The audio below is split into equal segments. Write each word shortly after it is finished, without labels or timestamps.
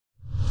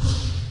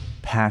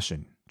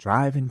passion,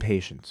 drive, and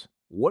patience.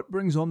 What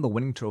brings home the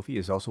winning trophy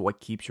is also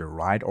what keeps your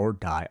ride or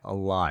die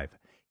alive.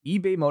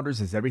 eBay Motors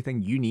has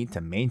everything you need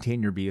to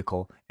maintain your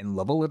vehicle and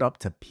level it up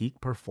to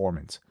peak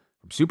performance.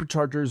 From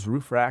superchargers,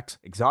 roof racks,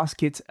 exhaust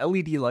kits,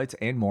 LED lights,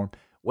 and more,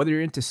 whether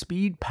you're into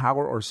speed,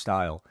 power, or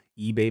style,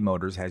 eBay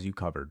Motors has you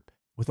covered.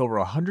 With over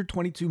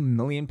 122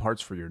 million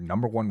parts for your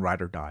number one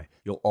ride or die,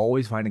 you'll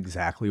always find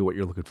exactly what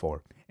you're looking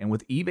for. And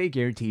with eBay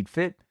Guaranteed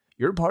Fit,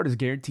 your part is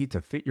guaranteed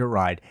to fit your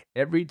ride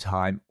every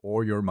time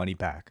or your money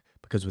back.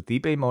 Because with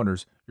eBay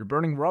Motors, you're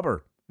burning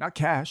rubber, not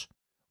cash.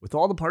 With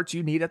all the parts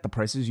you need at the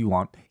prices you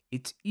want,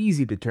 it's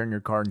easy to turn your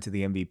car into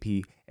the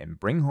MVP and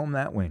bring home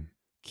that win.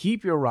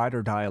 Keep your ride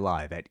or die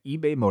alive at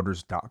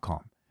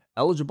ebaymotors.com.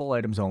 Eligible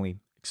items only.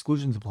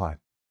 Exclusions apply.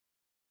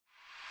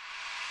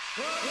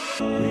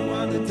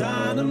 Rewind the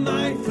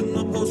dynamite from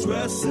the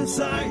post-wrestling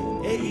site.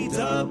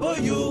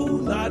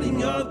 AEW,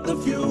 lighting up the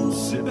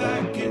fuse. Sit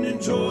back and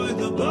enjoy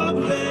the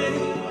bubbly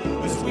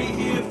as we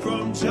hear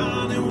from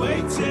John and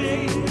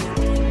Waiting.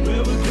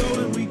 Where we're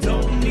going, we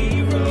don't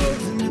need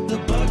roads. And if the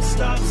buck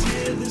stops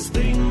here, this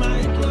thing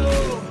might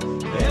blow.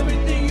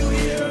 Everything you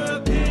hear are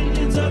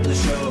opinions of the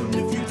show. And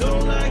if you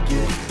don't like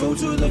it, go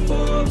to the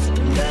forums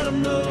and let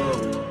them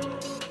know.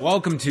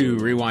 Welcome to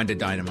Rewind to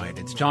Dynamite.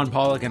 It's John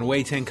Pollock and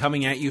Wei Ting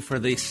coming at you for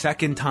the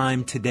second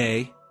time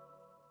today.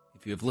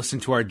 If you have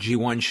listened to our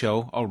G1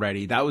 show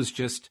already, that was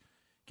just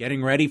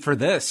getting ready for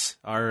this,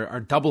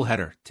 our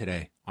doubleheader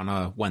today on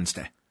a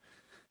Wednesday.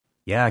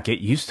 Yeah, get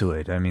used to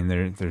it. I mean,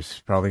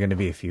 there's probably going to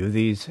be a few of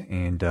these,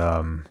 and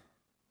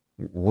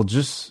we'll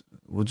just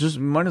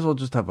might as well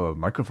just have a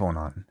microphone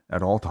on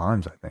at all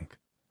times, I think.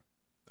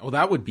 Oh,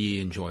 that would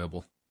be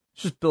enjoyable.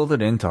 Just build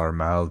it into our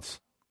mouths.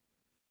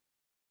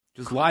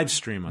 Just live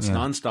stream us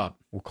nonstop.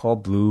 We'll call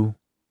Blue,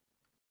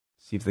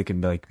 see if they can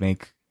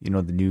make the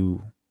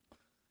new,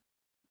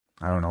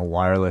 I don't know,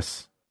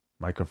 wireless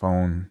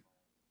microphone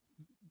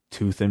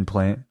tooth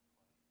implant.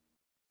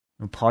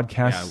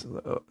 Podcasts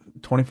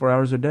 24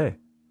 hours a day.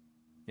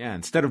 Yeah,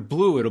 instead of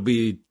Blue, it'll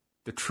be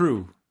the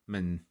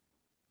Truman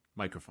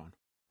microphone.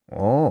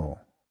 Oh,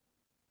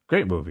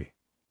 great movie.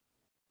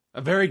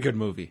 A very good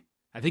movie.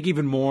 I think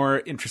even more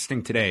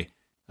interesting today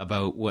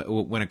about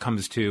when it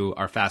comes to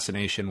our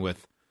fascination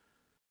with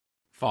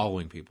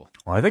following people.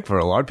 Well, I think for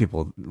a lot of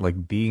people,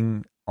 like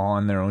being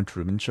on their own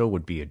Truman Show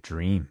would be a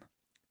dream.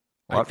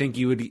 I think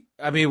you would.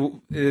 I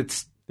mean,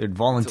 they'd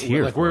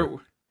volunteer. Like we're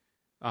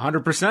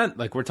 100%.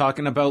 Like we're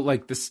talking about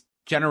like this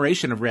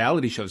generation of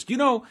reality shows. Do you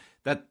know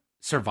that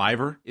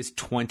Survivor is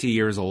 20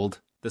 years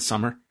old this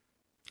summer?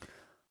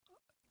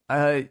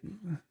 I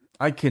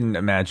can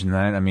imagine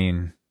that. I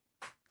mean,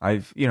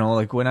 I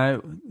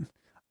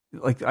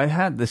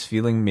had this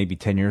feeling maybe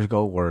 10 years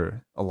ago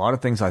where a lot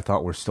of things I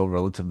thought were still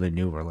relatively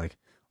new were like,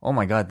 oh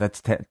my God,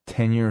 that's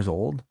 10 years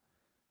old.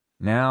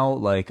 Now,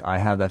 like, I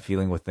have that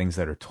feeling with things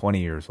that are 20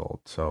 years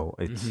old. So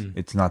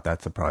it's not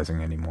that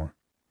surprising anymore.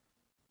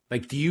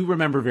 Like, do you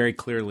remember very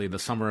clearly the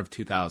summer of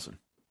 2000?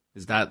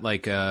 Is that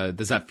like,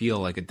 does that feel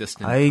like a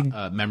distant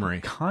memory?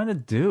 Kind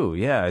of do.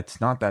 Yeah,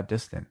 it's not that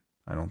distant,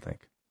 I don't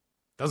think.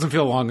 Doesn't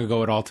feel long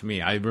ago at all to me.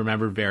 I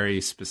remember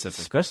very specific.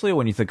 Especially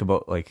when you think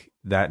about like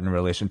that in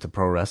relation to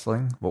pro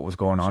wrestling, what was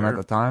going on at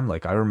the time.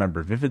 Like I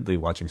remember vividly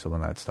watching some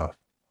of that stuff.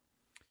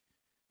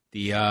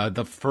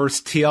 The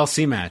first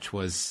TLC match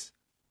was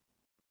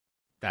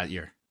that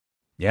year.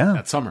 Yeah.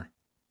 That summer.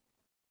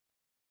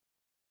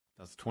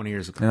 That's 20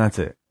 years ago. And that's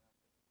it.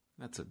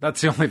 That's it.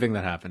 That's the only thing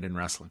that happened in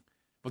wrestling.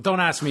 But don't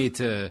ask me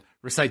to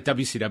recite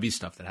WCW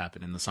stuff that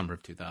happened in the summer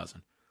of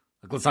 2000.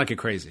 Like, let's not get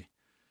crazy.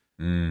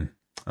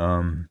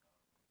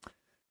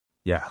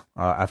 Yeah.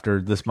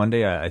 After this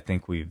Monday, I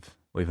think we've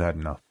had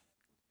enough.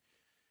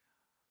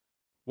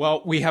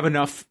 Well, we have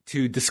enough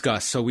to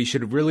discuss, so we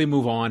should really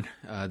move on.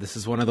 This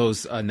is one of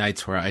those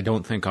nights where I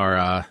don't think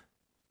our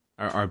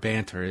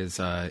banter is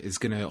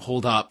going to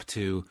hold up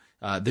to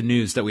the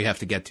news that we have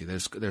to get to.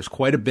 There's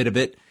quite a bit of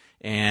it,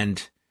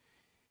 and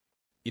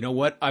you know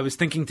what? I was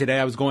thinking today.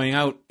 I was going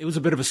out. It was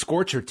a bit of a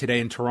scorcher today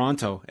in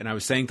Toronto, and I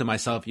was saying to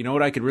myself, you know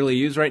what I could really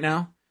use right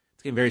now?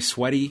 It's getting very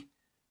sweaty.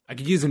 I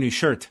could use a new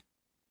shirt.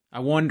 I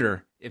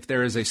wonder if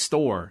there is a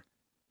store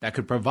that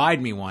could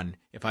provide me one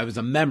if I was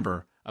a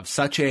member of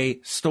such a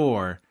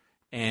store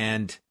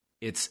and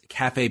it's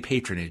cafe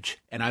patronage.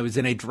 And I was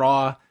in a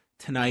draw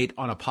tonight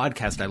on a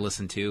podcast I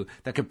listened to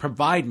that could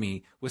provide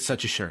me with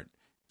such a shirt.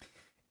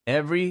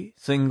 Every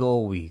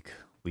single week,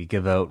 we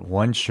give out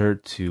one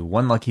shirt to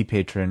one lucky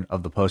patron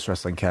of the Post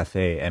Wrestling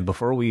Cafe. And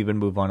before we even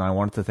move on, I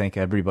wanted to thank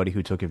everybody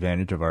who took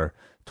advantage of our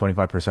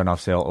 25%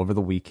 off sale over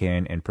the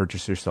weekend and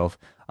purchased yourself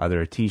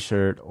either a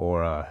t-shirt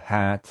or a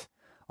hat.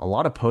 A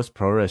lot of Post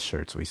Pro Res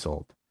shirts we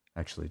sold,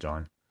 actually,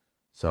 John.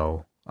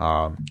 So,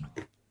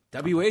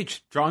 WH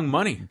drawing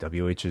money.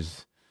 WH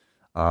is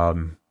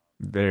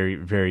very,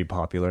 very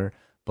popular.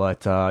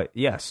 But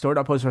yeah,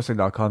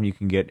 store.postwrestling.com. You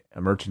can get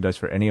merchandise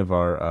for any of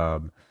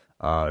our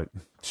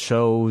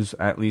shows,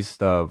 at least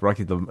the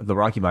Rocky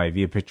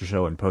Maivia Picture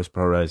Show and Post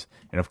Pro Res,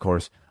 and of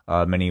course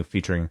many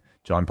featuring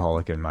John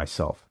Pollock and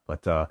myself.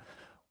 But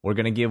We're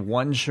going to give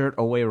one shirt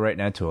away right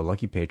now to a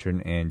lucky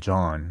patron. And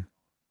John,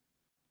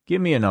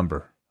 give me a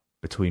number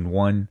between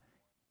 1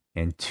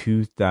 and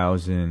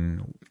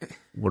 2,000.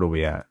 What are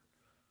we at?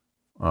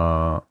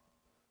 1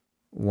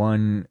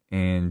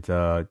 and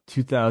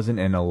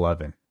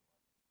 2011.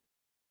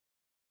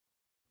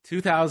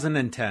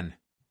 2010.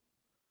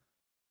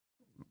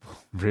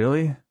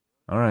 Really?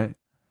 All right.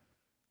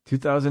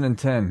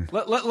 2010.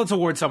 Let's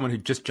award someone who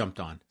just jumped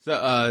on.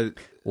 So,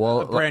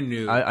 well, a brand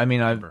new. I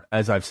mean,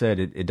 as I've said,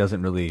 it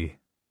doesn't really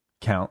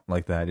count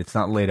like that. It's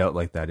not laid out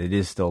like that. It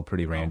is still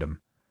pretty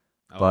random.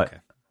 But okay.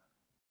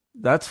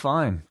 That's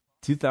fine.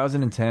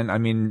 2010. I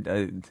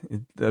mean,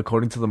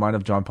 according to the mind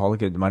of John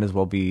Pollock, it might as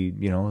well be,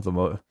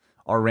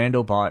 our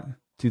Rando bot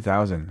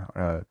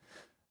 2000.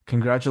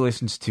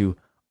 Congratulations to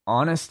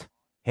Honest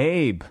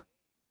Habe.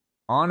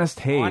 Honest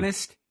Habe.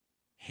 Honest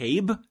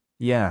Habe?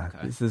 Yeah,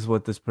 okay. This is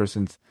what this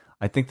person's.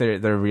 I think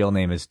their real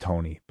name is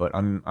Tony, but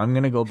I'm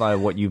gonna go by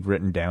what you've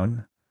written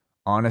down.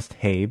 Honest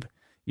Habe.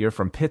 You're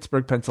from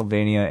Pittsburgh,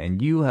 Pennsylvania,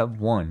 and you have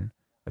won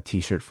a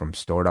T-shirt from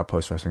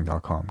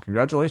store.postwrestling.com.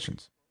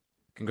 Congratulations.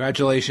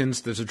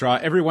 Congratulations. There's a draw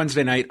every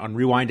Wednesday night on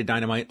Rewinded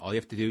Dynamite. All you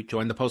have to do,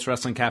 join the Post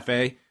Wrestling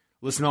Cafe,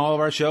 listen to all of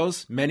our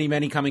shows,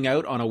 many coming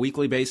out on a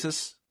weekly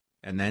basis,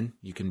 and then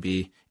you can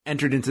be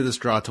entered into this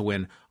draw to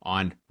win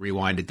on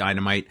Rewinded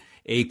Dynamite.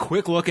 A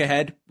quick look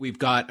ahead, we've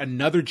got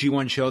another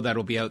G1 show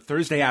that'll be out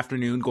Thursday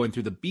afternoon, going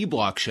through the B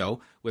Block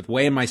show with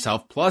Way and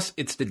myself, plus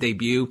it's the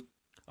debut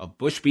of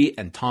Bushby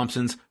and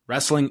Thompson's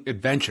Wrestling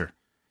Adventure.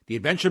 The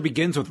adventure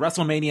begins with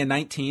WrestleMania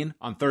 19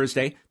 on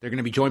Thursday. They're going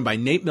to be joined by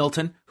Nate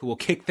Milton, who will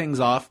kick things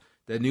off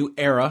the new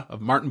era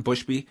of Martin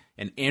Bushby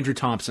and Andrew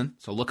Thompson.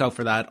 So look out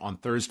for that on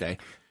Thursday.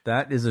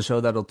 That is a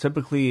show that'll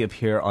typically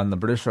appear on the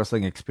British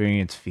Wrestling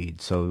Experience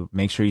feed, so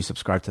make sure you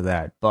subscribe to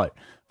that. But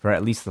for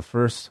at least the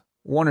first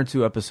 1 or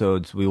 2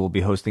 episodes, we will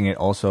be hosting it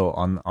also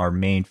on our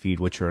main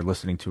feed, which you're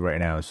listening to right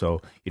now. So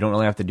you don't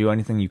really have to do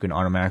anything. You can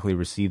automatically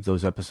receive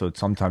those episodes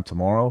sometime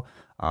tomorrow.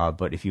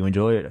 But if you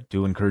enjoy it, I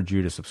do encourage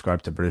you to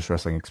subscribe to British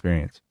Wrestling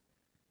Experience.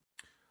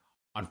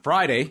 On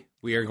Friday,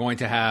 we are going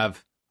to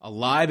have a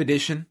live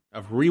edition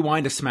of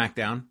Rewind to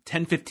SmackDown,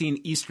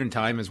 10:15 Eastern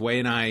Time, as Way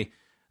and I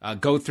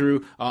go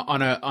through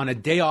on a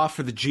day off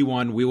for the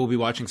G1. We will be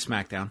watching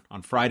SmackDown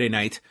on Friday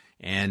night,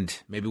 and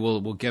maybe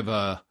we'll give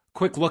a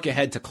quick look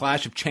ahead to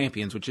Clash of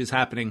Champions, which is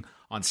happening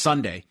on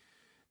Sunday.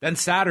 Then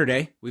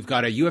Saturday, we've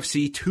got a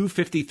UFC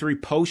 253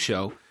 post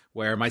show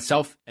where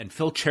myself and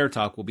Phil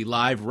Chairtalk will be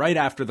live right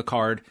after the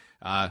card,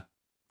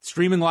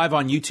 streaming live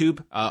on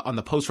YouTube, on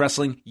the Post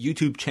Wrestling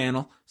YouTube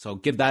channel. So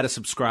give that a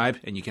subscribe,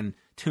 and you can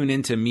tune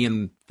into me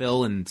and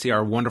Phil and see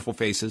our wonderful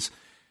faces.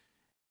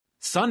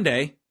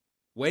 Sunday,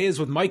 Way is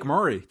with Mike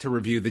Murray to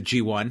review the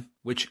G1,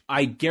 which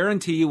I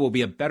guarantee you will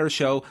be a better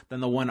show than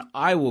the one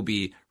I will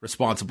be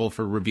responsible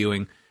for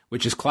reviewing,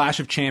 which is Clash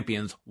of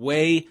Champions.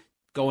 Way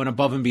going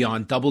above and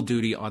beyond, double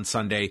duty on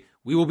Sunday.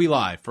 We will be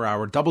live for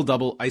our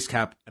double Ice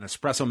Cap and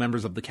Espresso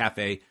members of the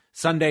cafe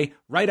Sunday,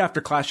 right after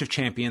Clash of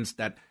Champions,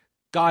 that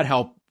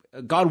God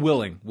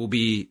willing, will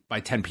be by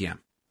 10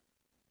 p.m.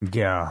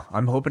 Yeah,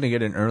 I'm hoping to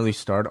get an early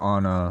start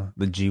on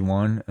the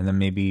G1 and then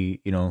maybe,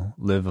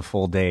 live a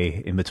full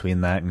day in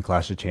between that and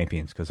Clash of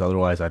Champions, because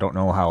otherwise I don't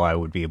know how I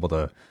would be able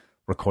to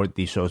record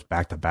these shows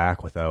back to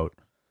back without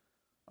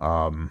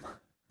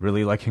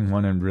really liking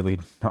one and really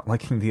not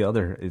liking the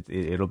other.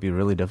 It'll be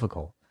really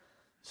difficult.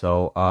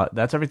 So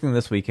that's everything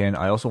this weekend.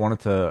 I also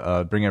wanted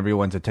to bring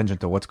everyone's attention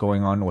to what's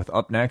going on with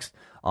Up Next.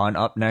 On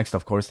Up Next,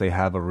 of course, they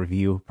have a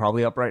review,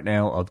 probably up right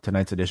now, of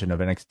tonight's edition of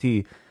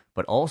NXT.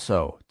 But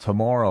also,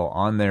 tomorrow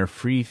on their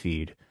free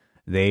feed,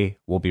 they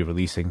will be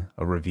releasing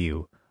a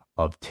review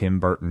of Tim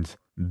Burton's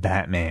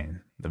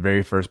Batman, the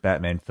very first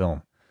Batman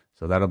film.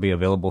 So that'll be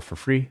available for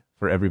free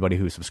for everybody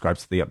who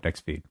subscribes to the Up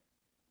Next feed.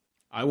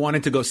 I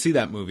wanted to go see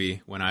that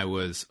movie when I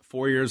was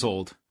 4 years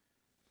old.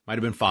 Might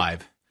have been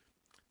 5.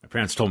 My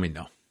parents told me,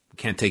 no, we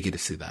can't take you to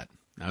see that.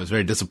 I was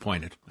very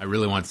disappointed. I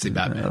really wanted to see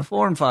Batman.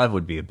 4 and 5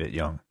 would be a bit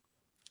young.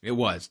 It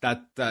was.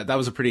 That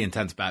was a pretty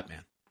intense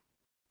Batman.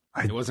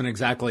 It wasn't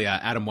exactly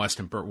Adam West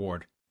and Burt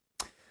Ward.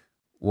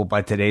 Well,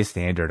 by today's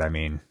standard, I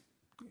mean,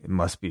 it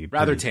must be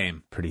rather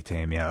tame. Pretty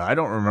tame, yeah. I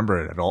don't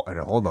remember it at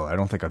all, though. I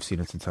don't think I've seen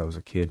it since I was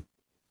a kid.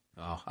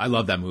 Oh, I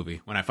love that movie.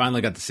 When I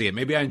finally got to see it,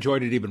 maybe I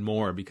enjoyed it even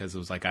more because it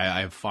was like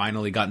I have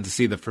finally gotten to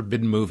see the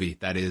forbidden movie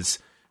that is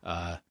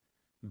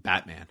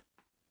Batman.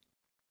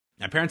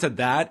 My parents had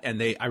that,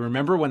 and I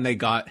remember when they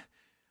got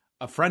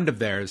a friend of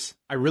theirs,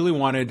 I really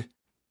wanted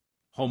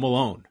Home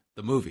Alone,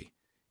 the movie.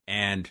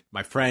 And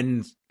my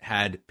friends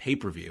had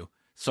pay-per-view,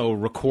 so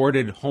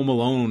recorded Home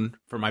Alone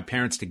for my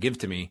parents to give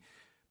to me.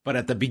 But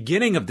at the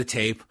beginning of the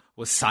tape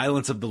was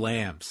Silence of the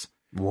Lambs.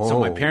 Whoa. So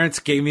my parents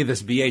gave me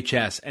this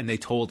VHS, and they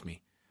told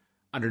me,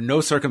 under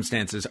no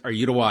circumstances are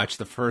you to watch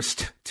the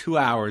first 2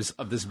 hours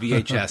of this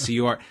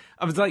VHS.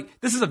 I was like,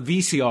 this is a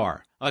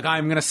VCR. Like,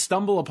 I'm going to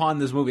stumble upon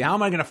this movie. How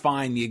am I going to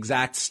find the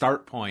exact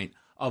start point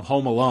of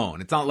Home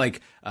Alone? It's not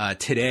like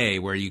today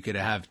where you could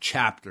have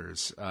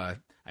chapters.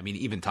 I mean,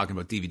 even talking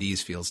about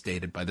DVDs feels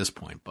dated by this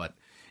point. But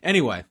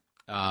anyway,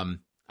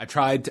 I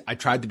I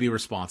tried to be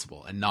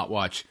responsible and not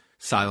watch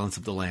Silence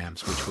of the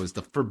Lambs, which was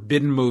the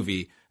forbidden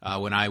movie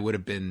when I would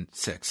have been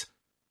 6.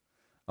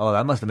 Oh,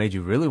 that must have made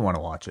you really want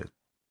to watch it.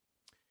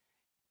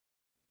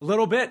 A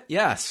little bit,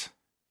 yes.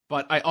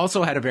 But I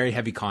also had a very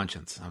heavy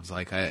conscience. I was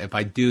like, if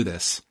I do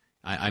this,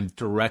 I'm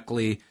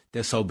directly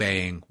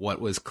disobeying what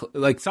was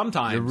like.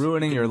 Sometimes you're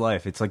ruining your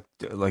life. It's like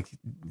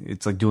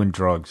doing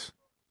drugs.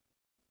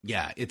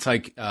 Yeah, it's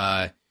like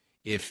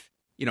if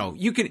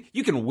you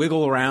can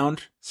wiggle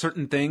around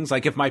certain things.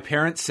 Like if my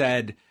parents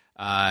said,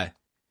 what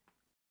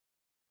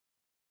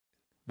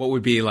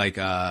would be like,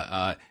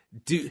 I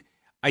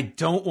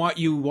don't want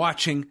you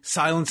watching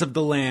Silence of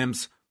the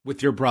Lambs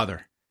with your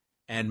brother.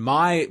 And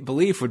my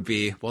belief would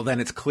be, well,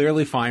 then it's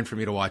clearly fine for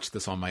me to watch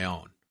this on my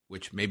own,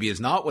 which maybe is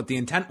not what the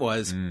intent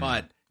was,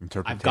 but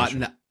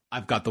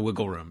I've got the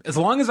wiggle room. As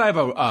long as I have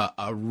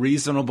a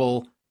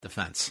reasonable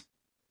defense.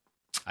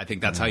 I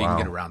think that's how you can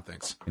get around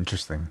things.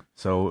 Interesting.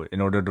 So in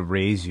order to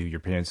raise you, your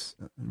parents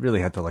really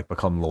had to like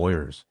become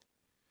lawyers.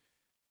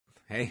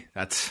 Hey,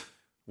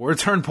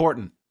 words are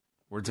important.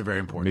 Words are very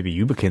important. Maybe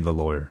you became the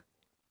lawyer.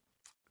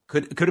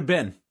 Could have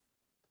been.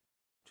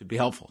 Should be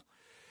helpful.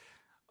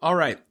 All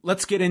right,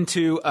 let's get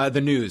into the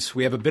news.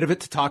 We have a bit of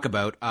it to talk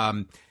about.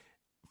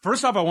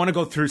 First off, I want to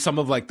go through some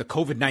of like the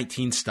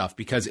COVID-19 stuff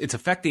because it's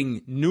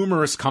affecting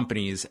numerous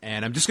companies,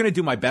 and I'm just going to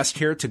do my best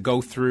here to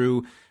go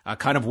through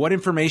kind of what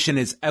information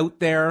is out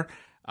there.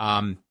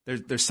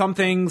 There's some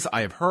things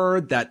I have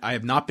heard that I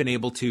have not been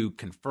able to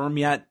confirm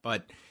yet,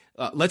 but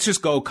let's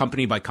just go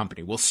company by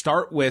company. We'll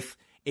start with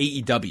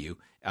AEW.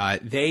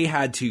 They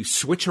had to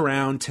switch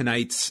around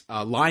tonight's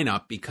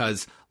lineup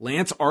because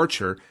Lance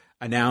Archer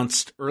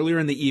announced earlier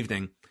in the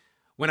evening,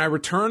 when I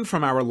returned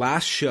from our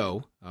last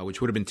show, which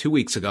would have been 2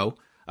 weeks ago,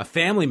 a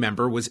family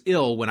member was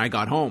ill when I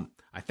got home.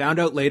 I found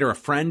out later a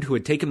friend who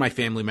had taken my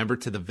family member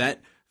to the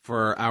vet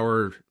for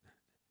our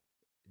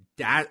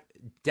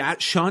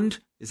Dachshund.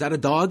 Is that a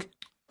dog?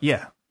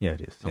 Yeah,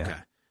 it is. Yeah. Okay.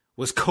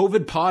 Was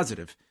COVID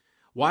positive.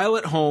 While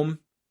at home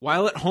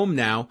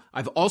now,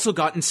 I've also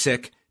gotten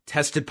sick,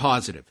 tested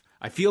positive.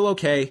 I feel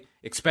okay.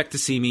 Expect to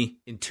see me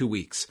in 2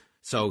 weeks.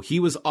 So he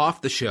was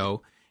off the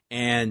show.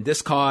 And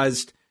this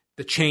caused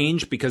the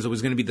change because it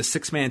was going to be the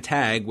 6-man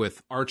tag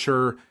with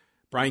Archer,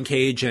 Brian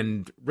Cage,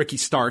 and Ricky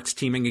Starks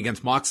teaming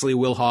against Moxley,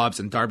 Will Hobbs,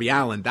 and Darby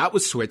Allin. That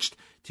was switched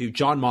to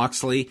Jon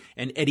Moxley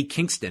and Eddie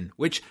Kingston,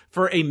 which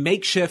for a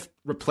makeshift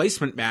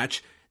replacement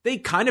match, they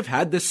kind of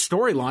had this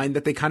storyline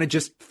that they kind of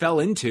just fell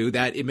into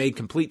that it made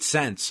complete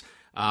sense.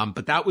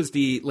 But that was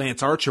the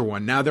Lance Archer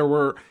one.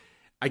 Now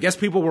I guess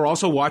people were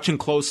also watching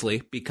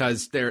closely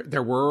because there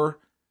were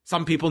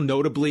some people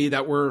notably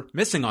that were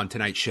missing on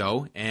tonight's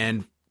show.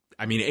 And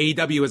I mean,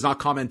 AEW has not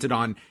commented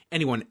on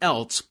anyone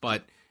else,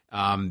 but,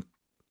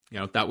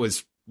 that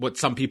was what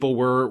some people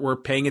were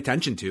paying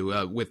attention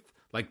to with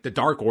like the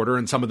Dark Order,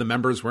 and some of the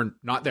members were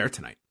not there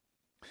tonight.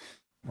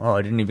 Well,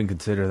 I didn't even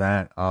consider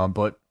that.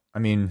 But I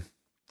mean,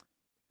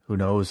 who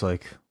knows,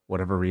 like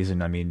whatever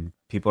reason, I mean,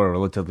 people are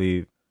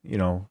relatively,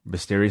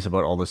 mysterious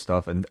about all this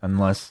stuff. And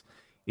unless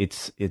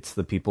it's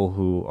the people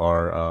who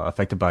are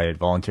affected by it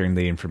volunteering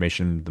the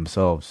information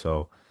themselves.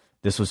 So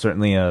this was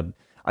certainly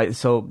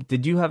so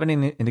did you have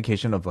any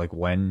indication of like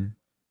when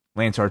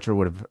Lance Archer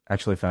would have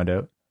actually found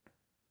out?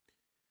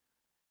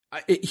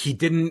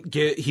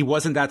 He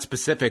wasn't that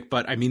specific,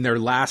 but I mean, their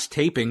last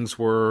tapings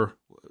were,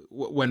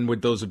 when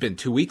would those have been?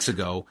 2 weeks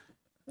ago.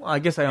 Well, I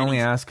guess I only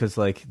asked because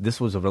like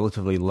this was a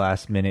relatively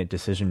last minute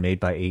decision made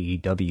by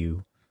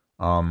AEW.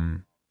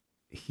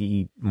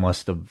 He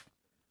must have,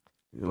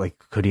 like,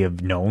 could he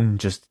have known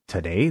just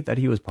today that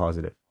he was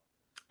positive?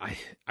 I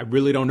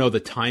really don't know the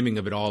timing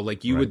of it all.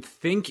 Like, you would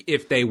think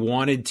if they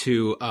wanted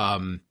to,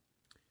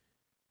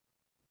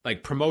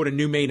 like, promote a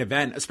new main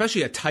event,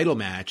 especially a title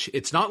match,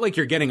 it's not like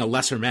you're getting a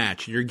lesser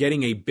match. You're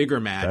getting a bigger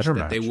match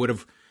that they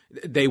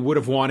would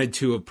have wanted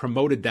to have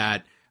promoted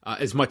that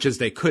as much as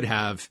they could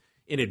have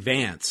in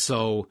advance.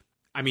 So,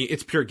 I mean,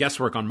 it's pure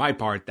guesswork on my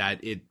part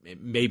that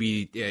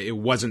maybe it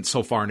wasn't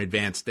so far in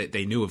advance that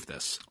they knew of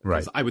this.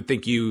 Right. I would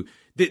think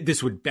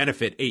this would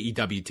benefit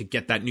AEW to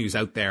get that news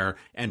out there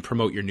and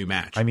promote your new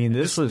match. I mean,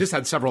 this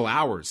had several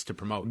hours to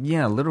promote.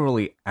 Yeah,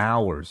 literally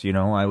hours.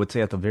 I would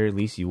say at the very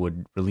least you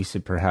would release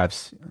it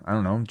perhaps, I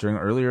don't know, during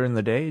earlier in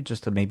the day,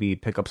 just to maybe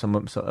pick up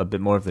a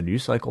bit more of the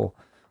news cycle.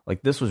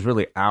 Like, this was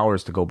really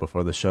hours to go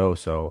before the show,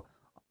 so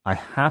I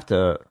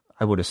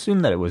would assume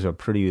that it was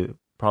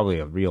probably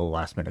a real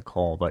last minute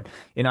call. But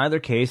in either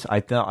case,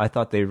 I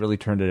thought they really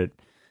turned it,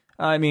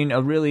 a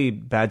really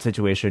bad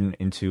situation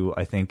into,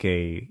 I think,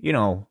 a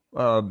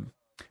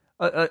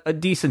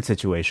decent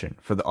situation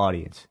for the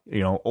audience.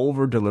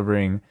 Over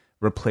delivering,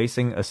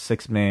 replacing a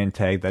 6-man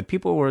tag that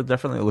people were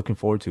definitely looking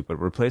forward to, but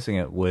replacing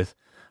it with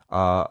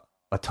a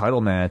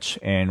title match,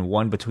 and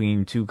one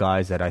between two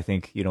guys that I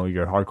think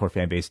your hardcore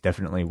fan base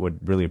definitely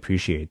would really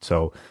appreciate.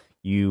 So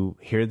you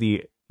hear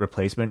the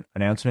replacement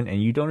announcement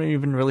and you don't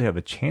even really have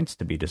a chance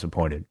to be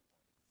disappointed.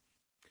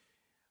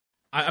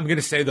 I'm going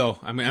to say, though,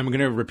 I'm going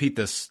to repeat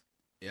this.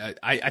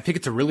 I think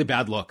it's a really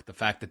bad look, the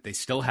fact that they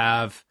still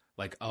have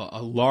like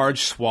a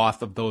large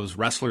swath of those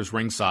wrestlers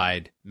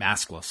ringside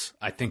maskless.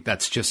 I think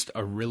that's just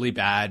a really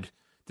bad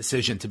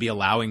decision to be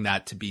allowing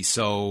that to be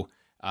so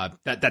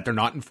that they're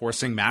not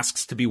enforcing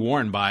masks to be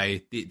worn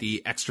by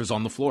the extras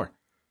on the floor.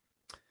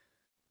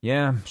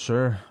 Yeah,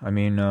 sure. I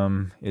mean,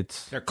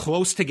 they're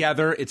close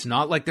together. It's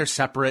not like they're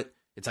separate.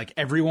 It's like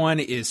everyone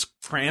is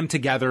crammed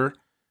together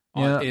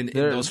in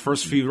those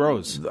first few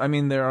rows. I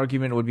mean, their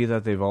argument would be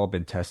that they've all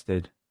been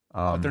tested.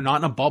 But they're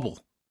not in a bubble.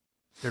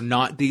 They're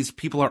not. These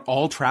people are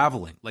all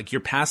traveling. Like,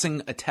 you're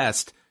passing a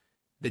test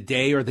the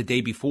day or the day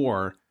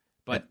before,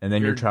 and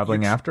then you're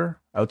traveling after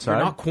outside.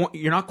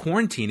 You're not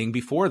quarantining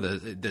before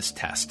this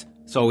test.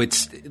 So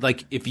it's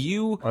like, if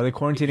you are they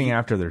quarantining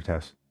after their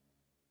test?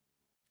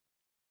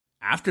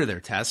 After their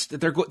test,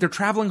 they're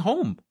traveling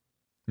home.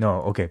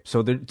 No, okay.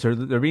 So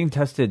they're being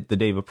tested the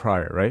day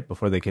prior, right?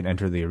 Before they can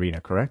enter the arena,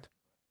 correct?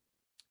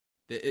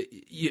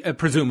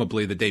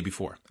 Presumably the day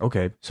before.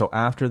 Okay, so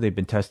after they've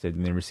been tested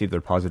and they receive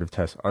their positive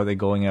test, are they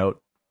going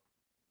out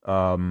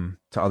to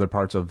other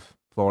parts of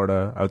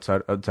Florida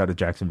outside of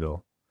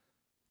Jacksonville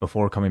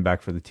before coming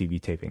back for the TV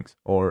tapings?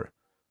 Or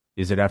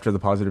is it after the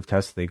positive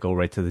test they go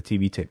right to the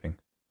TV taping?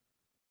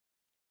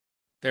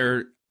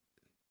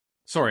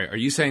 Sorry, are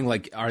you saying,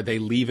 like, are they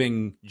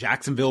leaving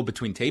Jacksonville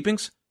between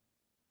tapings?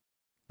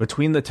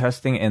 Between the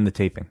testing and the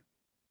taping?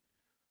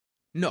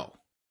 No.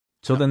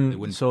 So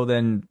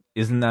then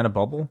isn't that a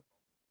bubble?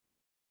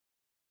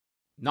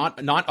 Not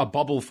a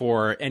bubble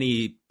for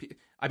any.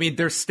 I mean,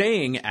 they're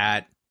staying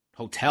at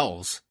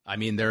hotels. I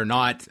mean, they're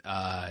not.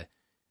 I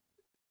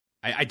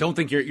don't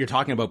think you're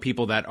talking about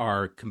people that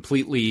are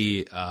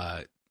completely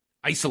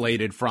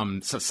isolated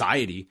from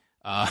society.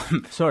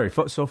 Sorry.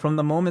 So from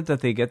the moment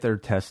that they get their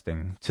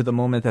testing to the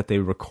moment that they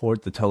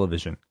record the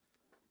television.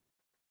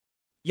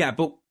 Yeah,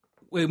 but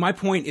my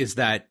point is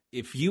that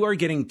if you are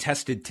getting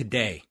tested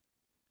today,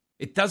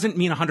 it doesn't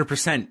mean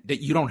 100%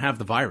 that you don't have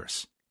the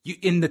virus.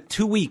 In the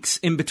 2 weeks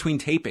in between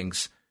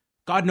tapings,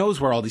 God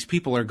knows where all these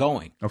people are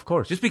going. Of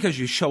course. Just because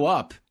you show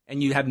up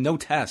and you have no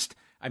test,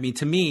 I mean,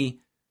 to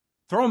me,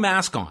 throw a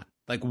mask on.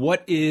 Like,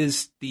 what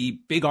is the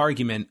big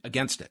argument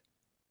against it?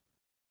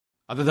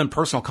 Other than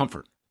personal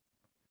comfort.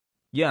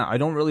 Yeah, I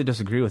don't really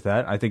disagree with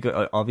that. I think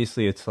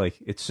obviously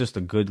it's just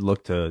a good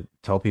look to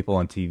tell people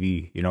on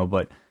TV,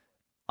 but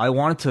I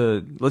wanted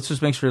to, let's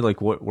just make sure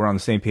we're on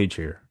the same page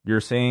here. You're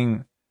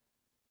saying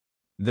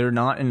they're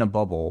not in a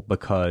bubble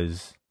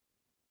because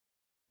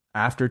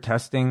after a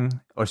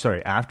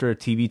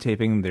TV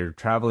taping, they're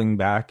traveling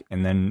back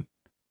and then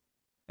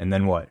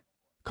what?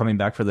 Coming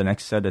back for the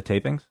next set of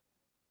tapings?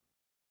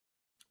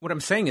 What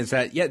I'm saying is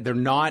that, they're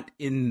not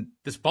in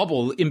this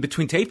bubble in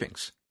between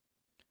tapings.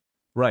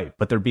 Right,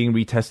 but they're being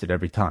retested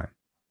every time.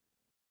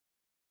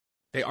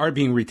 They are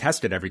being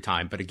retested every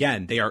time, but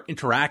again, they are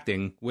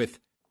interacting with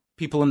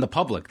people in the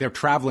public. They're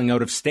traveling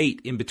out of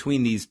state in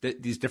between these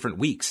different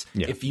weeks.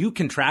 Yeah. If you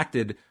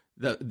contracted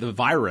the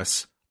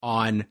virus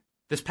on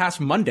this past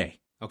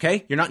Monday,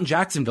 okay? You're not in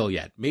Jacksonville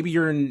yet. Maybe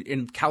you're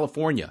in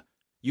California.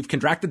 You've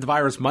contracted the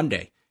virus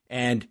Monday,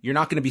 and you're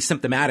not going to be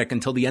symptomatic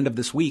until the end of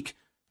this week.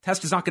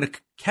 Test is not going to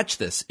catch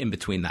this in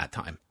between that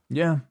time.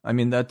 Yeah, I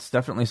mean, that's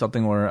definitely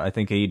something where I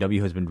think AEW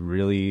has been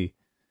really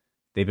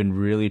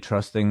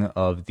trusting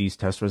of these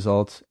test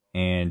results,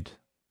 and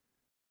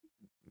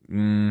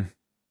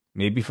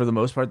maybe for the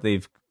most part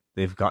they've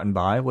gotten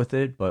by with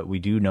it, but we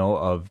do know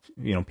of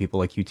people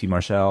like QT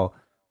Marshall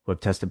who have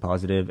tested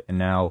positive, and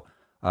now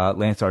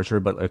Lance Archer,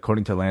 but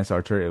according to Lance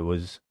Archer, it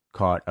was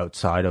caught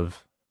outside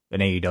of an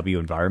AEW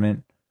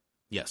environment.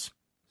 Yes.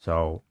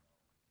 So,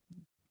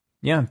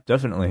 yeah,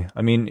 definitely.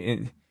 I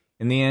mean,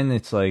 in the end,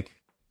 it's like,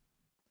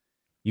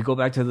 you go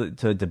back to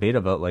debate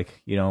about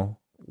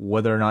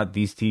whether or not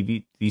these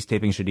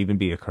tapings should even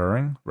be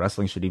occurring,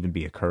 wrestling should even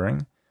be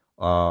occurring,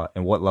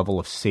 and what level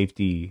of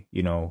safety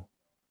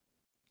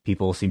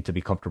people seem to be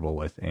comfortable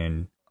with.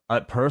 And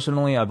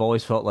personally, I've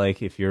always felt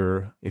like if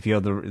you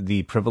have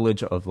the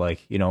privilege of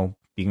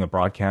being a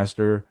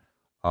broadcaster,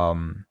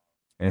 and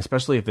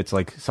especially if it's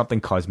something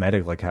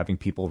cosmetic like having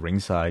people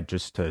ringside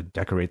just to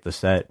decorate the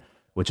set,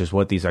 which is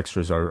what these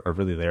extras are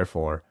really there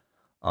for.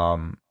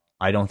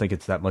 I don't think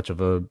it's that much of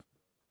a,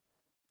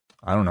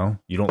 I don't know.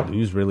 You don't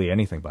lose really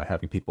anything by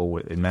having people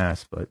in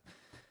masks, but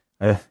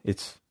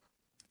it's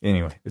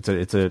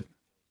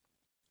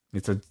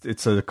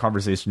a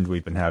conversation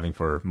we've been having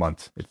for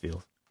months. It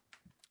feels.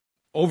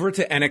 Over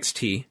to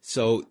NXT.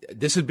 So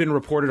this had been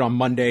reported on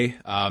Monday.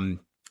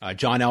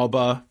 John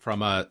Alba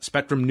from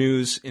Spectrum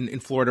News in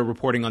Florida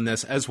reporting on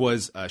this, as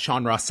was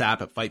Sean Ross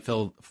Sapp at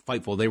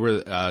Fightful. They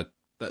were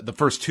the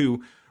first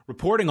two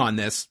reporting on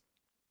this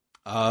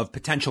of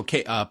potential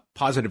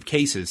positive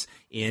cases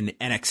in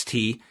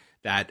NXT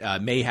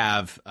that may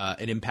have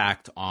an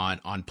impact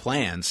on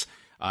plans.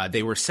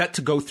 They were set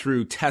to go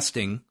through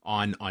testing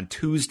on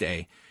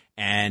Tuesday,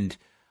 and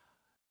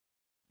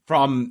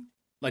from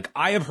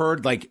I have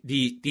heard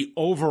the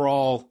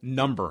overall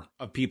number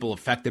of people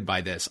affected by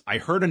this. I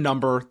heard a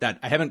number that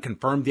I haven't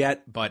confirmed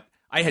yet, but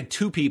I had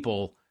two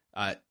people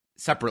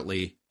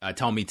separately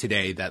tell me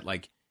today that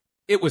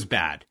it was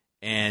bad,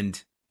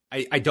 and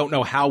I don't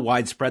know how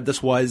widespread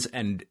this was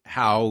and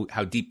how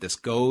deep this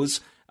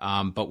goes.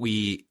 But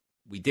we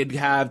did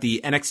have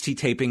the NXT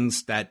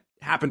tapings that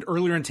happened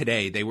earlier in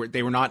today. They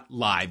were not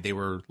live. They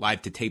were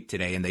live to tape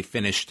today, and they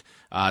finished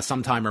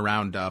sometime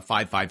around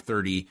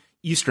 5:30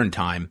 Eastern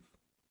time.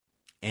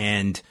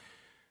 And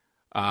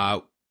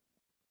I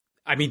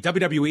mean,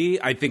 WWE,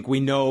 I think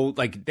we know,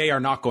 like, they are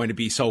not going to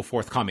be so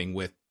forthcoming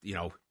with,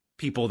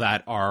 people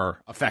that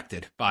are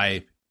affected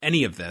by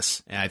any of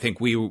this. And I think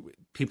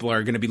people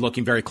are going to be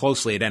looking very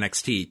closely at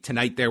NXT.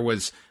 Tonight there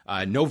was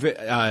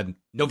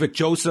Novik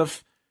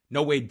Joseph,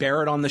 No Wade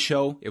Barrett on the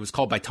show. It was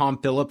called by Tom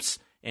Phillips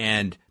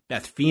and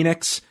Beth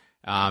Phoenix.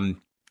 And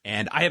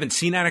I haven't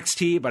seen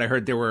NXT, but I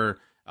heard there were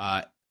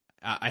a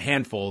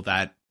handful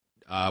that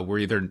were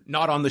either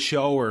not on the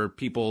show or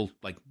people,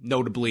 like,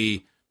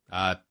 notably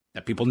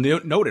that people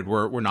noted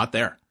were not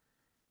there.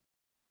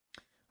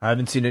 I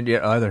haven't seen it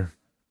yet either,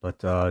 but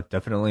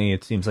definitely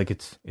it seems like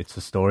it's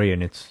a story,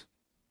 and it's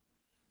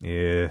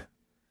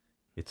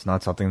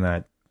not something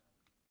that,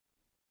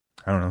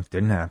 I don't know,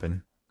 didn't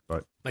happen.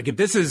 But like, if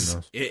this is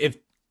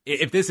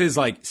if this is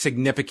like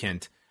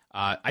significant,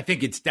 I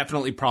think it's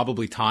definitely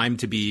probably time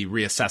to be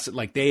reassessed.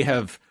 Like, they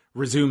have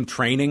resumed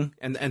training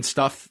and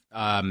stuff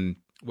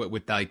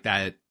with like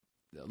that,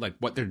 like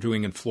what they're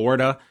doing in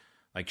Florida.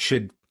 Like,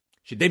 should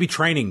they be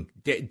training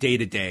day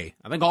to day?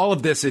 I think all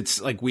of this,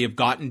 it's like we have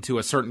gotten to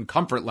a certain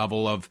comfort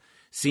level of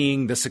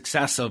seeing the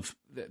success of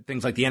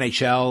things like the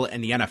NHL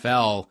and the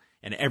NFL,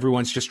 and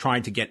everyone's just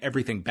trying to get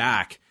everything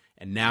back.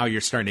 And now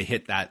you're starting to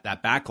hit that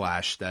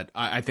backlash that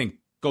I think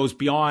goes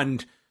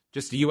beyond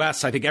just the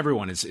U.S. I think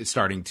everyone is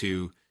starting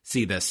to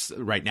see this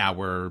right now,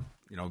 where,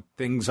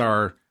 things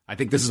are, I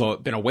think this has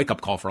been a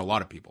wake-up call for a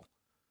lot of people.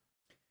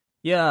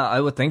 Yeah,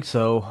 I would think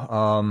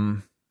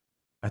so.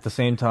 At the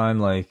same time,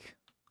 like,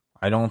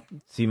 I don't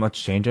see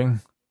much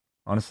changing,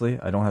 honestly.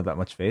 I don't have that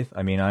much faith.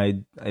 I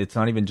mean, it's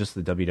not even just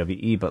the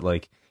WWE, but,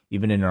 like,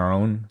 even in our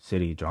own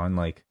city, John,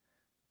 like,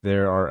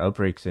 there are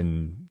outbreaks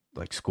in,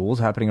 like, schools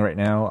happening right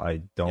now.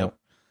 I don't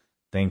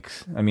think,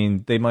 I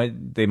mean, they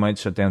might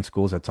shut down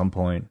schools at some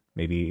point,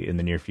 maybe in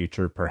the near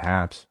future,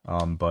 perhaps.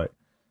 But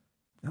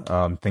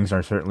things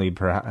are certainly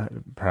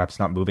perhaps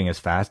not moving as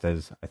fast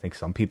as I think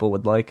some people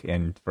would like,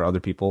 and for other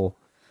people,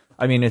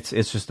 I mean, it's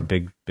just a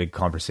big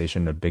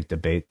conversation, a big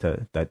debate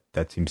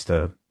that seems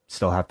to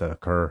still have to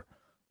occur.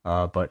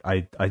 But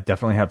I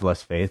definitely have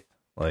less faith,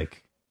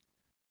 like,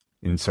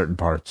 in certain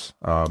parts,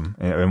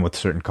 and with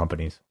certain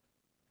companies.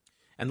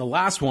 And the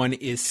last one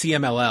is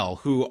CMLL,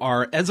 who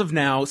are, as of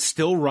now,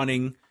 still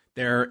running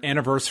their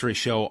anniversary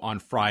show on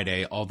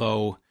Friday,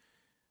 although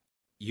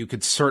you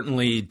could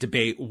certainly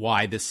debate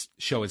why this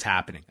show is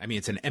happening. I mean,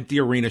 it's an empty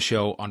arena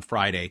show on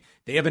Friday.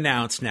 They have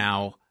announced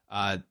now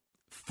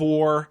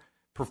 4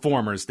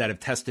 performers that have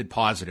tested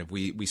positive.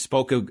 We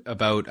spoke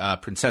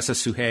about Princesa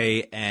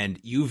Suhei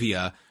and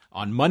Yuvia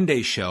on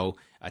Monday's show.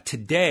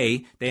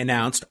 Today, they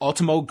announced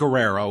Ultimo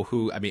Guerrero,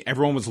 who, I mean,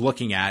 everyone was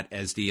looking at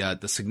as the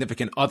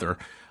significant other,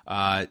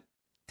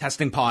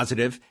 testing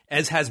positive,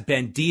 as has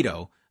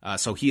Bandito.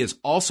 So he is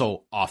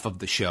also off of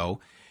the show.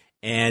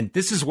 And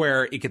this is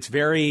where it gets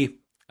very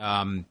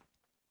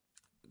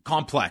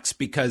complex,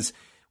 because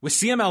with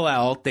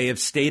CMLL, they have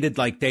stated,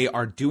 like, they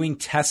are doing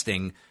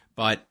testing,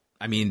 but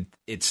I mean,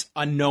 it's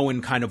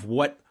unknown kind of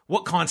what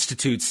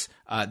constitutes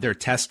their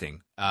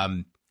testing.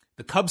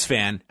 The Cubs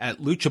fan at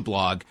Lucha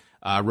Blog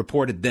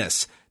reported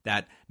this,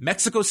 that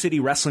Mexico City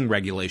wrestling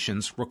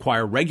regulations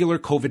require regular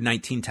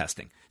COVID-19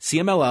 testing.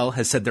 CMLL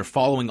has said they're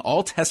following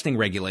all testing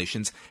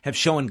regulations, have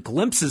shown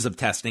glimpses of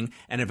testing,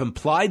 and have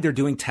implied they're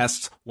doing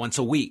tests once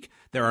a week.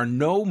 There are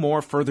no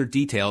more further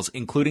details,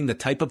 including the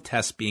type of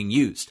test being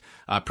used.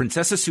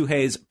 Princesa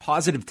Suhei's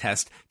positive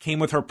test came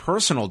with her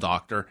personal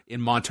doctor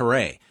in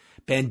Monterrey.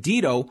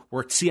 Bandito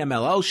worked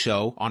CMLL's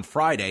show on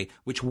Friday,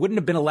 which wouldn't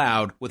have been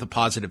allowed with a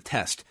positive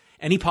test.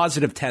 Any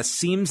positive test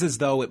seems as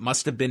though it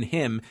must have been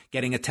him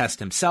getting a test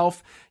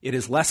himself. It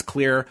is less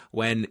clear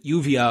when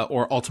Yuvia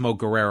or Ultimo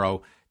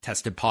Guerrero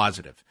tested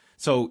positive.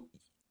 So,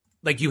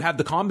 like, you have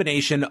the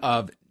combination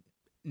of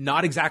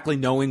not exactly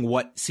knowing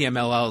what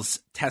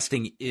CMLL's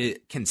testing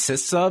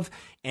consists of,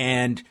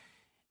 and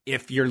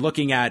if you're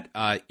looking at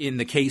in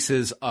the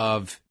cases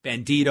of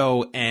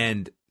Bandito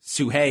and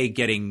Suhei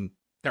getting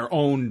their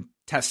own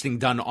testing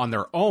done on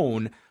their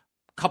own,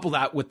 couple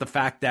that with the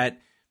fact that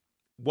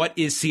what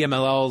is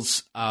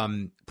CMLL's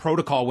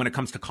protocol when it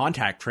comes to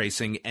contact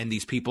tracing, and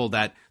these people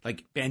that,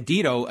 like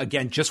Bandito,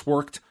 again, just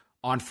worked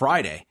on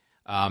Friday.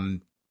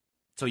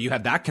 So you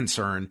have that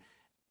concern.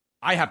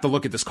 I have to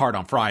look at this card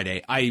on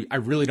Friday. I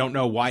really don't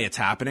know why it's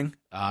happening.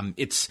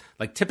 It's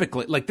like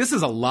typically, like, this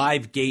is a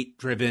live gate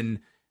driven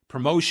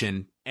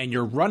promotion, and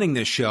you're running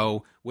this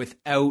show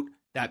without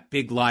that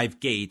big live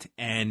gate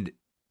and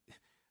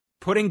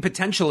putting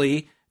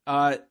potentially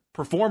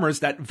performers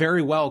that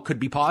very well could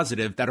be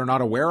positive that are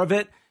not aware of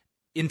it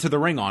into the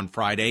ring on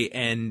Friday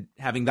and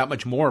having that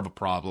much more of a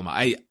problem.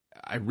 I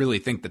really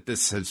think that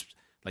this has,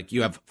 like,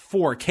 you have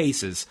 4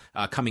 cases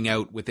coming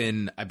out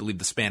within, I believe,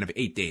 the span of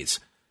 8 days.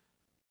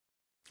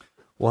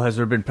 Well, has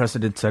there been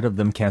precedent set of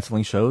them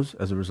canceling shows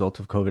as a result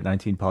of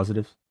COVID-19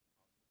 positives?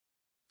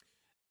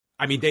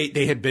 I mean, they've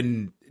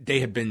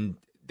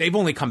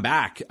only come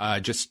back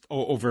just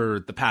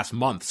over the past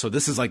month. So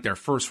this is like their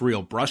first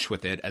real brush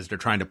with it as they're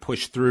trying to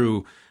push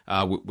through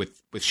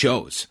with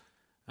shows.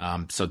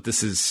 So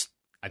this is,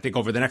 I think,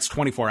 over the next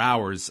 24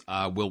 hours,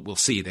 we'll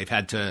see. They've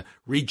had to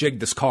rejig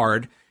this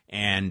card,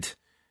 and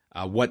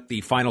what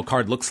the final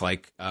card looks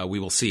like, we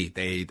will see.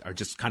 They are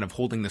just kind of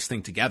holding this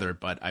thing together.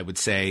 But I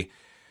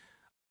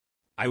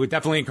would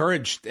definitely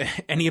encourage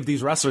any of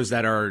these wrestlers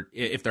that are,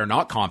 if they're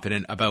not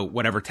confident about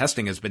whatever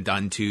testing has been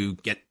done, to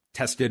get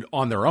tested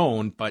on their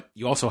own. But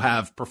you also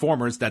have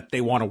performers that they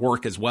want to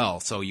work as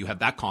well. So you have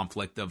that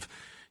conflict of,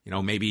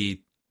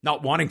 maybe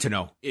not wanting to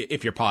know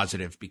if you're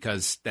positive,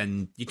 because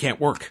then you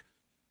can't work.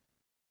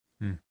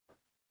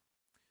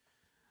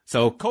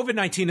 So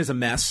COVID-19 is a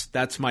mess.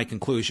 That's my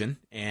conclusion,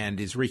 and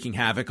is wreaking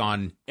havoc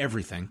on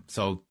everything.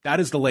 So that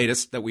is the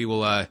latest that we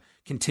will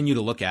continue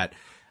to look at.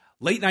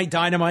 Late Night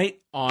Dynamite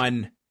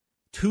on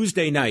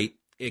Tuesday night.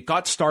 It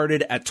got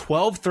started at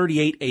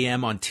 12:38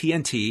 a.m. on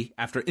TNT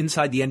after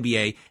Inside the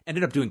NBA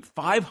ended up doing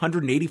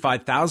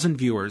 585,000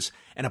 viewers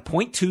and a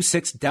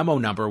 .26 demo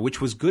number, which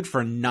was good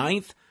for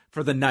 9th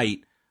for the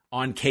night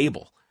on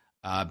cable.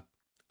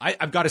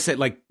 I've got to say,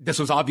 this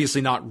was obviously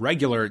not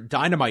regular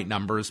Dynamite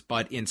numbers,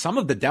 but in some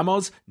of the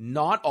demos,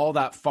 not all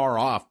that far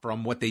off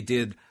from what they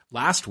did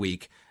last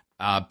week.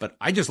 But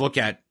I just look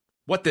at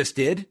what this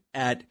did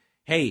at,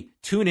 hey,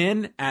 tune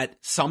in at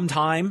some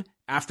time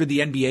after the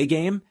NBA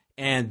game,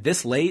 and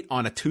this late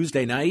on a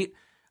Tuesday night.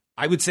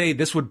 I would say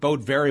this would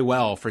bode very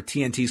well for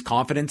TNT's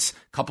confidence,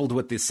 coupled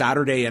with the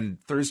Saturday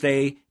and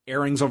Thursday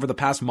airings over the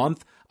past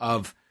month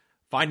of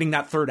finding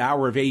that third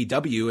hour of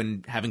AEW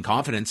and having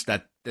confidence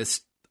that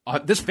this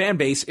fan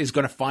base is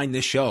going to find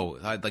this show.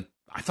 I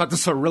thought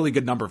this was a really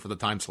good number for the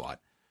time slot.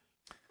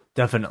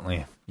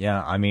 Definitely.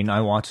 Yeah. I mean,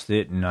 I watched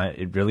it, and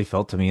it really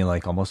felt to me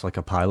like almost like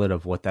a pilot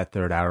of what that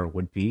third hour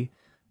would be.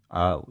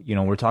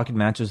 We're talking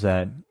matches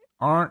that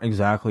aren't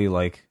exactly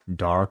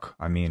dark.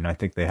 I mean, I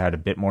think they had a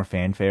bit more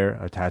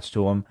fanfare attached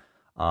to them.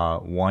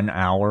 1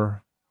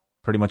 hour,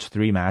 pretty much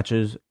 3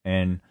 matches,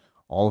 and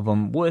all of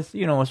them with,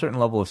 a certain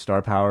level of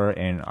star power.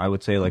 And I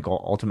would say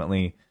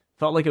ultimately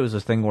felt like it was a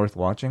thing worth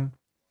watching.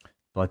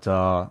 But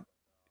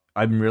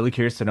I'm really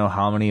curious to know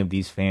how many of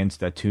these fans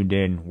that tuned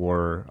in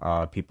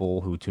were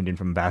people who tuned in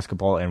from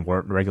basketball and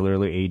weren't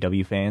regularly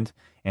AEW fans,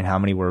 and how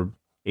many were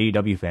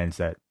AEW fans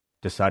that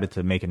decided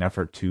to make an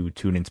effort to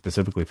tune in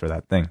specifically for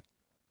that thing.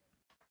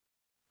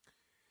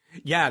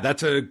 Yeah,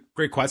 that's a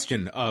great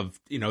question of,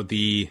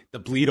 the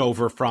bleed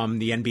over from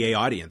the NBA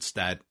audience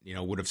that,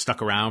 would have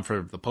stuck around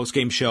for the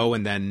post-game show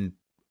and then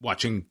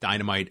watching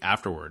Dynamite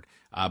afterward.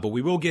 But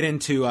we will get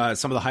into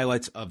some of the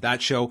highlights of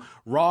that show.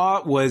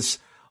 Raw was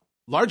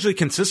largely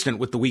consistent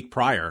with the week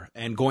prior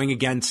and going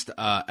against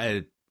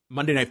a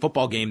Monday Night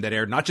Football game that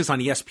aired not just on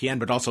ESPN,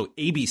 but also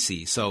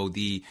ABC. So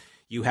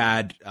you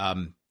had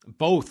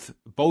both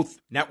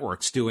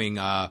networks doing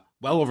well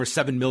over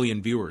 7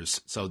 million viewers.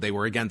 So they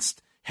were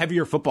against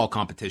heavier football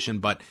competition,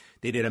 but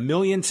they did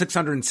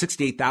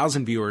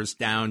 1,668,000 viewers,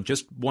 down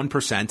just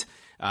 1%,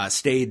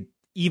 stayed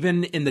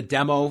even in the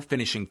demo,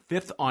 finishing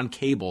 5th on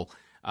cable.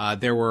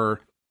 There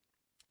were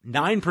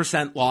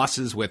 9%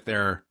 losses with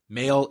their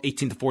male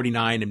 18 to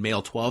 49 and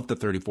male 12 to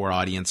 34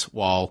 audience,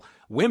 while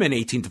women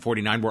 18 to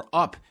 49 were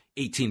up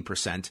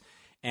 18%.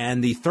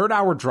 And the third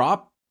hour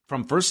drop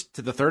from first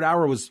to the third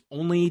hour was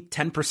only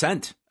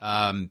 10%.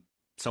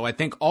 So I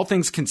think all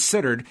things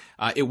considered,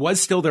 it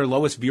was still their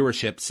lowest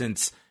viewership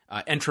since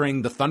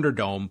entering the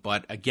Thunderdome,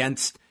 but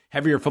against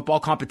heavier football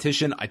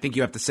competition, I think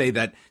you have to say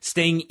that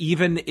staying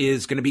even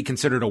is going to be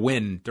considered a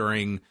win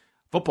during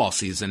football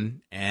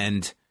season.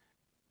 And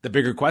the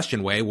bigger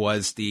question, Way,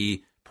 was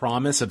the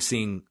promise of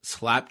seeing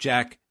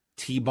Slapjack,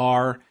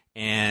 T-Bar,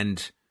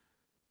 and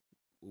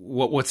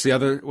what's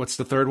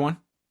the third one?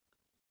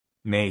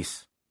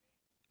 Mace.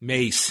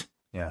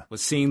 Yeah.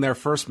 Was seeing their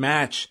first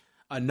match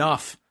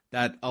enough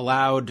that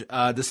allowed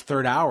this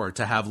third hour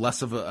to have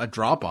less of a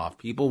drop-off.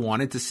 People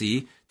wanted to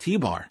see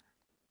T-Bar.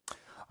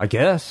 I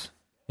guess.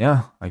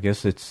 Yeah, I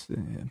guess it's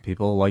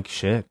people like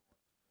shit.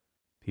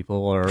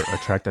 People are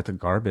attracted to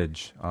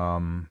garbage.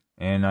 And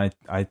I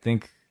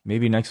think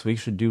maybe next week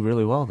should do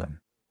really well then.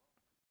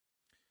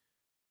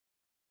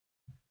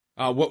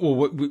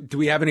 What do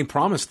we have any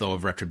promise, though,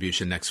 of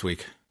Retribution next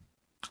week?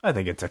 I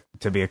think it's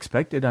to be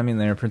expected. I mean,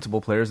 they're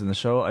principal players in the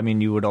show. I mean,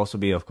 you would also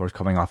be, of course,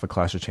 coming off a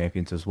Clash of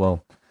Champions as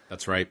well.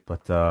 That's right.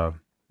 But,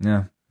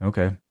 yeah,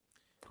 okay,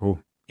 cool.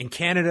 In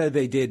Canada,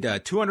 they did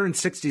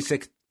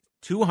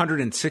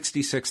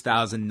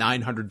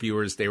 266,900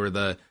 viewers. They were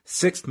the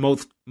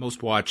 6th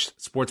most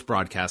watched sports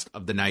broadcast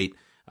of the night.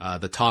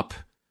 The top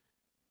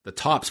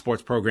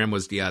sports program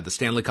was the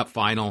Stanley Cup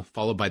Final,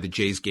 followed by the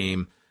Jays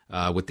game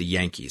with the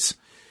Yankees.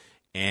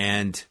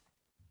 And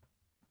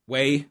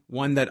Way,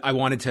 one that I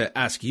wanted to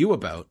ask you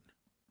about,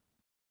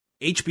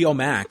 HBO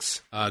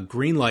Max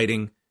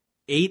greenlighting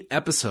 8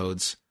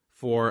 episodes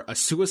for a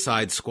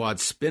Suicide Squad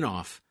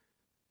spinoff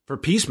for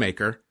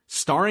Peacemaker,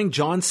 starring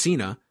John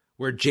Cena,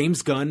 where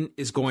James Gunn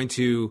is going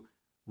to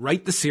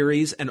write the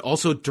series and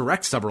also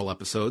direct several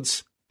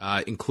episodes,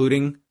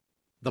 including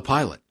the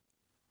pilot.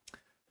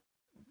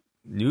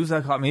 News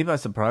that caught me by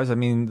surprise. I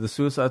mean, the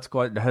Suicide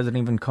Squad hasn't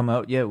even come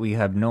out yet. We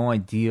have no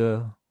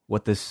idea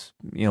what this,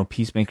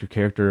 Peacemaker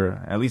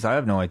character, at least I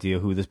have no idea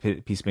who this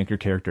Peacemaker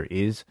character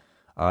is,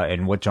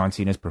 and what John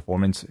Cena's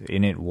performance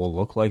in it will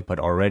look like. But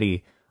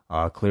already,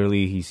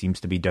 clearly he seems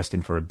to be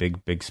destined for a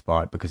big, big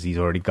spot because he's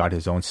already got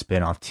his own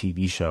spin-off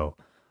TV show.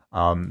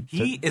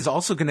 He is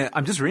also going to,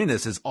 I'm just reading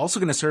this, is also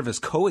going to serve as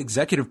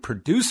co-executive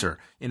producer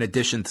in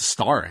addition to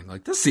starring.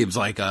 Like, this seems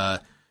like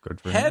a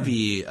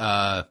heavy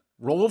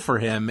role for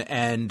him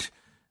and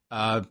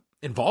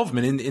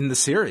involvement in the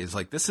series.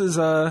 Like, this is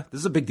a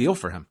big deal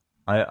for him.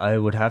 I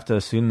would have to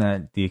assume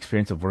that the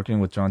experience of working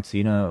with John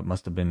Cena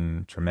must have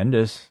been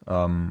tremendous.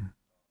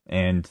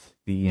 And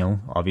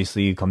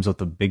obviously he comes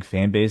with a big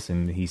fan base,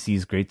 and he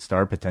sees great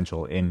star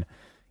potential in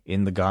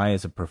the guy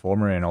as a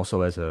performer and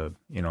also as a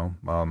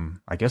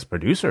I guess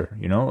producer.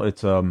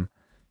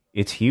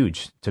 It's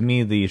huge to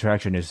me. The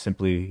attraction is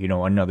simply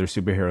another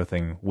superhero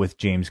thing with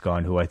James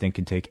Gunn, who I think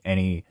can take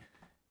any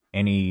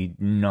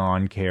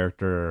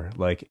non-character,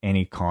 like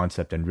any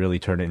concept, and really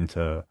turn it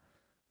into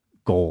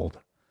gold.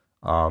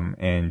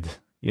 And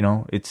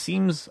it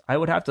seems, I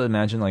would have to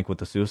imagine, like with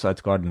the Suicide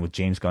Squad and with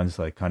James Gunn's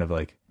like kind of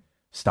like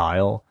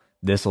style,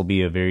 this will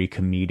be a very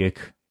comedic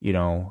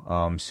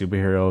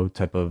superhero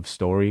type of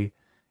story.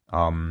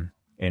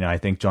 And I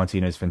think John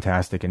Cena is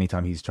fantastic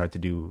anytime he's tried to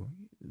do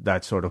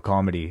that sort of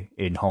comedy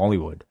in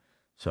Hollywood.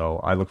 So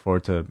I look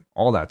forward to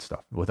all that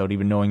stuff without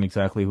even knowing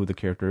exactly who the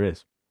character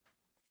is.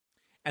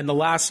 And the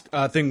last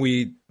thing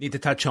we need to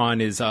touch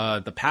on is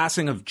the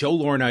passing of Joe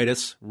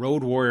Laurinaitis,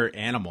 Road Warrior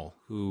Animal,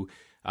 who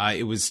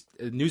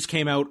news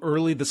came out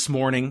early this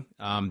morning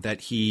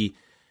that he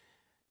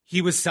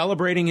was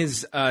celebrating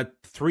his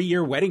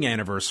 3-year wedding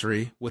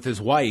anniversary with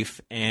his wife,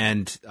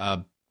 and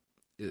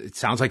it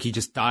sounds like he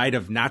just died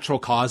of natural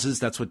causes.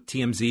 That's what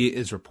TMZ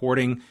is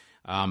reporting.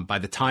 By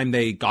the time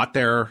they got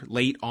there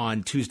late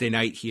on Tuesday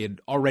night, he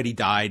had already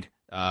died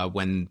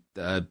when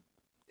the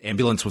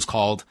ambulance was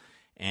called.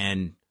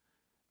 And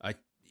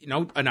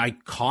an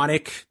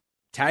iconic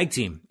tag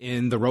team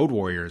in the Road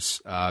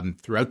Warriors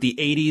throughout the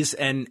 80s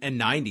and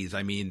 90s.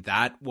 I mean,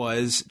 that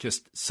was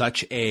just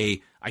such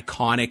a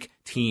iconic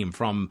team,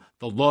 from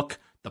the look,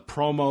 the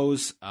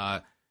promos,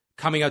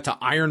 coming out to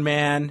Iron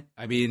Man.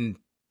 I mean,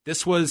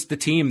 this was the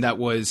team that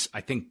was,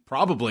 I think,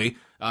 probably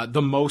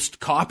the most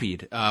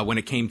copied when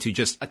it came to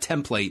just a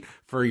template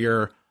for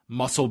your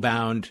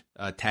muscle-bound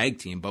tag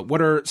team. But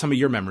what are some of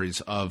your memories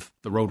of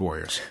the Road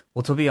Warriors?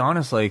 Well, to be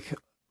honest, like,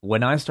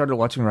 when I started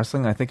watching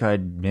wrestling, I think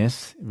I'd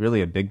miss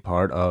really a big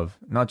part of,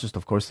 not just,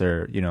 of course,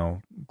 their,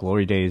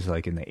 glory days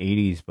like in the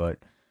 80s, but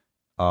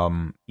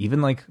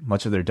even like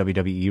much of their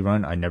WWE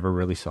run, I never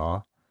really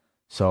saw.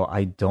 So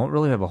I don't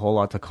really have a whole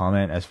lot to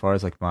comment as far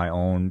as like my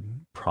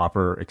own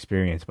proper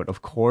experience. But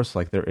of course,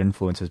 like, their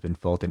influence has been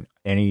felt in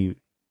any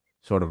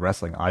sort of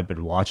wrestling I've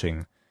been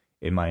watching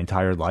in my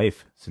entire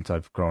life since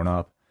I've grown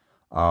up.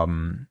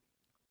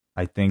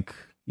 I think,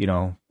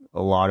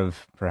 a lot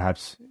of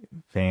perhaps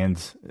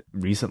fans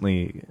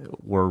recently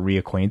were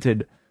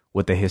reacquainted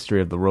with the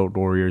history of the Road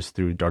Warriors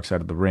through Dark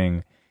Side of the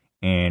Ring.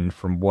 And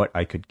from what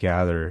I could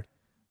gather,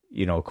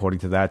 according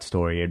to that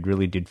story, it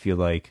really did feel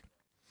like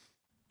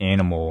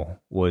Animal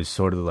was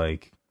sort of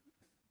like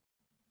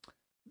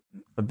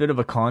a bit of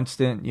a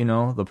constant,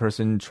 the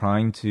person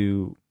trying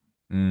to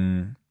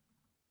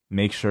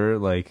make sure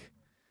like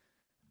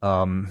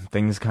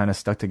things kind of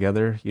stuck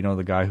together.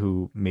 The guy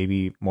who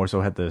maybe more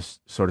so had this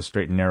sort of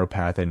straight and narrow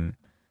path, and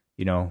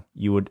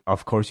you would,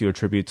 of course, you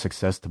attribute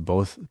success to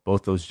both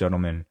those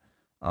gentlemen,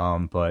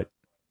 but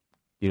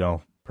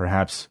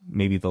perhaps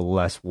maybe the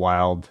less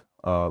wild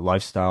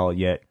lifestyle,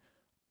 yet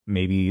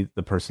maybe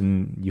the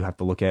person you have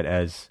to look at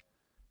as,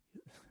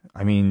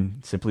 I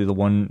mean, simply the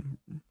one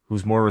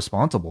who's more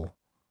responsible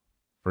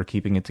for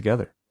keeping it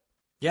together.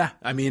 Yeah,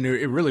 I mean,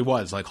 it really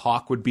was. Like,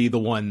 Hawk would be the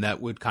one that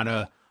would kind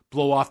of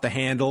blow off the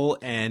handle,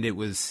 and it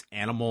was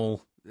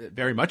Animal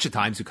very much at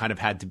times who kind of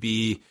had to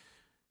be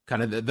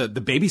kind of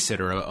the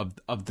babysitter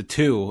of the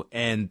two.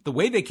 And the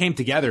way they came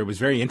together was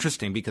very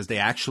interesting because they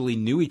actually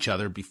knew each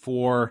other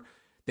before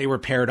they were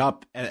paired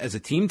up as a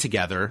team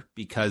together,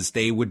 because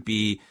they would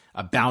be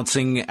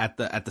bouncing at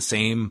the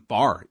same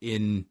bar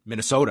in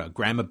Minnesota,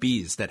 Grandma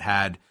B's, that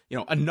had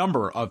a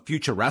number of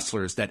future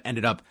wrestlers that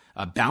ended up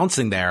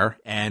bouncing there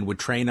and would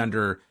train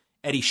under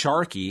Eddie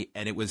Sharkey.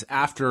 And it was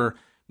after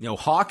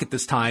Hawk at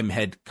this time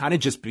had kind of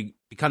just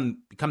become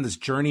this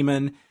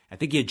journeyman. I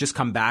think he had just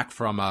come back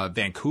from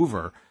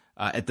Vancouver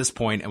at this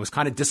point and was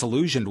kind of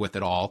disillusioned with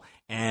it all.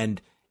 And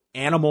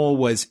Animal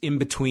was in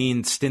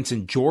between stints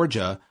in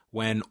Georgia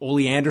when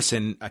Ole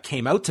Anderson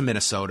came out to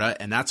Minnesota,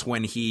 and that's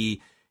when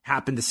he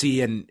happened to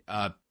see an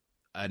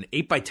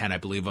 8x10, I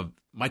believe, of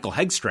Michael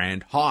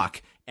Hegstrand,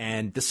 Hawk,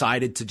 and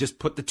decided to just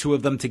put the two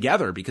of them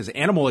together because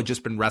Animal had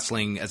just been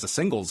wrestling as a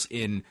singles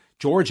in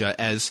Georgia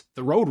as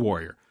the Road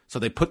Warrior. So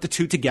they put the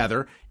two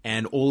together,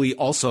 and Ole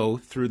also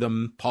threw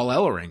them Paul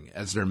Ellering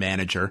as their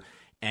manager.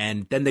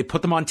 and then they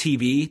put them on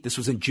TV. This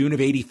was in June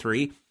of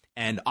 83,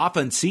 and Afa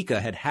and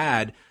Sika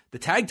had the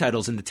tag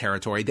titles in the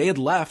territory. They had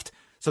left,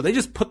 so they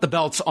just put the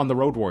belts on the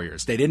Road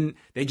Warriors. They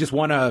just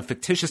won a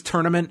fictitious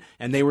tournament,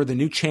 and they were the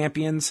new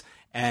champions,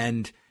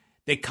 and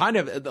they kind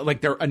of,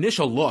 like, their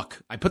initial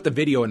look, I put the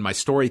video in my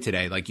story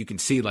today, like, you can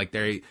see, like,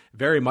 they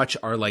very much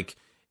are, like,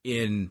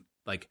 in,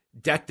 like,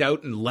 decked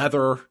out in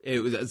leather.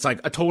 It's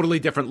like a totally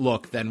different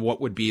look than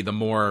what would be the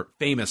more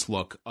famous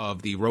look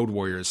of the Road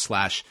Warriors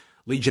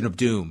 / Legion of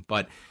Doom.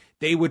 But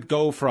they would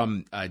go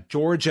from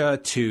Georgia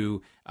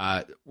to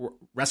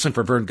wrestling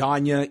for Verne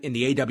Gagne in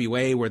the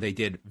AWA, where they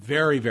did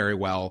very, very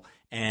well,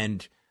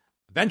 and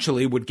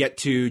eventually would get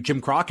to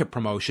Jim Crockett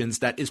Promotions.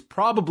 That is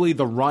probably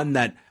the run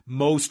that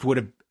most would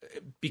have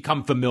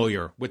become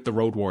familiar with the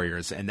Road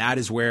Warriors, and that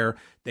is where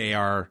they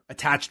are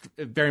attached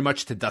very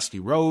much to Dusty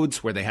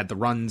Rhodes, where they had the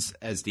runs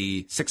as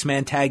the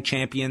six-man tag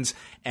champions,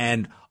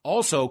 and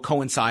also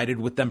coincided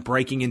with them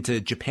breaking into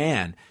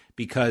Japan,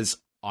 because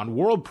on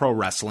World Pro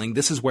Wrestling,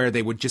 this is where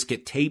they would just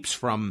get tapes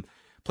from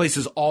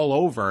places all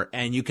over,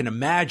 and you can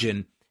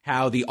imagine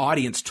how the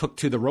audience took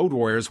to the Road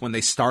Warriors when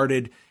they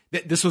started.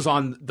 This was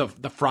on the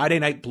Friday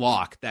night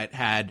block that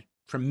had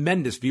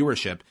tremendous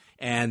viewership,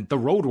 and the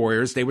Road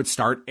Warriors, they would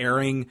start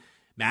airing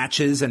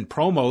matches and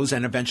promos,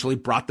 and eventually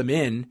brought them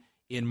in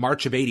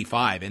March of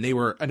 85, and they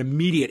were an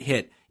immediate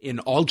hit in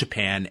all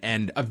Japan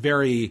and a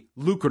very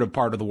lucrative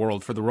part of the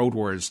world for the Road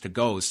Warriors to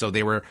go. So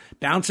they were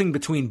bouncing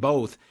between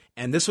both,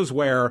 and this was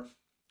where,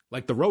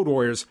 like, the Road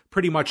Warriors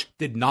pretty much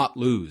did not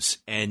lose,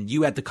 and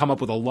you had to come up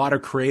with a lot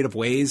of creative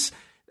ways.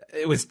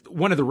 It was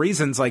one of the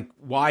reasons, like,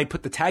 why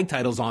put the tag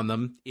titles on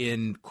them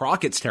in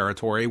Crockett's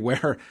territory,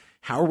 where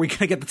how are we going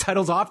to get the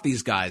titles off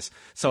these guys?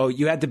 So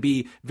you had to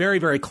be very,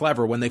 very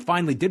clever. When they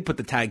finally did put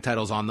the tag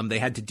titles on them, they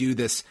had to do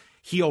this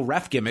heel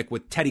ref gimmick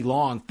with Teddy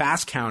Long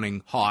fast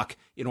counting Hawk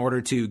in order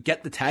to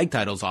get the tag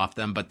titles off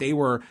them. But they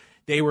were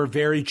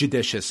very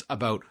judicious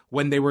about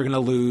when they were going to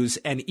lose,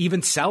 and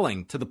even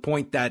selling, to the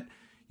point that,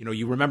 you know,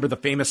 you remember the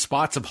famous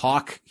spots of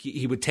Hawk.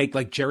 He would take,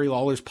 like, Jerry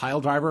Lawler's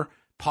pile driver,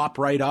 pop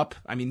right up.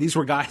 I mean, these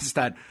were guys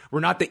that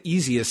were not the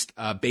easiest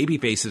baby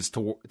faces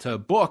to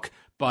book,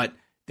 but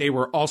they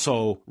were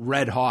also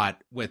red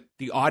hot with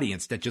the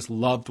audience that just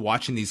loved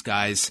watching these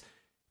guys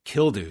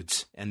kill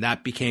dudes. And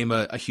that became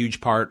a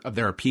huge part of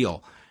their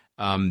appeal.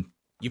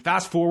 You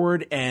fast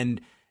forward,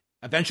 and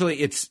eventually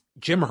it's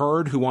Jim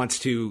Herd who wants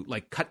to,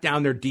 like, cut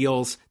down their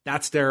deals.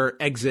 That's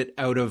their exit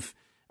out of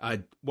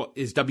what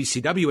is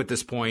WCW at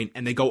this point,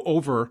 and they go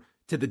over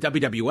to the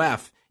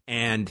WWF,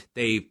 and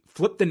they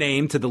flip the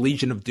name to the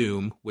Legion of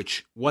Doom,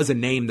 which was a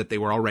name that they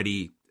were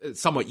already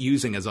somewhat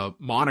using as a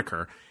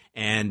moniker,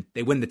 and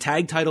they win the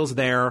tag titles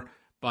there.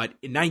 But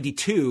in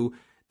 92,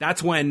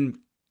 that's when,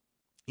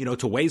 you know,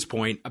 to Way's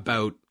point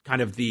about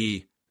kind of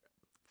the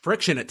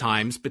friction at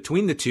times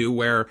between the two,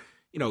 where,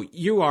 you know,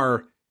 you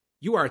are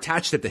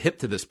attached at the hip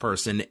to this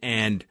person,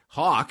 and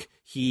Hawk,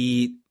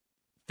 he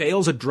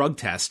fails a drug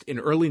test in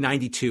early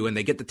 92, and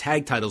they get the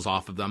tag titles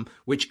off of them,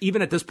 which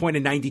even at this point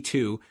in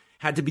 92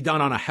 had to be done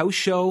on a house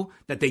show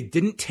that they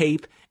didn't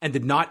tape and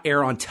did not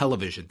air on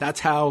television. That's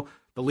how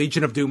the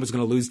Legion of Doom was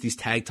going to lose these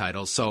tag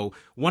titles. So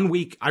one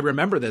week, I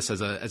remember this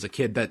as a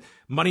kid, that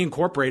Money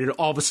Incorporated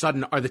all of a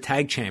sudden are the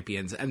tag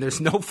champions, and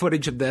there's no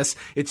footage of this.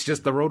 It's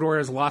just the Road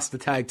Warriors lost the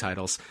tag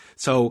titles.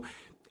 So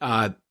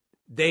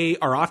they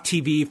are off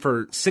TV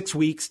for 6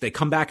 weeks. They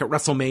come back at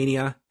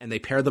WrestleMania, and they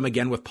pair them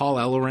again with Paul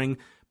Ellering.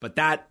 But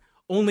that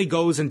only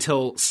goes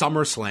until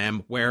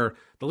SummerSlam, where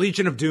the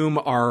Legion of Doom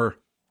are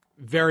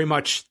very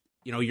much,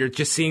 you know, you're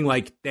just seeing,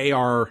 like, they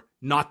are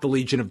not the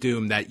Legion of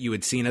Doom that you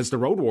had seen as the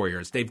Road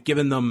Warriors. They've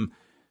given them,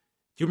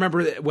 do you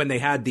remember when they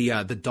had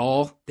the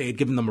doll? They had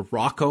given them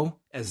Rocco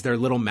as their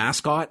little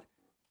mascot.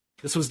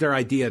 This was their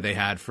idea they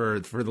had for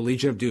the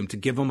Legion of Doom, to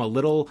give them a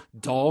little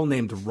doll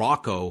named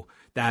Rocco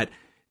that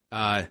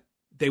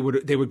they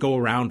would go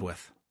around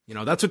with. You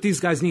know, that's what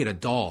these guys need, a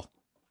doll.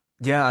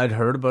 Yeah, I'd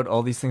heard about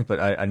all these things,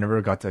 but I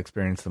never got to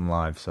experience them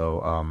live.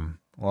 So,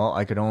 well,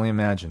 I could only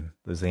imagine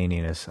the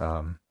zaniness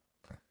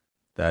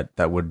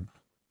that would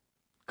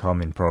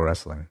come in pro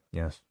wrestling.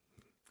 Yes.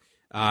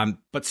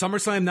 But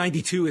SummerSlam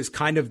 92 is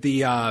kind of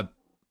the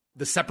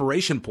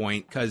separation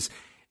point, because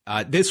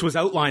this was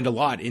outlined a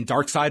lot in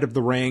Dark Side of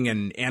the Ring,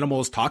 and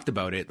Animals talked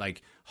about it.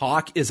 Like,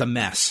 Hawk is a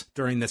mess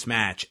during this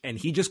match, and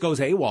he just goes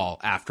AWOL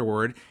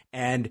afterward,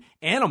 and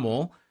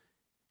Animal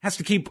has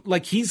to keep,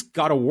 like, he's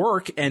got to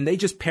work, and they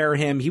just pair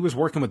him. He was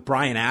working with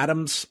Bryan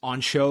Adams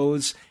on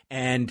shows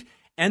and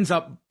ends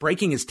up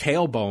breaking his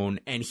tailbone,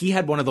 and he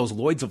had one of those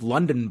Lloyds of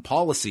London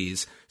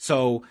policies.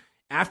 So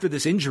after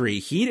this injury,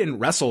 he didn't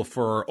wrestle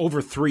for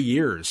over 3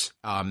 years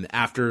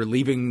after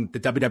leaving the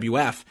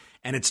WWF,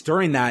 and it's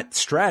during that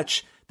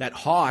stretch that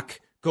Hawk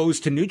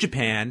goes to New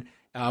Japan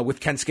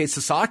with Kensuke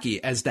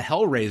Sasaki as the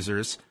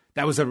Hellraisers.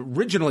 That was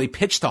originally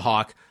pitched to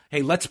Hawk,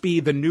 hey, let's be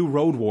the new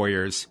Road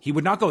Warriors. He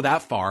would not go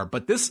that far,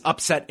 but this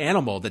upset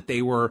Animal that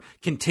they were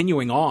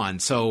continuing on.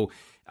 So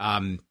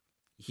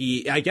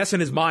he, I guess in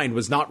his mind,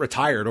 was not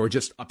retired, or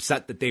just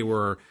upset that they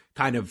were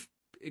kind of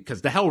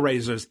because the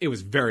Hellraisers, it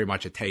was very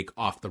much a take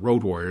off the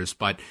Road Warriors,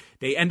 but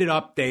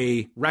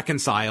they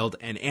reconciled,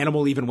 and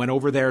Animal even went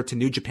over there to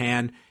New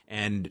Japan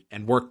and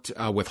worked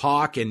with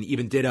Hawk, and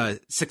even did a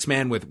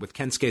 6-man with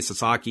Kensuke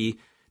Sasaki.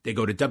 They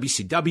go to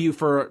WCW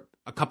for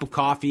a cup of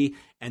coffee,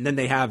 and then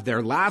they have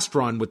their last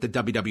run with the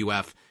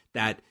WWF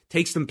that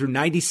takes them through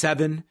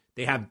 97.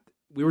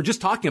 We were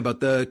just talking about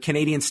the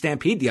Canadian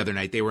Stampede the other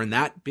night. They were in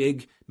that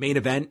big main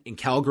event in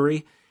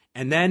Calgary.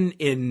 And then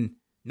in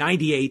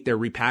 98, they're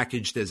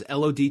repackaged as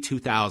LOD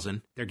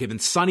 2000. They're given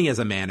Sonny as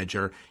a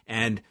manager.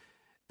 And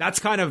that's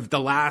kind of the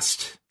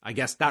last, I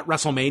guess, that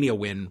WrestleMania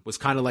win was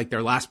kind of like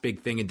their last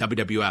big thing in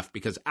WWF,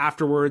 because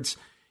afterwards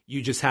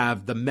you just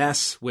have the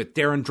mess with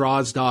Darren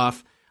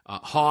Drozdov.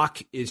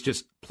 Hawk is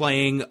just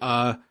playing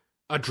a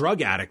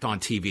drug addict on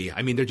TV.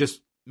 I mean, they're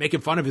just making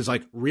fun of his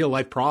like real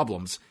life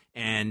problems,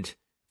 and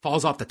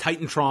falls off the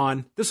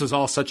Titantron. This was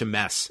all such a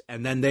mess.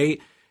 And then they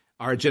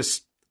are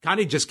just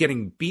kind of just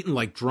getting beaten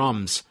like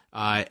drums.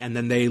 And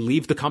then they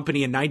leave the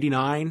company in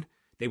 99.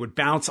 They would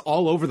bounce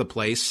all over the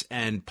place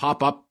and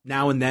pop up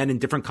now and then in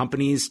different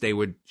companies. They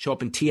would show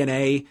up in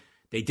TNA.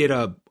 They did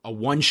a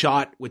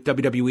one-shot with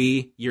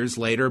WWE years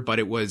later, but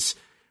it was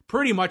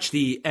pretty much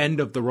the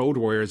end of the Road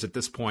Warriors at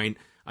this point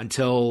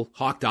until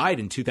Hawk died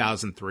in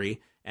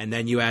 2003. And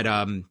then you had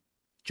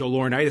Joe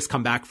Laurinaitis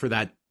come back for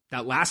that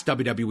last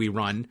WWE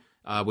run,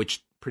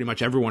 which pretty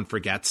much everyone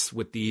forgets,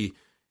 with the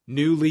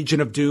new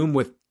Legion of Doom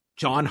with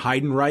John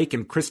Heidenreich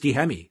and Christy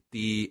Hemme.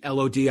 The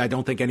LOD, I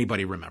don't think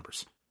anybody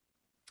remembers.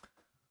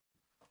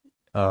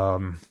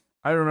 I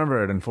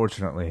remember it,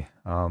 unfortunately.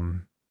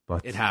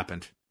 But it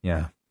happened.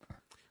 Yeah.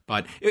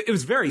 But it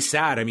was very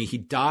sad. I mean, he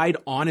died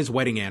on his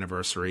wedding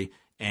anniversary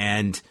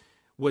and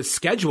was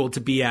scheduled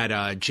to be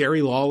at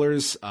Jerry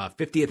Lawler's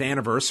 50th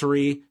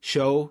anniversary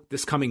show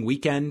this coming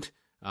weekend.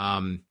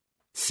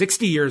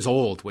 60 years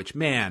old, which,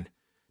 man,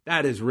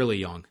 that is really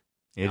young.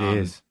 It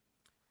is,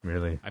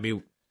 really. I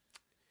mean,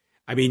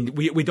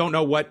 we don't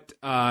know what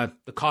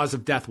the cause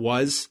of death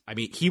was. I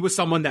mean, he was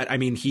someone that,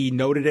 he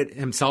noted it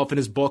himself in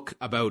his book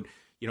about,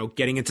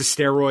 getting into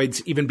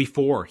steroids even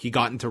before he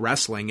got into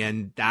wrestling.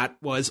 And that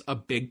was a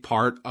big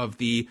part of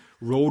the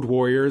Road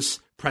Warriors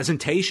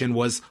presentation,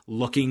 was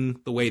looking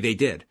the way they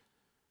did.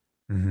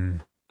 Mm-hmm.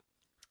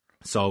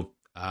 So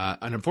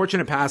an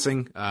unfortunate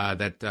passing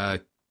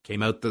that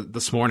came out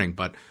this morning,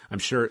 but I'm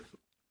sure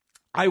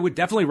I would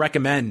definitely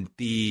recommend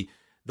the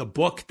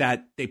book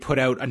that they put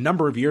out a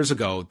number of years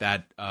ago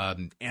that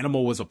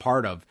Animal was a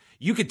part of.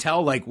 You could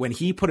tell, like, when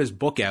he put his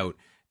book out,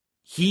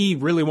 he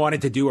really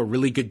wanted to do a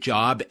really good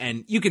job.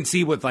 And you can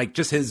see with like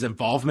just his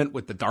involvement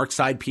with the Dark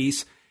Side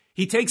piece,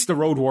 he takes the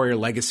Road Warrior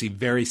legacy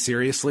very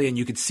seriously. And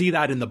you could see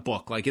that in the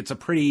book. Like, it's a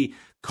pretty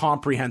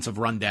comprehensive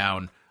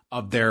rundown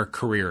of their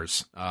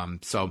careers.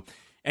 So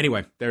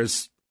anyway,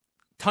 there's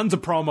tons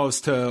of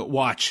promos to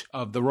watch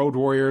of the Road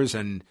Warriors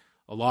and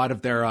a lot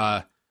of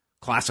their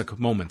classic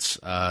moments,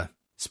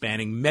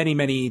 spanning many,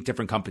 many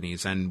different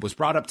companies, and was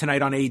brought up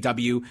tonight on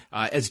AEW,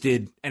 as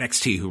did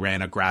NXT, who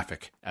ran a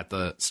graphic at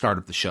the start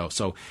of the show.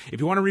 So if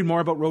you want to read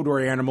more about Road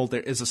Warrior Animal, there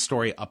is a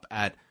story up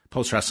at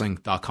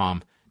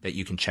postwrestling.com that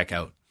you can check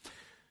out.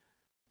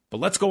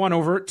 But let's go on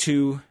over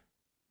to, do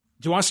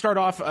you want to start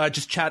off,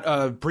 just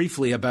chat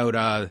briefly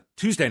about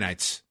Tuesday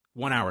night's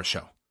 1 hour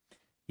show?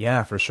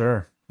 Yeah, for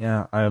sure.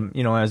 Yeah,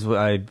 as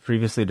I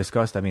previously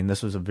discussed,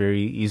 this was a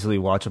very easily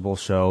watchable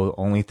show,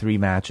 only 3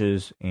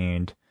 matches,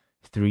 and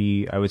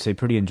 3, I would say,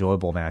 pretty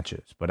enjoyable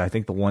matches. But I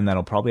think the one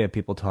that'll probably have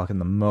people talking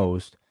the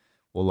most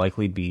will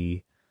likely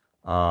be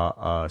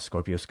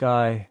Scorpio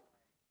Sky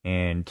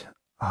and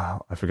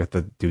I forgot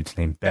the dude's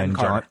name. Ben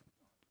Carter.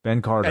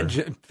 Ben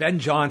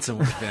Johnson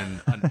would have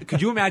been.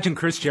 Could you imagine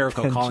Chris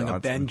Jericho calling a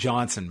Ben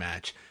Johnson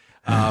match?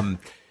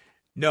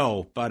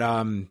 No,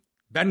 but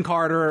Ben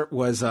Carter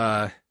was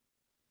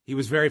he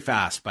was very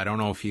fast, but I don't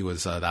know if he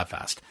was that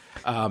fast.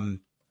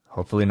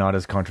 Hopefully not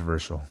as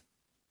controversial.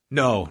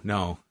 No.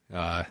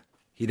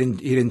 He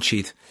didn't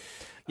cheat.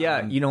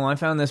 Yeah, I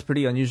found this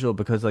pretty unusual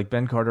because like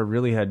Ben Carter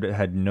really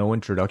had no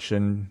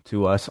introduction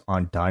to us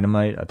on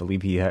Dynamite. I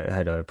believe he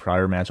had a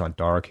prior match on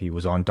Dark. He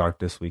was on Dark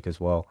this week as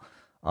well.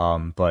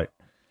 But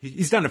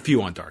he's done a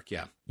few on Dark,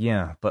 yeah.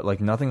 Yeah, but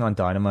like nothing on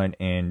Dynamite.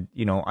 And,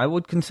 I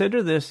would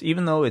consider this,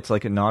 even though it's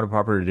like not a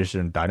proper edition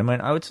of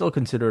Dynamite, I would still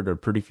consider it a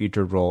pretty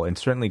featured role. And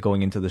certainly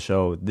going into the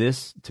show,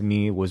 this to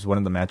me was one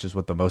of the matches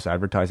with the most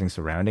advertising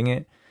surrounding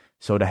it.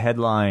 So to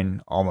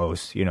headline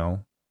almost,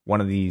 one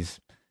of these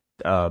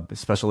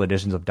special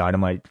editions of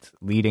Dynamite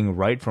leading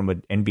right from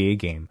an NBA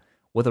game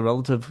with a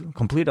relative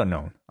complete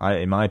unknown,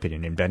 in my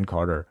opinion, in Ben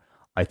Carter,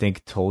 I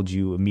think told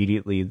you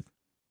immediately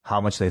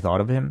how much they thought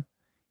of him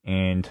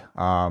and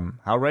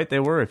how right they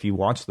were. If you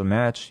watch the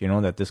match,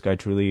 that this guy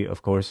truly,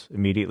 of course,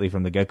 immediately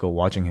from the get-go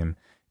watching him,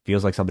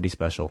 feels like somebody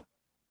special.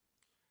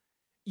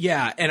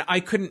 Yeah, and I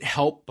couldn't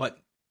help but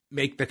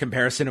make the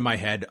comparison in my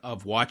head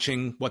of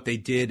watching what they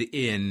did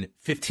in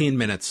 15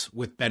 minutes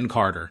with Ben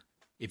Carter.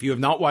 If you have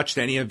not watched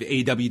any of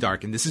AEW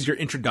Dark, and this is your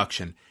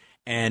introduction,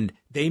 And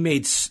they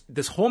made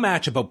this whole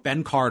match about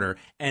Ben Carter,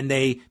 and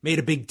they made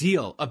a big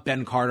deal of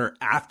Ben Carter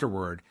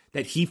afterward,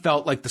 that he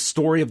felt like the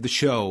story of the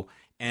show.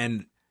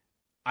 And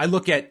I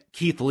look at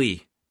Keith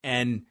Lee,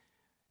 and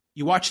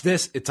you watch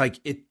this, it's like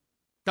it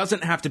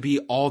doesn't have to be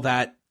all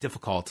that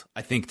difficult,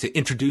 I think, to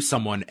introduce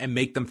someone and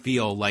make them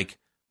feel like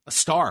a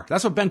star.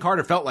 That's what Ben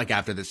Carter felt like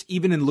after this,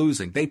 even in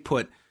losing. They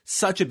put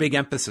such a big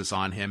emphasis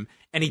on him,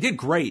 and he did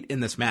great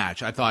in this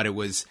match. I thought it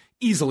was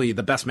easily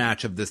the best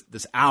match of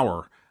this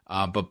hour,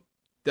 but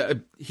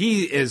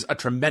he is a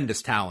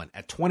tremendous talent.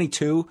 At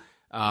 22,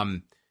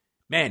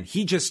 man,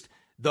 he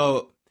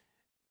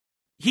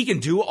can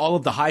do all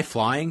of the high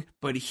flying,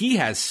 but he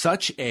has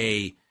such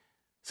a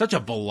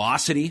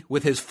velocity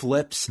with his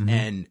flips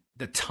and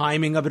the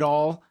timing of it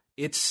all.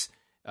 It's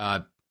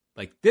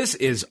like, this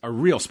is a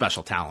real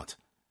special talent.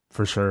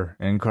 For sure.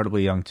 And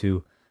incredibly young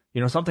too. You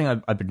know, something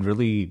I've been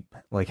really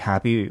like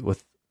happy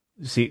with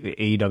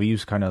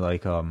AEW's kind of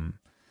like,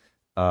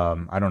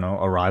 I don't know,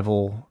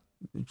 arrival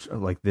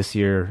like this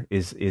year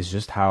is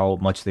just how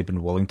much they've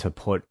been willing to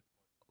put,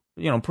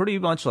 you know, pretty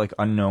much like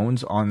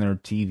unknowns on their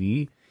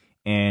TV.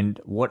 And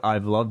what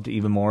I've loved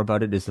even more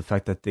about it is the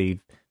fact that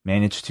they've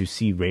managed to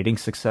see rating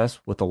success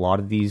with a lot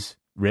of these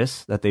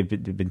risks that they've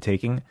been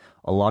taking.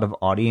 A lot of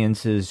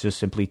audiences just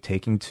simply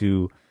taking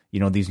to, you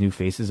know, these new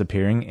faces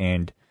appearing,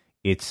 and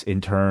it's in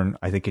turn,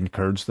 I think,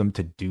 encouraged them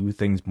to do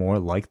things more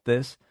like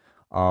this.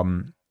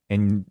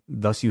 And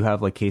thus you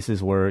have like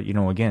cases where, you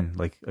know, again,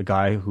 like a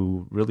guy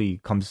who really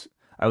comes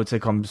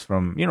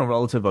from, you know,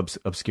 relative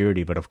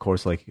obscurity, but of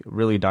course, like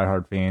really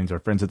diehard fans or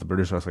friends of the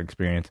British Wrestling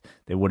Experience,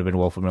 they would have been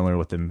well familiar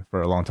with him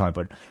for a long time.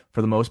 But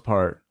for the most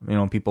part, you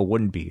know, people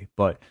wouldn't be.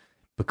 But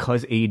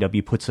because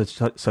AEW puts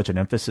such an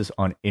emphasis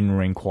on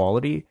in-ring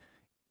quality,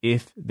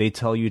 if they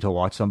tell you to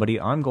watch somebody,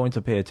 I'm going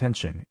to pay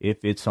attention.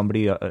 If it's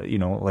somebody, you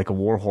know, like a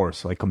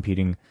Warhorse, like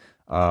competing,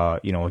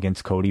 you know,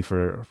 against Cody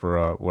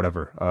for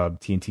whatever,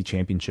 TNT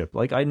championship.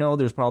 Like, I know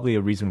there's probably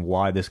a reason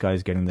why this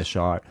guy's getting the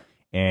shot.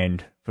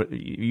 And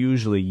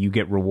usually you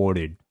get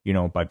rewarded, you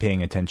know, by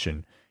paying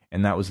attention.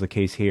 And that was the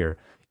case here.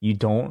 You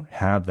don't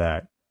have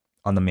that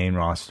on the main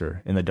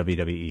roster in the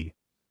WWE.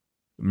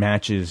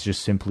 Matches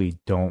just simply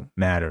don't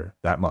matter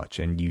that much.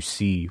 And you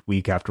see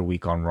week after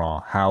week on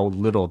Raw how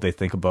little they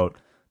think about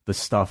the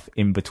stuff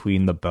in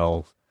between the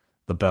bells.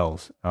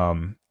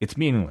 It's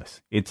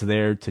meaningless. It's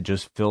there to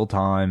just fill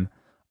time,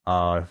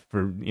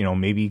 for, you know,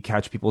 maybe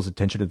catch people's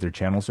attention if they're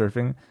channel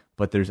surfing.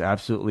 But there's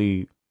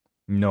absolutely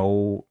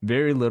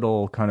very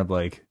little kind of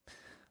like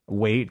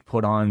weight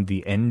put on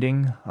the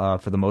ending.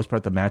 For the most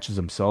part, the matches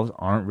themselves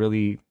aren't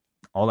really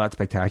all that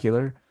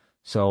spectacular.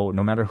 So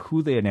no matter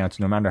who they announce,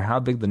 no matter how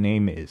big the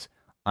name is,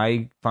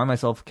 I find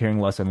myself caring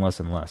less and less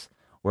and less.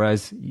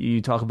 Whereas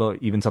you talk about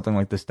even something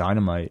like this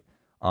Dynamite,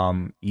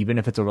 even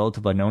if it's a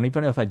relative unknown,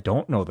 even if I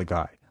don't know the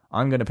guy,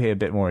 I'm going to pay a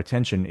bit more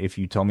attention if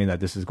you tell me that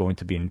this is going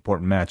to be an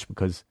important match,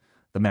 because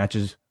the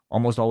matches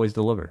almost always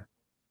deliver.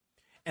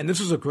 And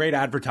this was a great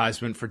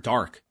advertisement for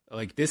Dark.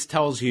 Like, this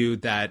tells you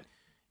that,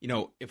 you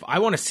know, if I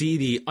want to see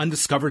the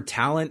undiscovered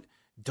talent,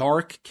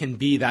 Dark can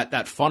be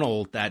that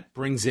funnel that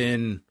brings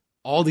in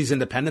all these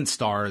independent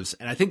stars.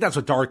 And I think that's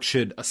what Dark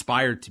should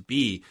aspire to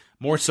be,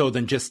 more so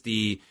than just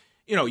the,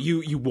 you know,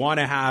 you want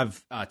to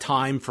have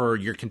time for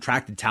your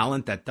contracted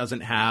talent that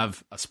doesn't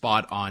have a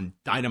spot on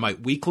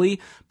Dynamite Weekly,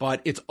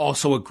 but it's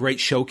also a great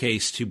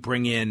showcase to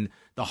bring in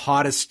the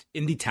hottest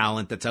indie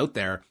talent that's out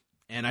there.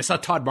 And I saw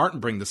Todd Martin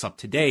bring this up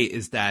today,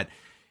 is that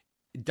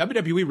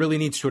WWE really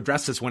needs to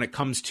address this when it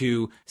comes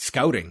to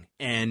scouting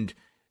and,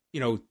 you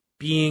know,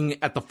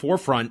 being at the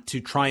forefront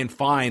to try and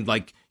find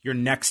like your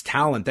next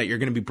talent that you're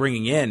going to be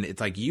bringing in. It's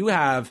like you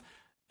have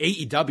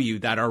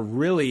AEW that are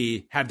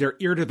really have their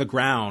ear to the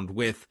ground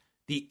with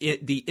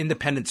the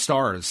independent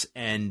stars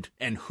and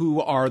who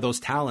are those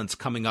talents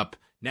coming up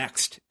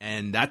next.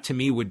 And that to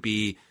me would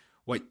be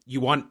what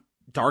you want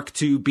Dark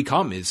to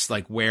become, is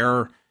like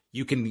where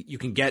you can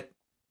get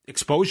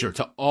exposure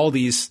to all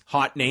these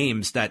hot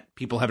names that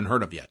people haven't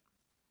heard of yet.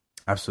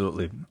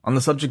 Absolutely. On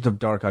the subject of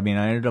Dark, I mean,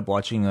 I ended up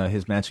watching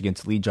his match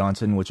against Lee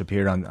Johnson, which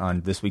appeared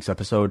on this week's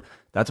episode.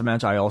 That's a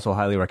match I also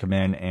highly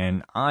recommend,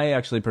 and I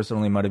actually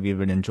personally might have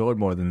even enjoyed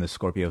more than the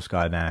Scorpio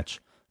Sky match.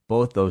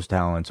 Both those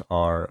talents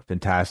are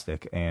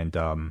fantastic,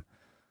 and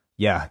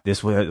yeah,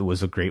 this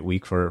was a great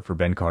week for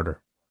Ben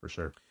Carter, for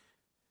sure.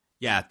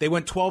 Yeah, they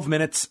went 12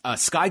 minutes.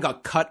 Sky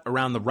got cut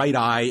around the right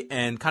eye,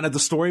 and kind of the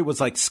story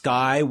was like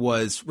Sky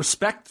was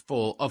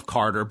respectful of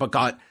Carter,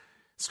 but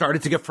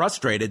started to get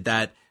frustrated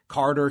that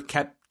Carter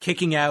kept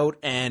kicking out,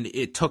 and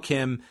it took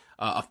him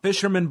a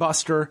fisherman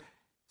buster.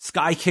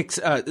 Sky kicks,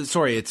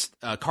 it's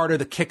Carter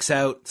that kicks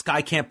out.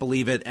 Sky can't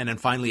believe it, and then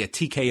finally a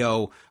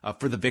TKO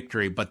for the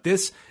victory. But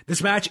this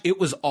match, it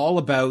was all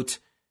about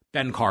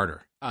Ben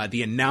Carter.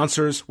 The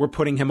announcers were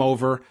putting him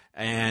over,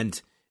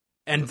 and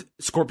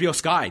Scorpio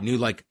Sky knew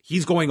like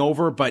he's going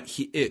over, but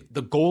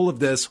the goal of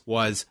this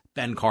was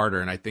Ben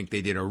Carter, and I think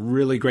they did a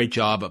really great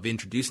job of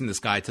introducing this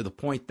guy to the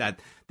point that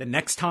the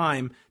next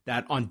time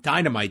that on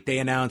Dynamite they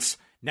announce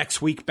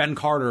next week Ben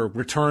Carter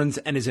returns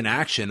and is in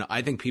action,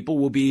 I think people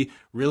will be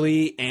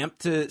really amped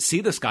to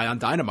see this guy on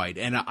Dynamite.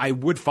 And I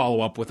would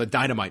follow up with a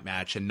Dynamite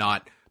match and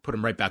not put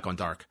him right back on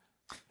Dark.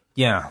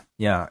 Yeah.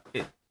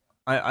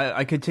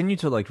 I continue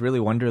to like really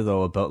wonder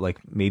though about like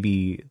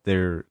maybe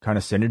their kind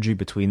of synergy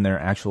between their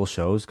actual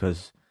shows,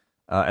 because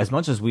as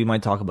much as we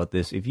might talk about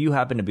this, if you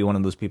happen to be one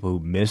of those people who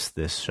missed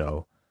this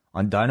show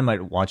on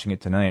Dynamite watching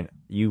it tonight,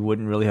 you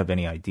wouldn't really have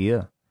any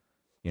idea,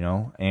 you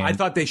know? And I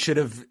thought they should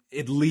have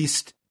at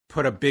least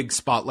put a big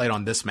spotlight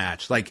on this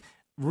match. Like,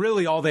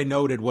 really all they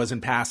noted was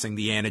in passing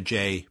the Anna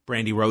Jay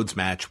Brandy Rhodes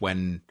match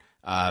when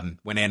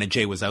Anna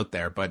Jay was out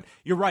there. But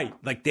you're right.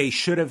 Like, they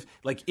should have,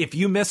 like, if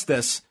you missed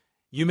this,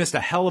 you missed a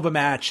hell of a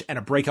match and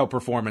a breakout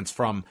performance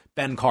from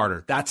Ben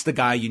Carter. That's the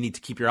guy you need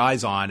to keep your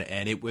eyes on.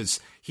 And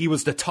he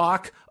was the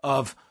talk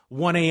of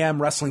 1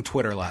 a.m. wrestling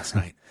Twitter last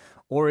night.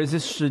 Or is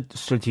this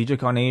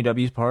strategic on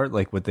AEW's part?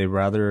 Like, would they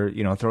rather,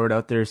 you know, throw it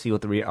out there, see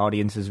what the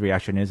audience's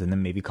reaction is, and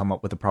then maybe come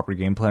up with a proper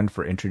game plan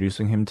for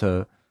introducing him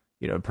to,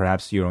 you know,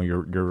 perhaps, you know,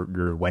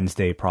 your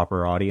Wednesday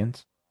proper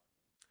audience?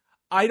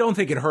 I don't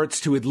think it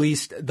hurts to at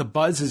least, the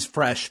buzz is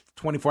fresh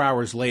 24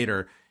 hours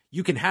later.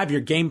 You can have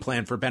your game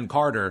plan for Ben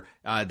Carter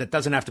that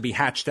doesn't have to be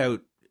hatched out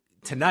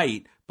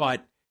tonight,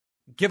 but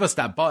give us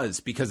that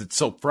buzz because it's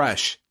so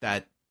fresh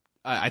that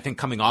I think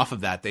coming off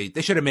of that, they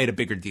should have made a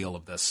bigger deal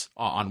of this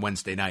on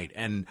Wednesday night.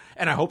 And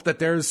I hope that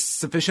there's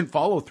sufficient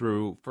follow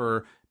through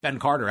for Ben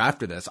Carter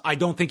after this. I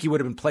don't think he would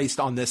have been placed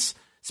on this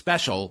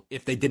special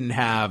if they didn't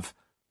have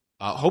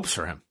hopes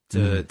for him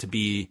to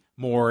be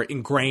more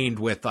ingrained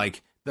with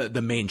like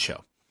the main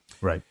show.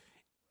 Right.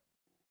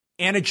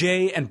 Anna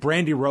Jay and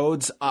Brandy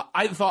Rhodes.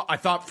 I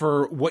thought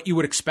for what you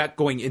would expect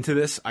going into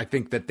this, I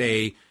think that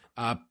they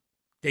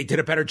did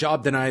a better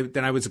job than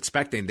I was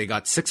expecting. They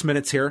got 6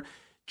 minutes here.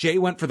 Jay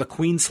went for the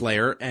Queen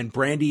Slayer, and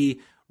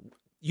Brandy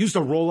used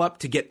a roll-up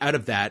to get out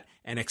of that,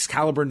 and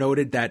Excalibur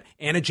noted that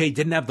Anna Jay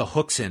didn't have the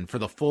hooks in for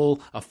the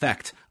full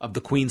effect of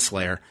the Queen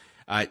Slayer.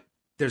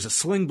 There's a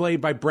sling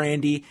blade by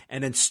Brandy,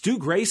 and then Stu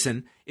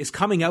Grayson is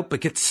coming out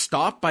but gets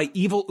stopped by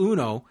Evil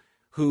Uno,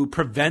 who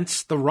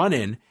prevents the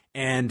run-in,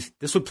 and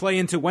this would play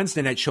into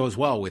Wednesday night show as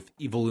well with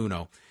Evil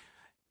Uno.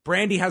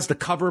 Brandy has the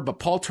cover, but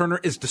Paul Turner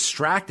is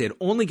distracted,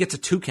 only gets a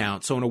 2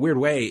 count. So in a weird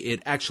way,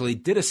 it actually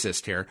did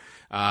assist here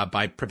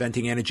by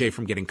preventing Anna Jay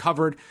from getting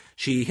covered.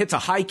 She hits a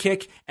high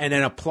kick and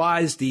then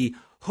applies the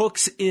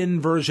hooks in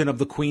version of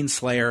the Queen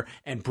Slayer,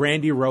 and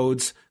Brandy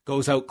Rhodes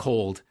goes out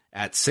cold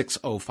at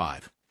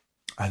 6:05.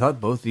 I thought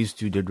both these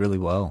two did really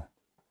well.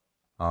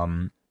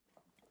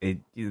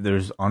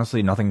 There's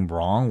honestly nothing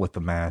wrong with the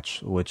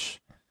match,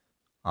 which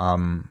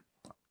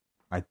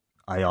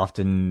I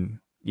often,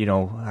 you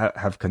know,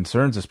 have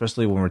concerns,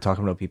 especially when we're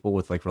talking about people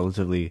with like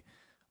relatively,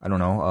 I don't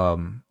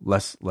know,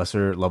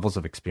 lesser levels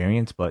of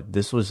experience. But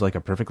this was like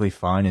a perfectly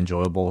fine,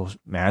 enjoyable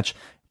match.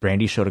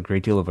 Brandy showed a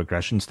great deal of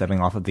aggression stepping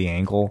off of the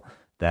angle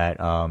that,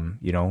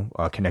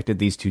 connected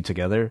these two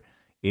together.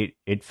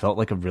 It felt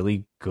like a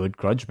really good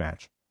grudge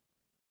match.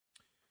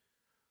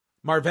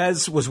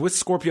 Marvez was with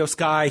Scorpio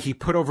Sky. He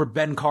put over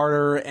Ben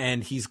Carter,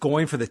 and he's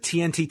going for the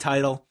TNT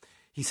title.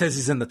 He says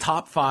he's in the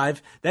top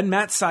 5. Then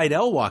Matt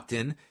Seidel walked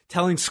in,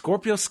 telling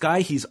Scorpio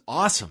Sky he's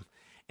awesome.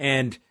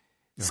 And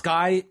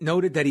Sky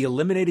noted that he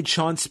eliminated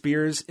Shawn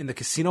Spears in the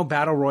Casino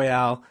Battle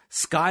Royale.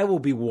 Sky will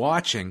be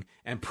watching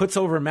and puts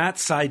over Matt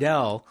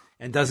Seidel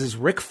and does his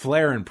Ric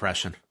Flair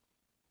impression.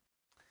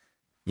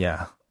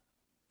 Yeah.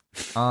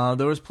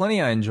 There was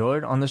plenty I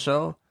enjoyed on the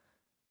show.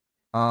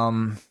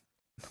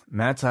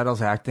 Matt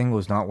Seidel's acting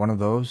was not one of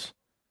those.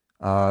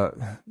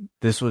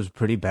 This was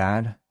pretty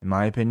bad, in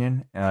my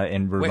opinion.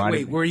 And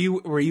wait, were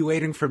you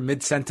waiting for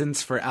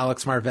mid-sentence for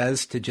Alex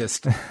Marvez to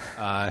just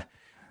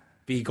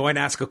be going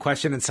to ask a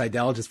question and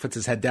Seidel just puts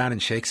his head down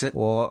and shakes it?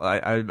 Well,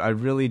 I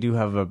really do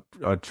have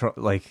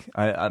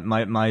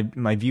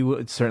my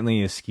view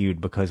certainly is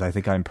skewed because I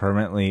think I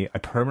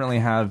permanently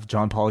have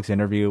John Pollock's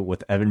interview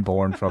with Evan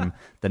Bourne from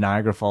the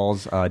Niagara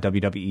Falls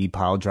WWE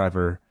pile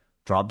driver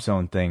drop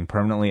zone thing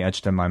permanently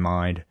etched in my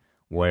mind,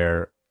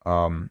 where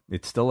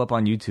it's still up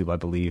on YouTube, I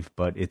believe,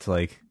 but it's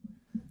like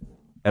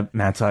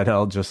Matt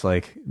Seidel just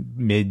like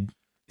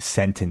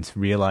mid-sentence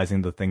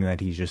realizing the thing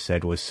that he just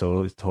said was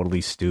so totally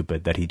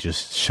stupid that he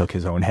just shook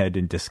his own head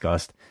in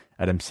disgust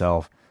at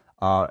himself.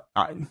 Not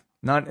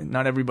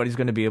everybody's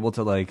going to be able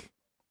to like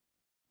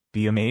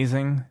be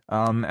amazing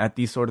at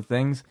these sort of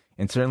things,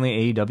 and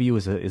certainly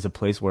AEW is a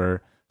place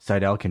where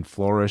Seidel can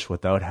flourish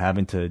without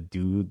having to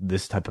do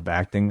this type of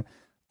acting.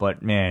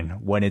 But man,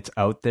 when it's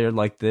out there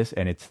like this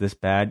and it's this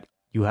bad,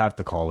 you have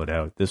to call it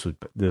out. This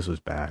was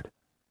bad.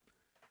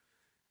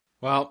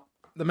 Well,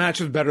 the match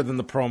was better than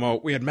the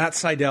promo. We had Matt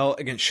Seidel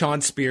against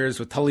Shawn Spears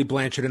with Tully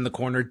Blanchard in the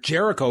corner.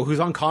 Jericho, who's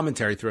on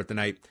commentary throughout the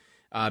night,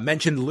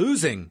 mentioned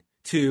losing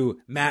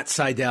to Matt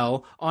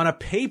Seidel on a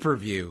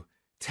pay-per-view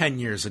 10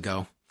 years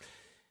ago.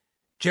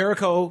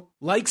 Jericho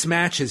likes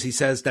matches, he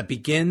says, that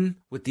begin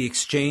with the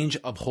exchange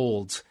of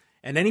holds.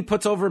 And then he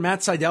puts over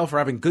Matt Seidel for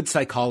having good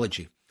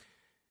psychology.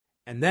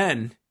 And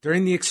then,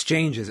 during the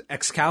exchanges,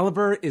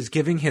 Excalibur is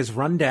giving his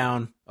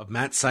rundown of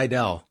Matt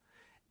Seidel.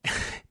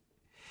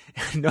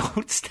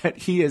 notes that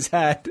he has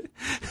had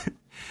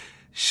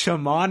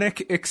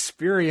shamanic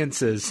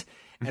experiences.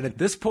 And at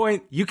this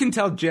point, you can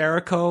tell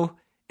Jericho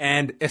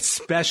and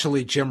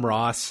especially Jim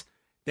Ross,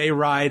 they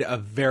ride a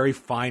very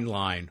fine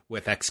line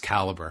with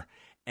Excalibur.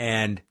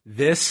 And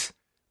this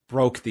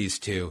broke these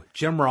two.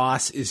 Jim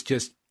Ross is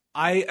just,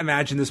 I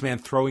imagine this man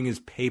throwing his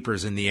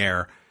papers in the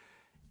air.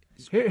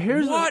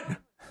 Here's what?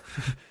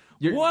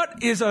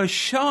 What is a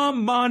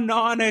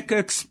shamanic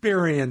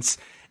experience?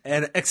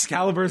 And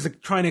Excalibur is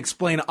trying to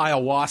explain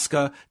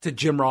ayahuasca to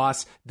Jim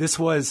Ross. This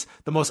was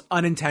the most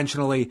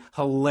unintentionally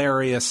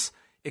hilarious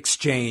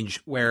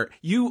exchange where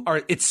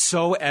it's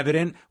so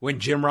evident when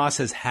Jim Ross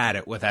has had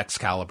it with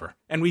Excalibur.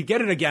 And we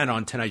get it again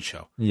on Tonight's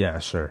Show. Yeah,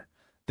 sure.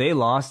 They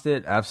lost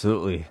it,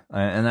 absolutely.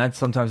 And that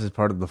sometimes is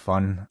part of the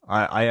fun.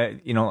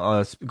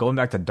 Going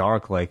back to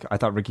Dark, like, I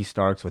thought Ricky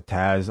Starks with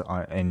Taz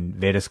and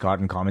Veda Scott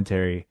in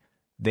commentary,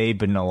 they've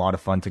been a lot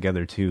of fun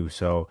together too.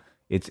 So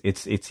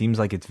it seems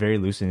like it's very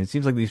loose, and it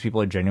seems like these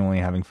people are genuinely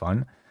having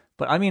fun.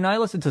 But I mean, I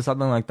listen to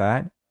something like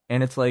that,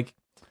 and it's like,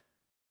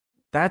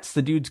 that's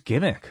the dude's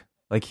gimmick.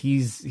 Like,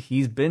 he's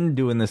been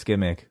doing this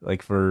gimmick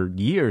like for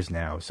years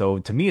now. So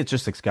to me, it's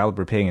just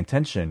Excalibur paying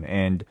attention,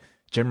 and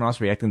Jim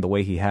Ross reacting the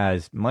way he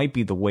has might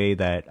be the way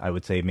that I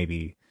would say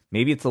maybe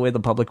it's the way the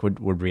public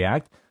would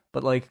react.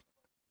 But like,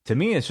 to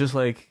me, it's just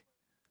like,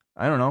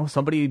 I don't know,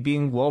 somebody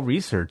being well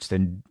researched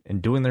and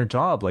doing their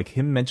job, like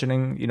him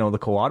mentioning, the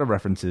Kawada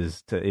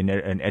references in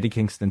Eddie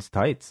Kingston's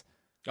tights.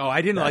 Oh,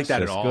 I didn't like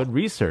that at all. Good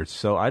research.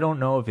 So I don't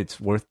know if it's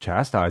worth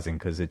chastising,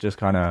 because it just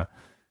kind of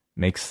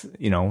makes,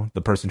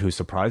 the person who's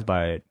surprised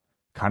by it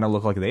kind of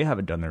look like they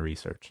haven't done their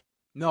research.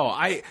 No,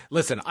 I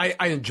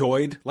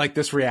enjoyed like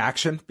this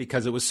reaction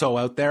because it was so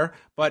out there.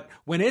 But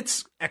when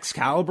it's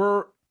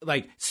Excalibur,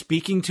 like,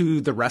 speaking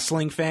to the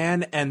wrestling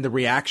fan and the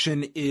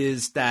reaction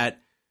is that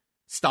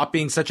stop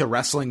being such a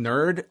wrestling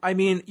nerd. I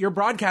mean, you're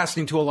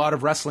broadcasting to a lot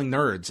of wrestling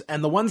nerds,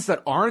 and the ones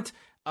that aren't,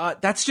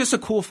 that's just a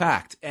cool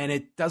fact. And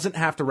it doesn't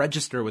have to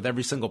register with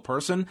every single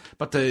person,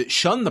 but to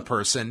shun the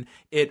person,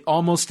 it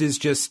almost is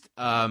just,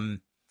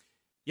 I'm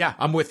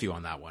with you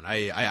on that one.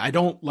 I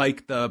don't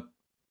like the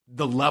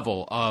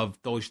level of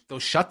those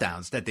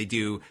shutdowns that they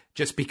do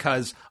just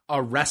because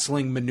a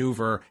wrestling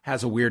maneuver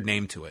has a weird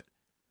name to it.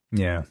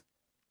 Yeah.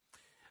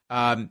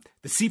 The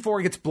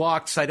C4 gets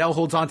blocked. Sydal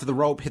holds onto the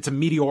rope, hits a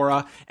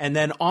Meteora, and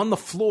then on the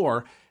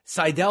floor,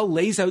 Sydal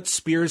lays out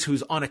Spears,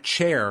 who's on a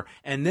chair,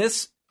 and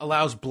this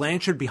allows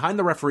Blanchard behind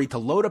the referee to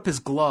load up his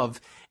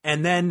glove,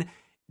 and then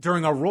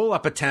during a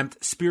roll-up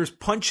attempt, Spears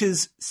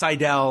punches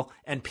Sydal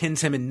and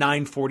pins him in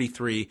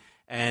 9:43,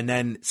 and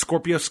then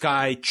Scorpio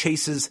Sky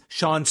chases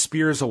Shawn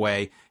Spears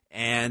away,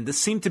 and this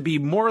seemed to be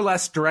more or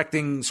less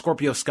directing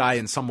Scorpio Sky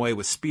in some way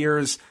with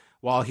Spears,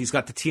 while he's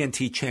got the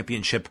TNT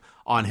Championship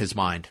on his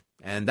mind.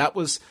 And that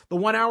was the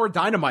 1 hour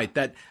Dynamite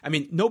that, I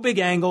mean, no big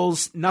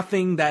angles,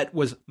 nothing that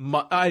was,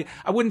 I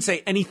wouldn't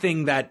say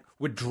anything that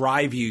would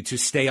drive you to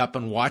stay up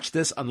and watch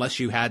this unless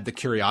you had the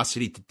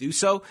curiosity to do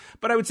so.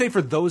 But I would say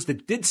for those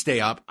that did stay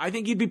up, I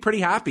think you'd be pretty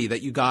happy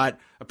that you got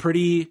a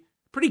pretty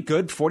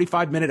good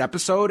 45-minute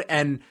episode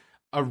and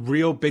a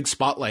real big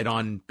spotlight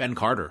on Ben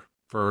Carter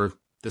for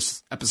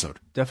this episode.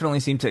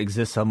 Definitely seemed to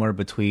exist somewhere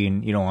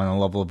between, on a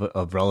level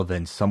of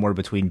relevance, somewhere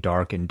between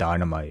Dark and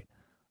Dynamite.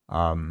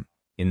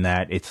 In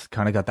that it's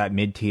kind of got that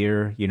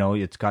mid-tier,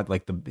 it's got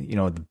like the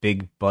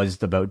big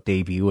buzzed about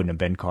debut, and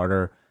Ben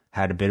Carter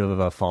had a bit of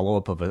a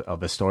follow-up of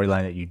a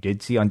storyline that you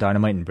did see on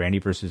Dynamite and Brandy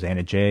versus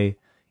Anna Jay,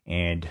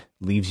 and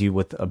leaves you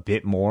with a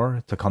bit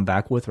more to come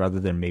back with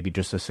rather than maybe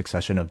just a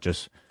succession of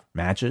just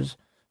matches.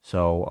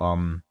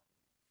 So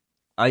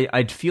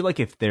I'd feel like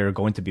if they're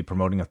going to be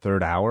promoting a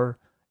third hour,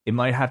 it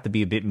might have to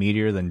be a bit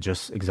meatier than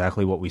just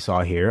exactly what we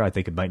saw here. I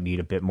think it might need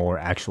a bit more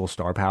actual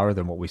star power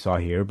than what we saw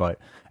here. But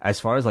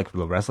as far as like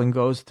the wrestling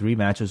goes, 3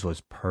 matches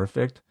was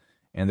perfect,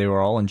 and they were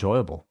all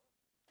enjoyable.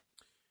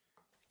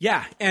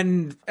 Yeah,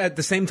 and at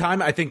the same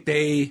time, I think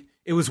it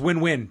was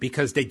win-win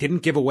because they didn't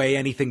give away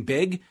anything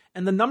big,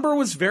 and the number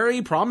was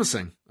very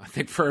promising. I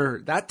think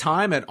for that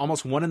time at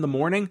almost 1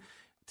 a.m.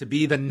 to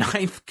be the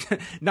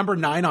number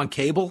 9 on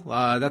cable,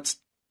 that's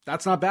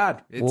not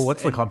bad.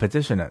 What's the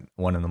competition at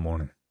 1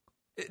 a.m?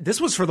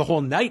 This was for the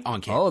whole night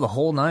on cable. Oh, the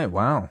whole night.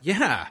 Wow.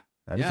 Yeah.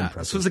 That is impressive.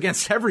 This was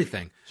against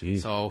everything.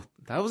 Jeez. So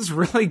that was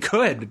really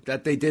good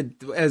that they did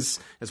as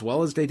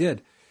well as they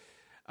did.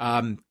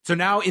 So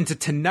now into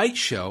tonight's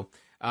show.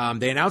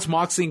 They announced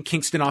Moxley and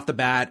Kingston off the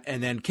bat,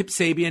 and then Kip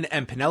Sabian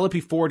and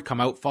Penelope Ford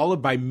come out,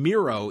 followed by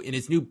Miro in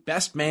his new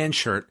Best Man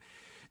shirt.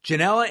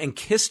 Janela and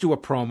Kiss do a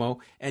promo,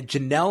 and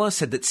Janela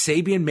said that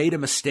Sabian made a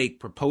mistake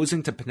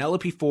proposing to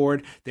Penelope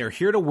Ford. They're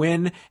here to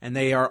win, and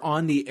they are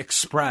on the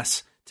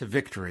express to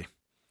victory.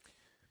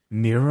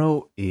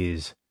 Miro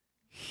is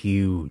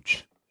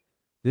huge.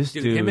 This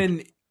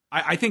dude,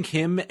 I think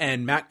him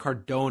and Matt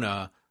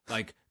Cardona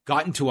like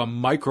got into a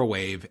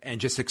microwave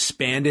and just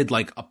expanded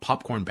like a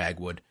popcorn bag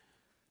would.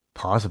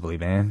 Possibly,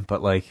 man.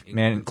 But like,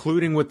 man,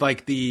 including with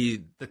like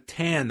the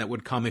tan that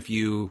would come if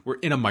you were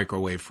in a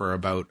microwave for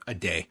about a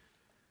day.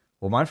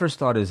 Well, my first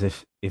thought is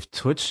if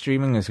Twitch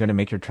streaming is going to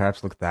make your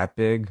traps look that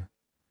big,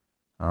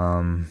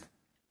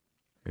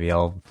 maybe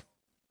I'll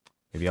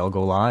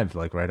go live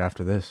like right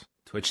after this.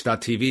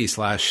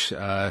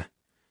 Twitch.tv/Tingbar.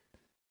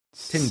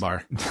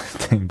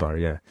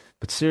 Tingbar, yeah.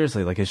 But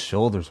seriously, like his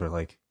shoulders were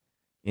like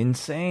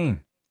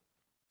insane.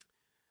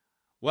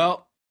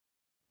 Well,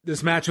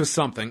 this match was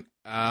something.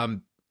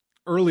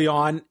 Early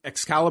on,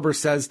 Excalibur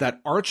says that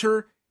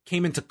Archer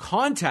came into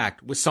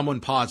contact with someone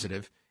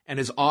positive and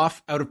is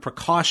off out of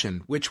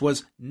precaution, which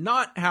was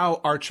not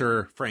how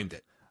Archer framed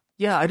it.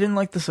 Yeah, I didn't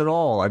like this at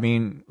all. I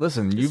mean,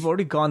 listen, you've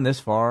already gone this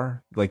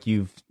far. Like,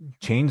 you've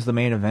changed the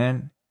main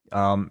event.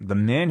 The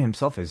man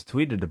himself has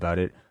tweeted about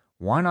it.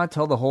 Why not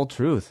tell the whole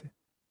truth?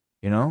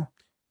 You know?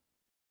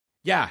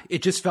 Yeah,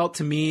 it just felt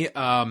to me,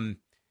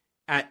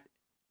 at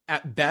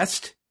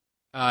best,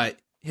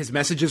 his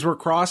messages were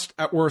crossed.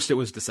 At worst, it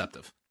was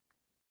deceptive.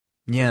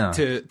 Yeah.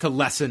 To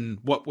lessen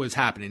what was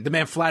happening. The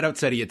man flat out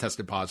said he had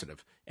tested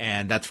positive,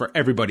 and that's for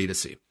everybody to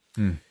see.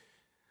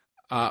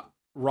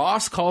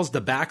 Ross calls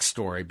the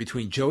backstory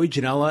between Joey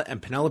Janela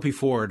and Penelope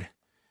Ford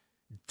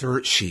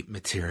dirt sheet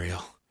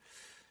material.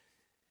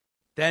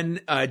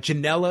 Then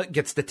Janela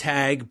gets the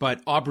tag,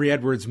 but Aubrey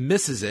Edwards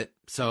misses it,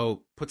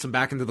 so puts him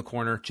back into the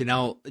corner.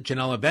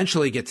 Janela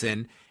eventually gets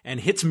in and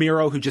hits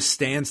Miro, who just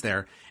stands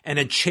there, and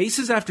then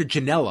chases after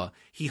Janela.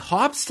 He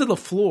hops to the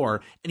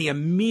floor, and he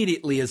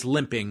immediately is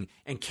limping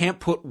and can't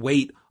put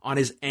weight on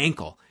his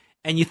ankle.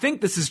 And you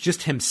think this is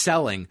just him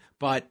selling,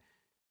 but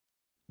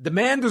the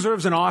man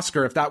deserves an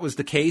Oscar if that was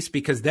the case,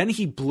 because then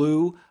he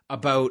blew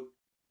about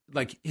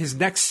like his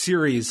next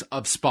series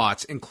of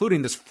spots,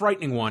 including this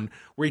frightening one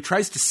where he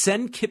tries to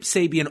send Kip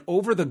Sabian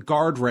over the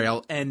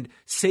guardrail and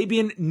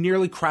Sabian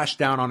nearly crashed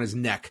down on his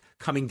neck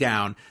coming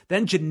down.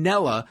 Then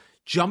Janela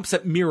jumps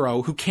at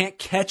Miro, who can't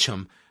catch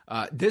him.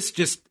 This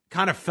just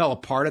kind of fell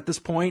apart at this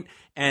point.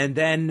 And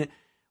then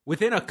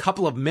within a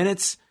couple of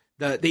minutes,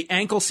 the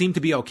ankle seemed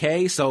to be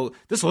okay. So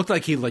this looked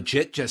like he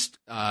legit just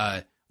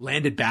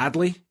landed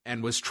badly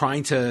and was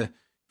trying to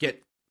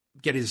get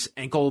his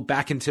ankle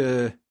back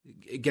into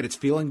get its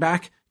feeling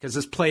back, because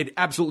this played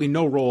absolutely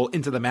no role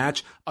into the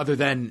match other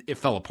than it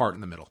fell apart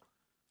in the middle.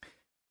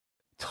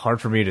 It's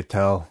hard for me to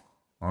tell,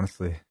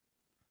 honestly.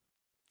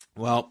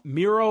 Well,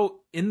 Miro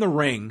in the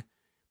ring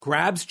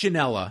grabs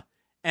Janela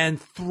and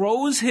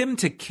throws him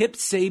to Kip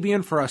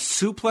Sabian for a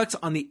suplex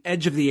on the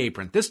edge of the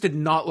apron. This did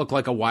not look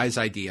like a wise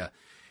idea.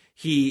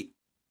 He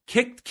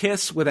kicked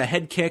Kiss with a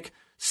head kick,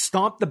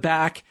 stomped the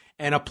back,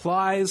 and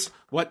applies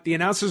what the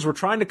announcers were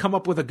trying to come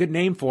up with a good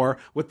name for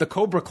with the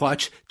Cobra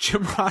Clutch.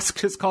 Jim Ross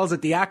just calls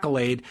it the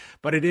Accolade,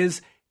 but it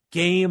is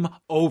game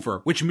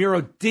over, which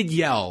Miro did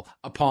yell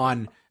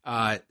upon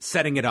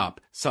setting it up.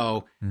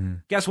 So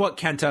guess what,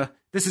 Kenta?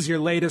 This is your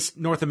latest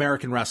North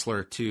American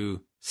wrestler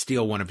to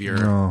steal one of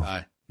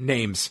your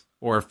names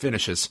or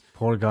finishes.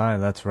 Poor guy,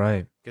 that's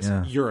right.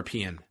 Guess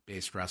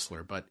European-based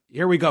wrestler. But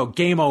here we go.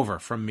 Game over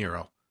from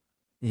Miro.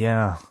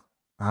 Yeah.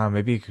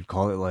 Maybe you could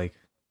call it like,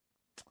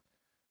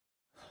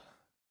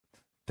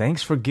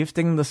 thanks for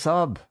gifting the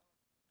sub.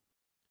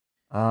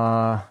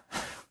 Should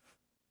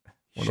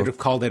have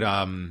called it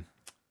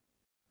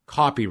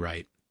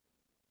copyright.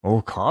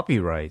 Oh,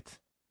 copyright.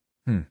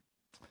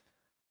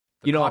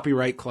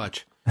 Copyright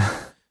clutch.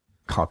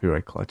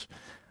 Copyright clutch.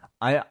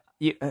 I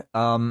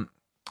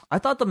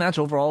thought the match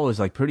overall was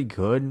like pretty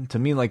good. To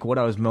me, like what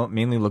I was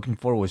mainly looking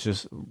for was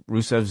just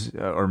Rusev's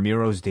or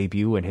Miro's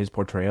debut and his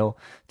portrayal.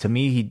 To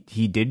me,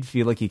 he did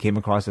feel like he came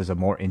across as a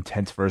more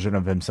intense version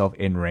of himself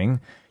in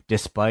ring,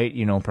 despite,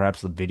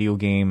 perhaps the video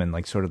game and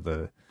like sort of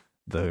the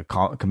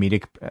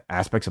comedic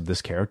aspects of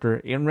this character.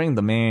 In ring,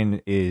 the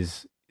man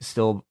is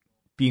still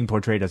being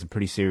portrayed as a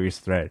pretty serious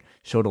threat.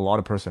 Showed a lot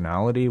of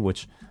personality,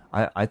 which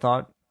I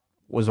thought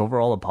was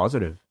overall a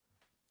positive.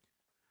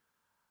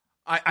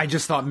 I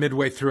just thought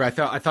midway through, I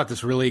thought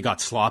this really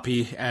got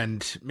sloppy,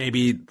 and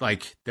maybe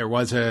like there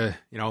was a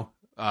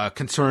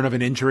concern of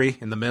an injury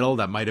in the middle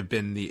that might have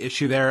been the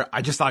issue there.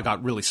 I just thought it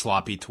got really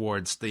sloppy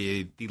towards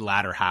the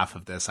latter half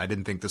of this. I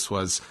didn't think this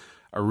was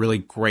a really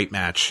great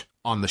match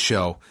on the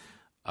show.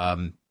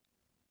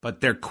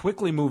 But they're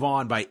quickly move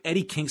on by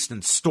Eddie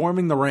Kingston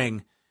storming the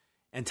ring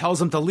and tells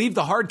them to leave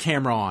the hard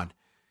camera on.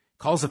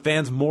 Calls the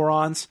fans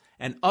morons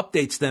and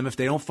updates them if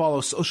they don't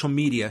follow social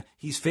media.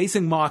 He's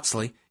facing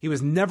Moxley. He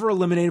was never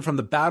eliminated from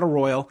the Battle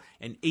Royal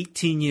in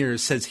 18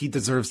 years, says he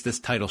deserves this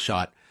title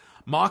shot.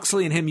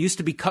 Moxley and him used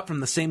to be cut from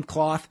the same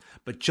cloth,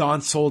 but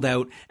John sold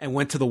out and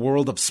went to the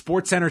world of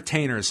sports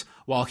entertainers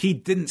while he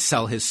didn't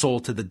sell his soul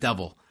to the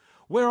devil.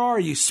 Where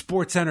are you,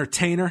 sports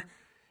entertainer?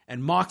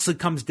 And Moxley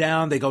comes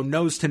down, they go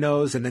nose to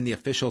nose, and then the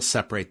officials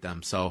separate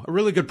them. So a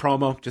really good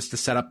promo just to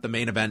set up the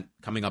main event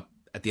coming up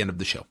at the end of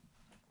the show.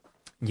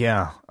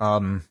 Yeah.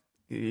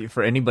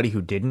 For anybody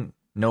who didn't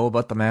know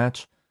about the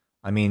match,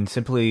 I mean,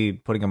 simply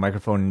putting a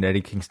microphone in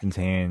Eddie Kingston's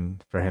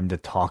hand for him to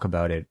talk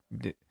about it,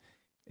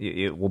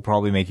 it will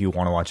probably make you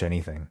want to watch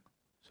anything.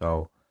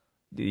 So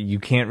you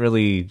can't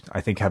really,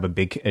 I think, have a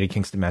big Eddie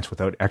Kingston match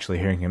without actually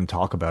hearing him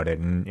talk about it.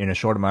 And in a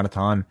short amount of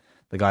time,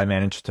 the guy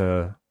managed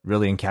to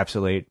really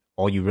encapsulate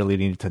all you really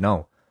needed to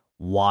know.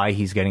 why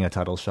he's getting a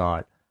title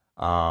shot,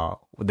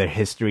 the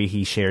history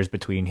he shares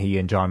between he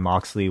and Jon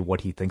Moxley,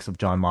 what he thinks of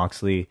Jon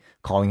Moxley,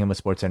 calling him a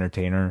sports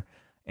entertainer,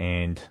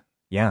 and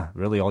yeah,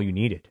 really all you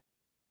needed.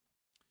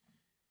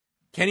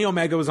 Kenny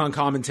Omega was on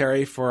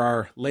commentary for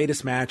our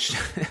latest match.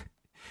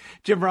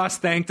 Jim Ross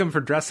thanked him for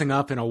dressing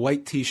up in a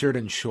white t-shirt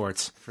and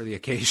shorts for the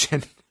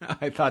occasion.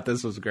 I thought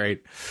this was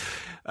great.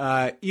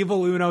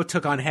 Evil Uno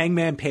took on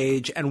Hangman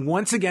Page, and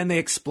once again they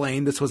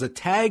explained this was a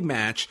tag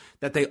match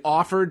that they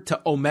offered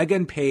to Omega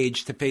and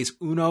Page to face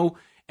Uno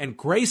and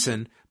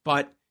Grayson,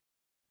 but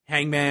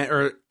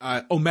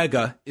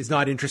Omega is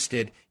not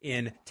interested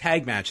in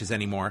tag matches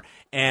anymore.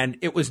 And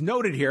it was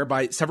noted here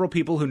by several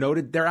people who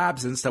noted their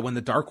absence that when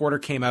the Dark Order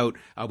came out,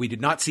 we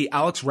did not see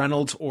Alex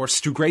Reynolds or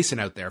Stu Grayson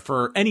out there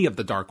for any of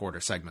the Dark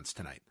Order segments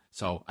tonight.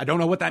 So I don't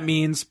know what that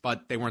means,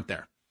 but they weren't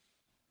there.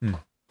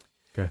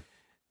 Okay.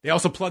 They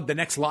also plugged the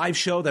next live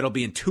show that'll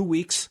be in 2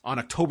 weeks on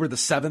October the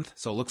 7th.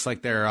 So it looks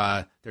like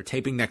they're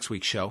taping next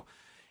week's show.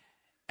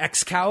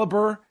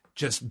 Excalibur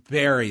just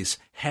buries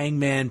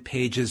Hangman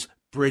Page's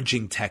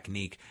bridging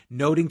technique,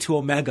 noting to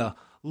Omega,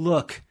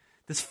 look,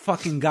 this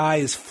fucking guy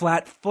is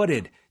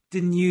flat-footed,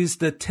 didn't use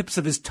the tips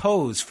of his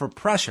toes for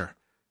pressure.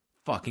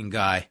 Fucking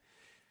guy.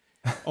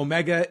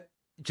 Omega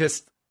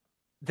just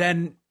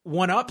then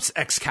one-ups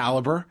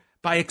Excalibur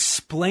by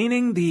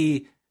explaining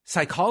the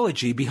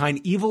psychology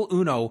behind Evil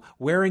Uno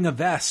wearing a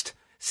vest,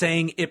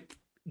 saying it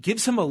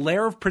gives him a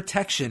layer of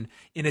protection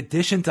in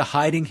addition to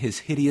hiding his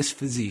hideous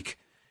physique.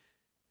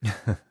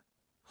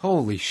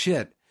 Holy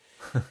shit.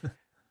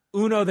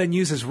 Uno then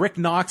uses Rick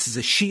Knox as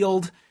a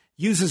shield,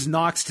 uses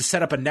Knox to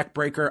set up a neck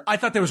breaker. I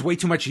thought there was way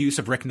too much use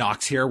of Rick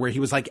Knox here, where he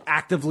was like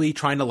actively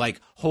trying to like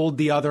hold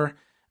the other.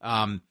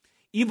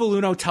 Evil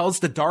Uno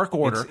tells the Dark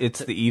Order. It's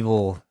the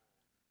evil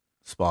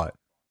spot.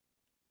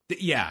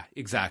 Yeah,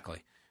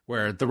 exactly.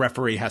 Where the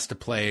referee has to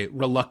play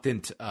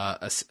reluctant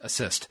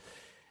assist.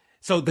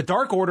 So the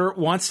Dark Order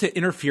wants to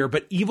interfere,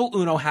 but Evil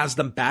Uno has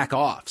them back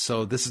off.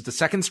 So this is the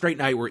second straight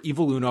night where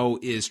Evil Uno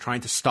is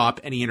trying to stop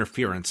any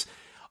interference.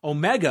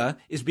 Omega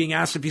is being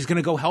asked if he's going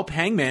to go help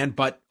Hangman,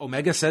 but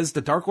Omega says the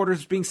Dark Order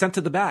is being sent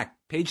to the back.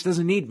 Page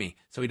doesn't need me,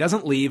 so he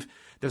doesn't leave.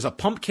 There's a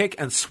pump kick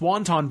and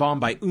swanton bomb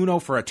by Uno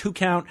for a 2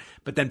 count,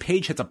 but then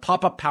Page hits a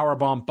pop-up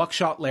powerbomb,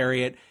 buckshot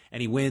lariat,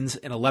 and he wins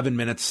in 11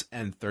 minutes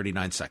and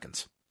 39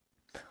 seconds.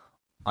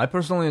 I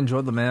personally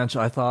enjoyed the match.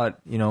 I thought,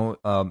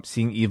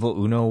 seeing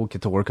Evil Uno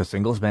get to work a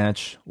singles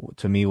match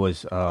to me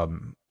was a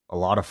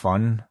lot of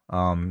fun.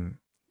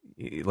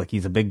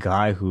 He's a big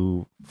guy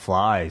who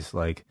flies,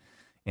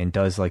 and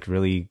does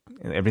really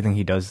everything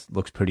he does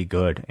looks pretty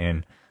good.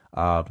 And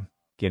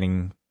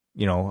getting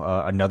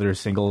another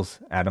singles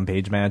Adam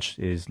Page match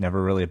is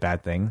never really a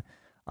bad thing.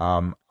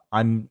 I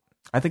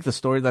think the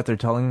story that they're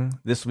telling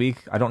this week,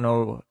 I don't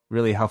know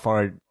really how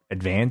far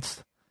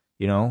advanced.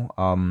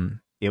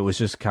 It was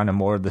just kind of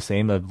more of the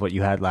same of what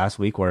you had last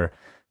week, where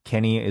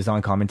Kenny is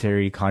on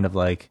commentary, kind of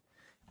I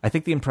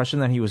think the impression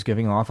that he was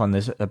giving off on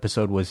this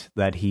episode was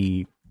that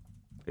he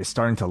is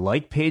starting to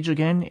like Paige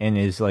again and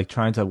is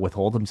trying to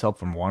withhold himself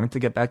from wanting to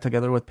get back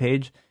together with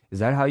Paige. Is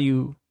that how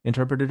you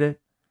interpreted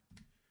it?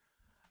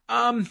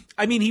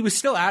 I mean, he was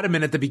still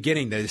adamant at the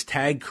beginning that his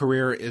tag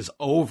career is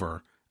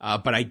over,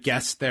 but I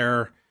guess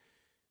they're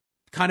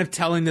kind of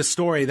telling the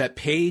story that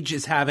Paige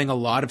is having a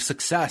lot of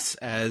success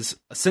as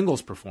a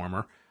singles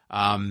performer,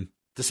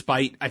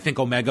 despite, I think,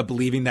 Omega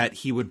believing that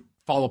he would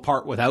fall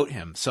apart without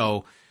him.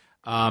 So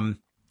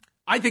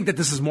I think that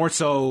this is more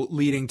so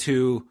leading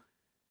to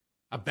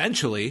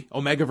eventually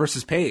Omega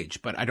versus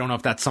Page, but I don't know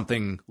if that's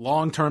something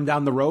long-term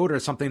down the road or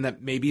something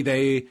that maybe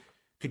they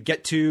could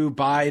get to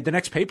by the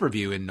next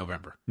pay-per-view in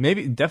November.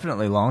 Maybe,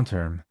 definitely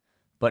long-term.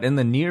 But in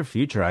the near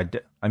future, I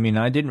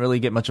didn't really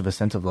get much of a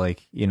sense of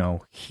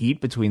heat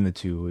between the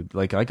two.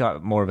 I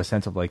got more of a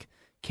sense of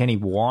Kenny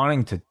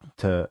wanting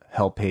to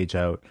help Page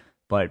out,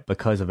 but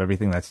because of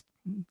everything that's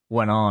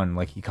went on,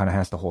 he kind of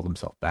has to hold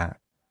himself back.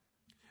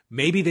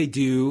 Maybe they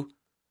do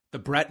the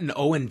Brett and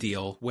Owen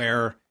deal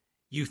where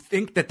you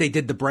think that they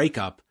did the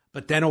breakup,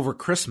 but then over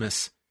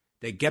Christmas,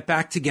 they get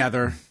back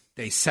together,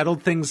 they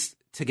settled things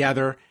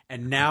together,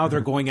 and now they're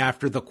going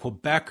after the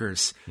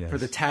Quebecers for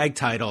the tag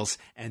titles,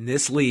 and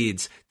this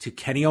leads to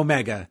Kenny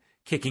Omega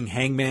kicking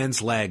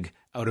Hangman's leg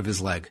out of his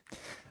leg.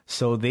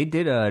 So they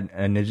did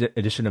an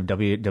edition of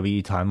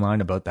WWE Timeline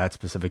about that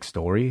specific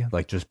story,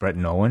 just Brett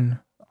and Owen,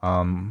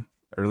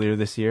 earlier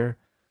this year.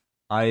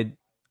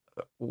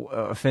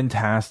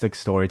 Fantastic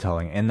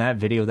storytelling. And that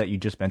video that you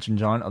just mentioned,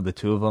 John, of the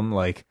two of them,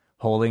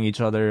 holding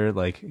each other,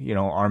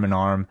 arm in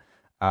arm.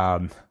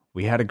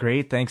 We had a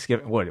great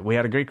Thanksgiving. We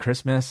had a great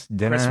Christmas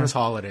dinner. Christmas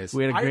holidays.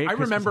 We had a great I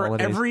remember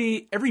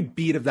holidays. every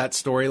beat of that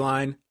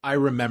storyline. I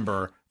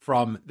remember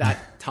from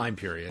that time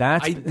period.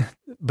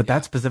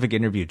 That specific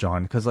interview,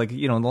 John, because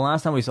the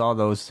last time we saw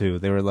those two,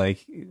 they were they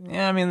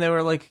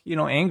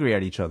were angry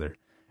at each other,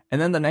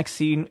 and then the next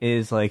scene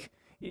is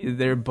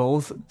they're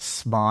both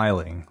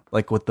smiling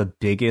with the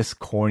biggest,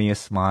 corniest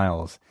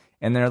smiles.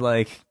 And they're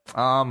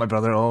my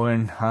brother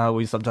Owen,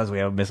 we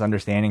have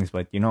misunderstandings,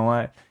 but you know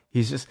what?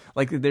 He's just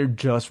they're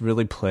just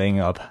really playing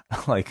up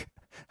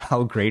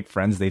how great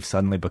friends they've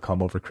suddenly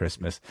become over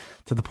Christmas,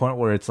 to the point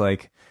where it's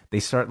like they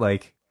start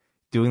like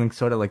doing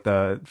sort of like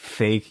the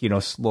fake,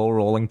 slow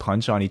rolling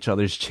punch on each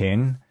other's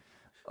chin.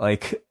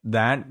 Like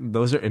that,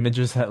 those are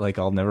images that like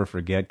I'll never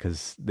forget,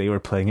 because they were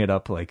playing it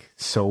up like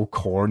so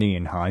corny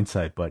in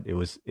hindsight, but it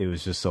was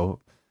just so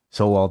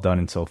well done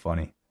and so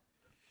funny.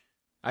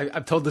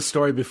 I've told this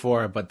story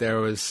before, but there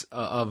was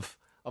of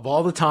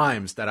all the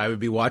times that I would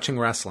be watching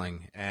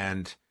wrestling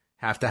and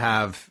have to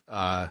have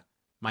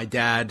my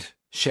dad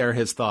share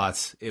his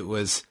thoughts. It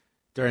was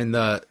during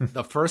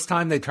the first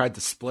time they tried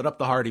to split up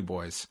the Hardy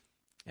Boys,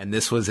 and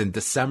this was in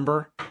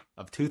December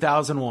of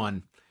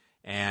 2001,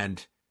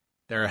 and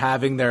they're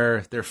having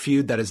their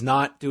feud that is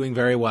not doing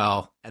very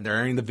well, and they're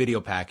airing the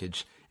video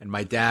package. And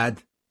my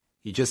dad,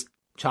 he just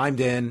chimed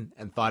in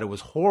and thought it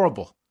was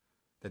horrible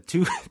that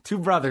two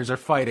brothers are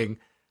fighting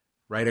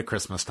right at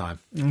Christmas time.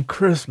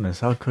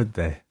 Christmas, how could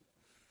they?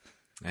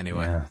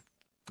 Anyway, yeah.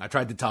 I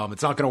tried to tell him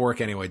it's not going to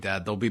work anyway,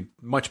 Dad. They'll be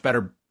much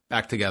better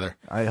back together.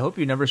 I hope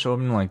you never show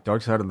him like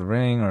Dark Side of the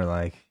Ring or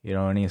like,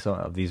 any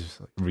of these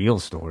real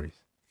stories.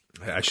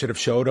 I should have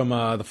showed him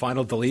the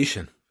Final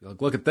Deletion.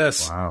 Like, look at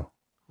this. Wow.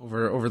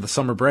 Over the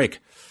summer break.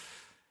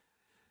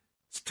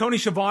 So Tony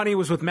Schiavone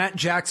was with Matt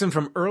Jackson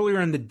from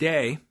earlier in the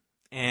day,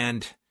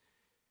 and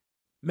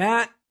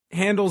Matt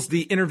handles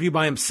the interview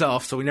by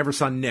himself, so we never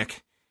saw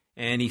Nick.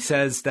 And he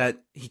says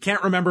that he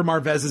can't remember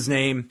Marvez's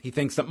name. He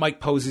thinks that Mike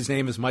Posey's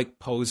name is Mike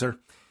Poser.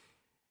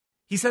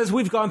 He says,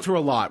 we've gone through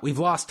a lot. We've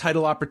lost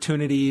title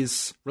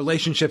opportunities,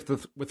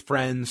 relationships with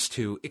friends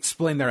to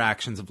explain their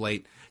actions of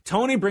late.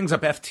 Tony brings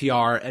up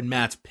FTR and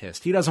Matt's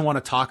pissed. He doesn't want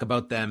to talk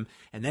about them.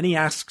 And then he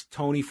asks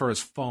Tony for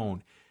his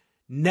phone.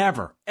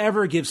 Never,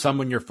 ever give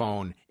someone your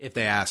phone if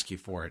they ask you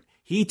for it.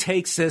 He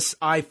takes this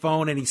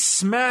iPhone and he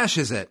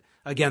smashes it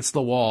against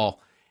the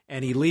wall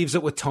and he leaves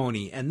it with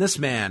Tony. And this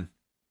man,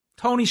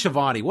 Tony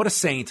Schiavone, what a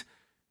saint,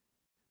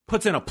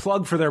 puts in a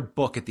plug for their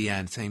book at the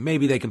end, saying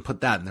maybe they can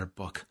put that in their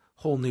book.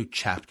 Whole new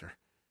chapter.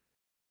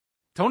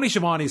 Tony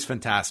Schiavone's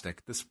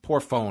fantastic. This poor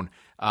phone.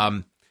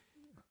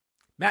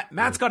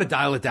 Matt's got to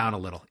dial it down a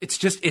little. It's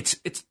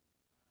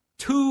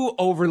too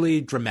overly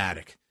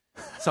dramatic.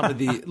 Some of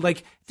the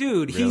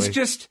dude, really?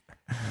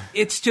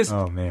 It's just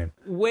oh man,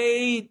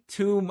 way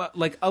too much.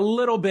 Like a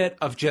little bit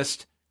of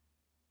just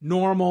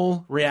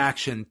normal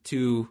reaction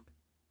to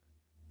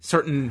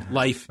certain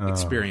life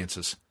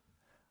experiences.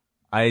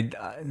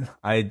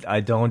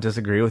 I don't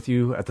disagree with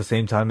you. At the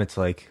same time, it's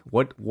like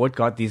what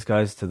got these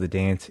guys to the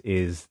dance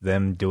is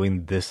them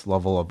doing this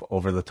level of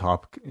over the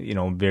top,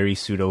 very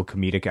pseudo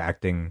comedic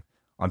acting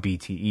on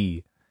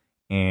BTE.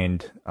 And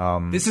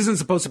this isn't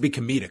supposed to be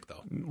comedic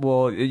though.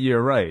 Well,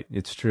 you're right.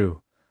 It's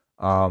true.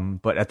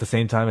 But at the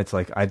same time, it's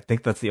like I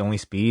think that's the only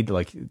speed.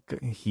 Like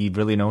he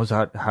really knows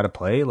how to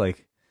play.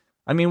 Like,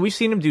 I mean, we've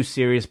seen him do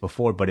serious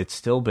before, but it's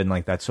still been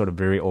like that sort of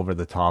very over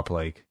the top,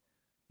 like,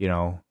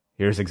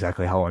 here's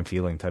exactly how I'm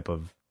feeling type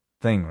of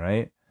thing,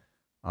 right?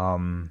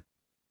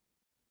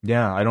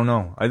 Yeah, I don't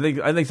know. I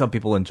think some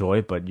people enjoy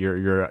it, but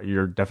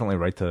you're definitely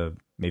right to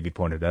maybe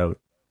point it out.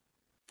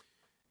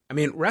 I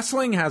mean,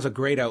 wrestling has a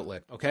great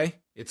outlet, okay?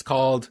 It's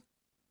called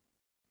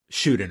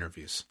shoot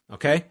interviews,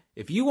 okay?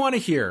 If you want to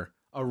hear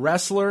a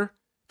wrestler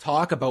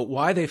talk about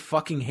why they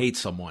fucking hate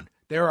someone,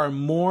 there are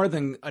more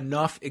than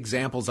enough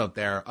examples out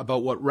there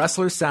about what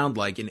wrestlers sound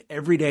like in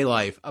everyday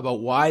life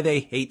about why they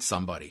hate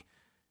somebody.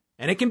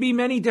 And it can be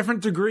many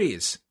different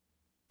degrees,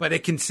 but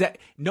it can say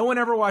no one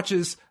ever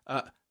watches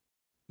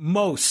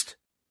most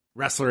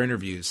wrestler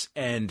interviews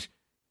and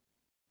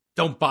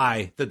don't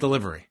buy the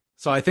delivery.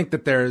 So I think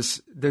that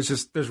there's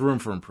room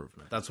for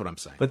improvement. That's what I'm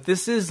saying. But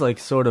this is like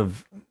sort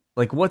of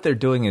like what they're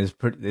doing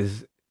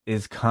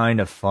is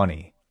kind of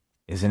funny,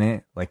 isn't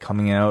it? Like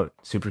coming out,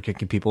 super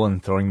kicking people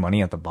and throwing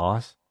money at the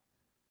boss.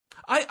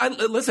 I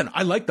listen,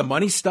 I like the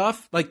money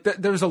stuff. Like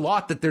there's a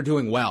lot that they're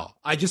doing well.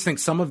 I just think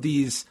some of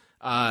these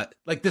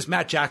like this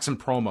Matt Jackson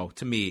promo,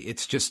 to me,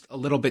 it's just a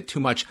little bit too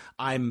much.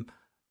 I'm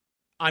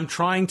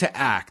trying to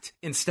act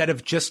instead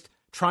of just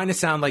trying to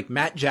sound like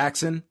Matt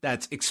Jackson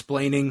that's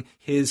explaining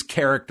his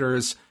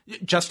characters,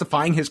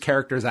 justifying his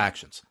character's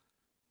actions.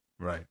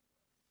 Right.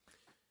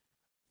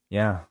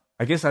 Yeah.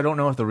 I guess I don't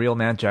know if the real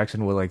Matt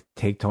Jackson would like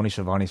take Tony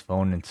Schiavone's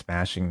phone and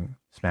smash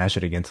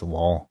it against the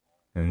wall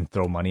and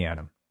throw money at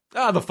him.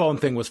 The phone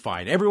thing was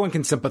fine. Everyone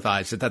can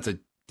sympathize that that's a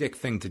dick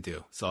thing to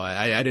do. So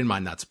I didn't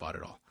mind that spot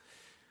at all.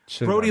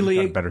 Brody Lee,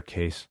 got a better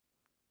case.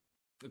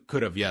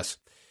 Could have, yes.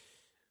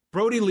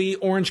 Brody Lee,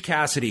 Orange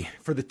Cassidy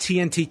for the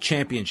TNT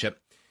Championship.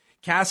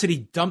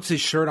 Cassidy dumps his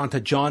shirt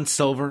onto John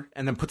Silver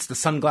and then puts the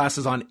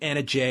sunglasses on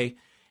Anna Jay.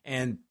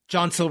 And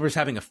John Silver's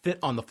having a fit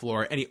on the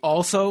floor. And he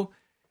also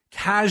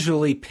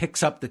casually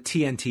picks up the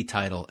TNT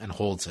title and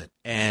holds it.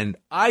 And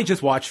I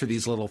just watch for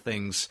these little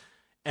things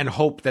and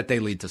hope that they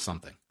lead to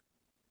something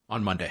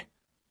on Monday.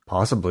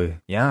 Possibly,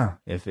 yeah.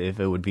 If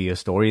it would be a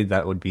story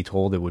that would be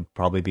told, it would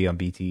probably be on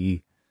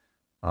BTE.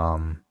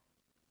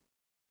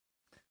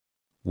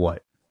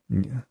 What?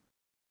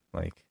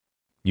 Like,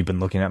 you've been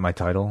looking at my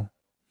title?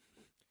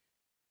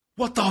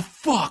 What the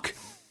fuck?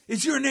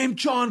 is your name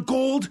John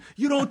Gold?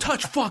 You don't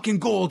touch fucking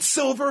gold.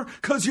 Silver,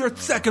 because you're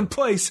second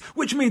place,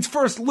 which means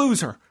first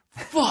loser.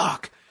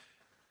 Fuck.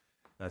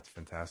 That's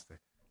fantastic.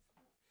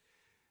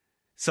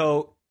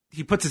 So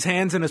he puts his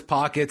hands in his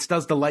pockets,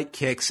 does the light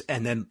kicks,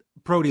 and then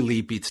Brody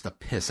Lee beats the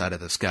piss out of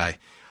this guy.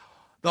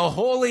 The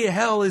holy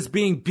hell is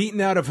being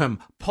beaten out of him,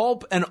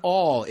 pulp and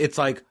all. It's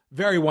like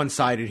very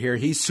one-sided here.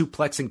 He's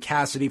suplexing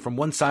Cassidy from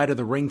one side of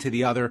the ring to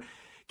the other.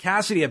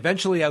 Cassidy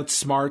eventually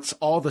outsmarts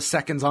all the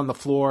seconds on the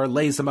floor,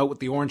 lays them out with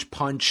the orange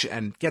punch,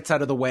 and gets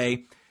out of the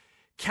way.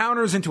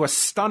 Counters into a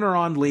stunner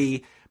on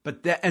Lee,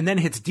 and then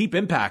hits deep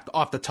impact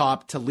off the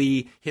top to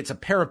Lee, hits a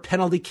pair of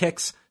penalty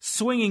kicks,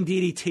 swinging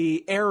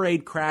DDT, air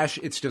raid crash.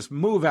 It's just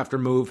move after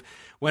move.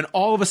 When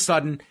all of a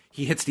sudden,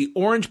 he hits the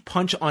orange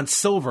punch on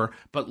Silver,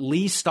 but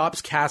Lee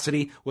stops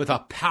Cassidy with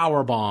a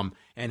power bomb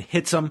and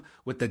hits him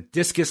with the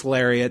discus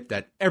lariat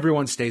that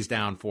everyone stays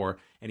down for.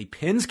 And he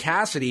pins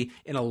Cassidy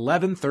in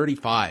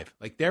 11:35.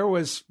 Like, there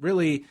was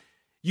really,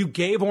 you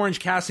gave Orange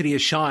Cassidy a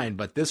shine,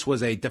 but this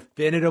was a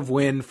definitive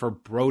win for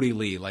Brody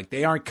Lee. Like,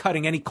 they aren't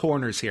cutting any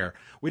corners here.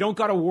 We don't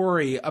got to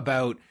worry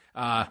about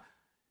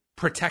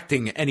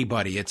protecting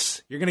anybody.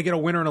 You're going to get a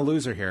winner and a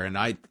loser here. And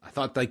I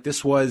thought like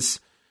this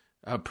was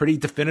a pretty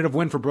definitive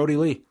win for Brody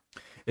Lee.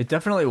 It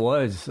definitely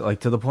was,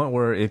 like, to the point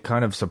where it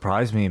kind of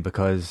surprised me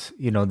because,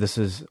 you know, this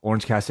is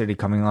Orange Cassidy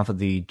coming off of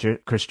the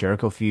Chris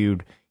Jericho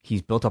feud.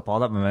 He's built up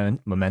all that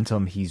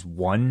momentum. He's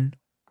won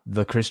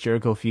the Chris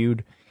Jericho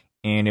feud,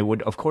 and it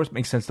would, of course,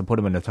 make sense to put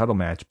him in a title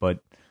match, but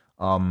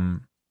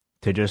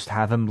to just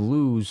have him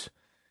lose,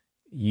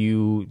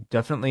 you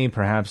definitely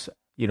perhaps,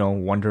 you know,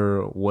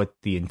 wonder what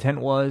the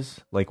intent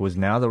was. Like, was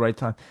now the right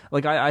time?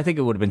 Like, I think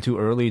it would have been too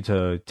early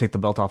to take the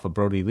belt off of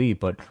Brody Lee,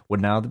 but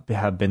would now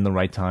have been the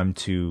right time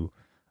to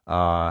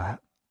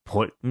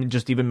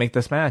just even make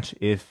this match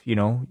if, you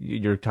know,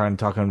 you're kind of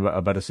talking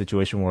about a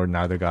situation where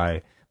neither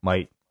guy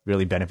might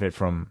really benefit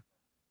from,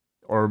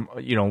 or,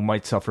 you know,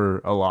 might suffer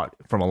a lot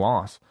from a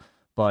loss.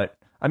 But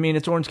I mean,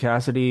 it's Orange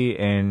Cassidy,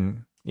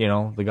 and, you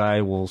know, the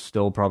guy will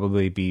still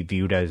probably be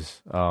viewed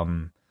as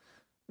one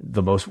of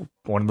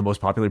the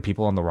most popular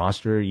people on the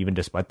roster, even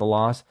despite the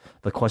loss.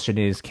 The question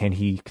is, can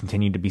he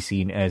continue to be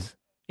seen as,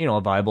 you know,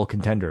 a viable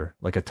contender,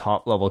 like a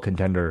top level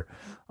contender,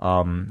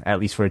 at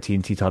least for a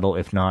TNT title,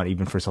 if not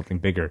even for something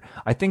bigger.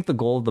 I think the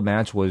goal of the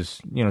match was,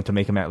 you know, to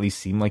make him at least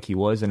seem like he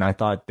was, and I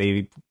thought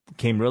they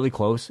came really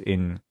close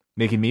in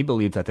making me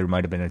believe that there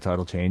might have been a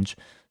title change.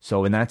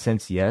 So in that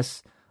sense,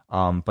 yes.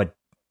 But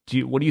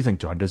what do you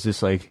think, John? Does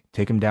this like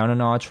take him down a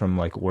notch from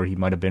like where he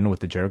might have been with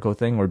the Jericho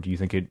thing, or do you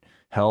think it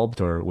helped,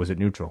 or was it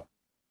neutral?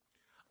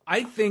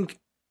 I think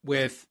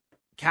with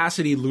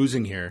Cassidy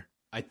losing here,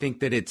 I think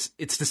that it's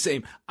the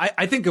same.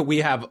 I think that we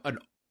have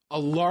a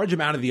large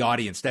amount of the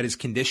audience that is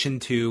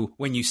conditioned to,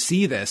 when you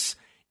see this,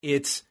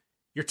 it's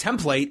your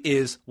template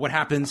is what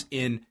happens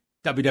in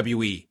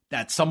WWE,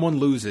 that someone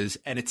loses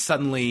and it's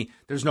suddenly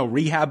there's no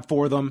rehab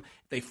for them.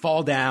 They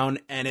fall down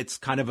and it's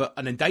kind of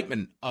an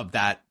indictment of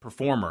that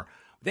performer.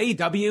 With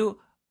AEW,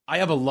 I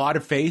have a lot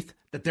of faith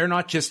that they're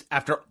not just,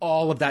 after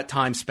all of that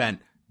time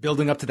spent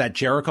building up to that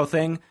Jericho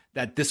thing,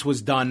 that this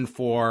was done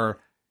for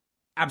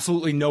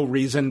absolutely no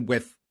reason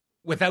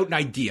without an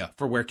idea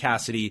for where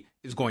Cassidy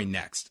is going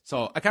next.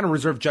 So I kind of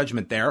reserve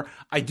judgment there.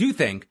 I do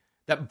think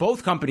that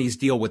both companies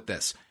deal with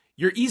this.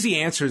 Your easy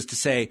answer is to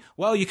say,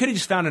 well, you could have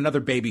just found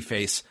another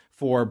babyface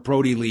for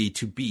Brody Lee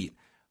to beat.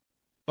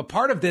 But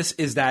part of this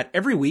is that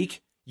every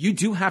week you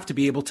do have to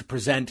be able to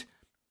present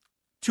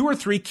 2 or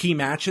 3 key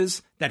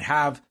matches that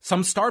have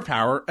some star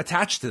power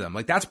attached to them.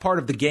 Like, that's part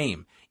of the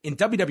game. In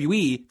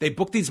WWE, they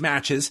book these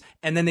matches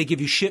and then they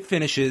give you shit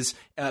finishes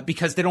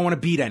because they don't want to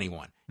beat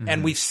anyone. Mm-hmm.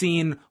 And we've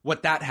seen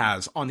what that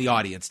has on the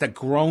audience that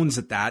groans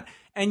at that.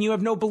 And you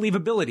have no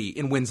believability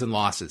in wins and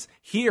losses.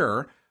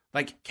 Here,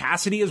 like,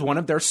 Cassidy is one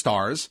of their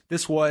stars.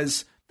 This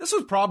was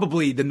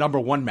probably the number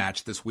 1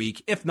 match this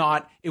week. If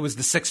not, it was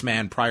the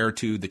 6-man prior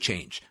to the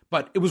change.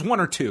 But it was 1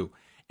 or 2.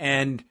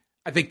 And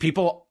I think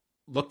people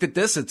looked at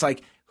this. It's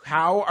like,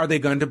 how are they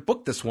going to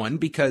book this one?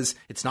 Because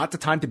it's not the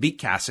time to beat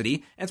Cassidy,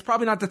 and it's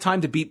probably not the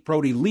time to beat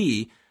Brody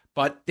Lee,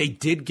 but they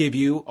did give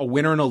you a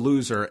winner and a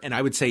loser. And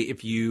I would say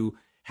if you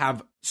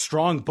have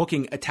strong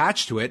booking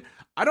attached to it,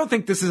 I don't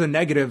think this is a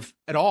negative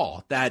at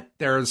all, that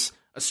there's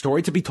a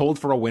story to be told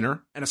for a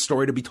winner and a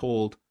story to be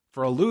told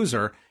for a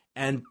loser.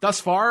 And thus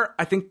far,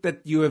 I think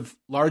that you have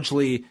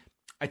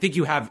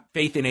you have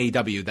faith in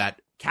AEW that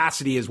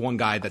Cassidy is one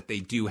guy that they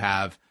do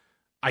have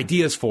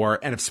ideas for,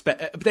 and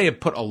they have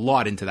put a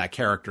lot into that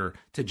character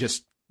to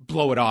just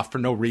blow it off for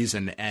no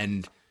reason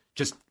and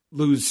just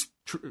lose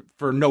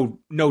for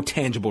no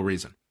tangible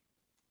reason.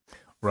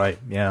 Right.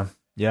 Yeah.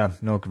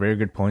 No, very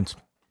good points.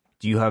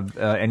 Do you have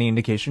any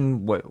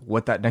indication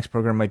what that next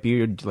program might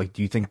be? Like,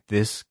 do you think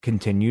this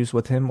continues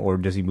with him, or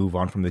does he move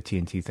on from the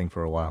TNT thing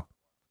for a while?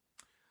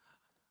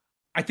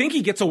 I think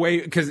he gets away,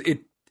 because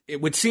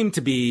it would seem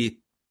to be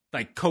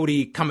like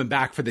Cody coming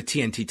back for the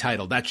TNT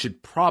title. That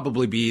should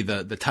probably be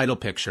the title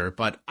picture.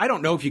 But I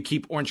don't know if you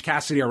keep Orange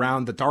Cassidy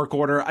around the Dark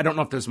Order. I don't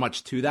know if there's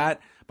much to that.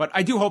 But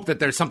I do hope that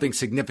there's something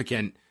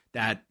significant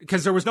that,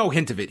 because there was no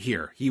hint of it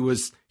here. He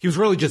was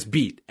really just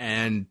beat.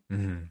 And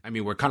I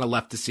mean, we're kind of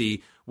left to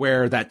see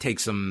where that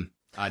takes him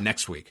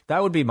next week.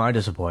 That would be my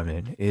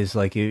disappointment, is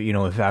like, you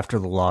know, if after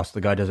the loss,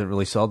 the guy doesn't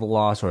really sell the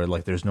loss, or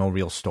like there's no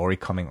real story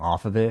coming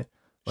off of it.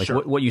 Like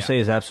Sure. what you say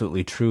is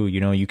absolutely true. You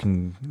know, you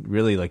can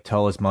really like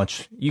tell as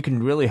much, you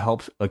can really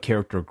help a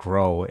character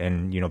grow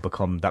and, you know,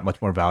 become that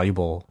much more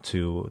valuable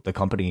to the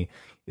company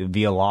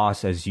via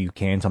loss as you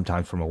can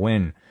sometimes from a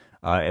win.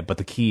 But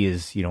the key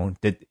is, you know,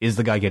 is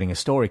the guy getting a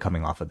story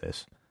coming off of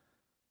this?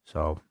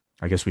 So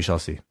I guess we shall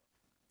see.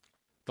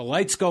 The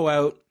lights go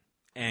out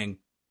and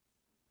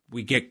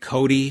we get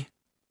Cody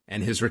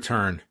and his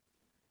return.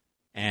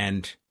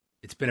 And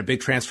it's been a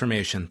big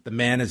transformation. The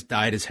man has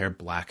dyed his hair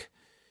black.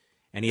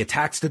 And he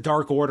attacks the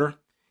Dark Order.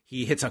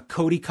 He hits a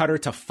Cody Cutter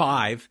to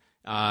 5.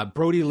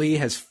 Brody Lee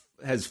has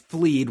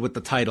fleed with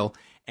the title.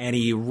 And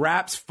he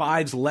wraps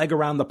 5's leg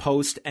around the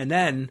post. And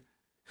then,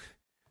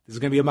 this is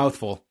going to be a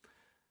mouthful,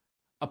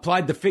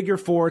 applied the figure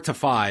 4 to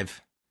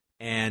 5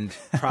 and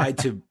tried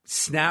to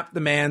snap the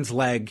man's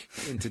leg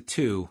into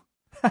 2.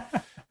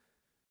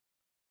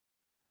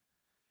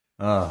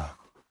 So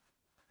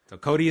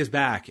Cody is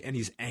back, and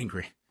he's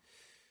angry.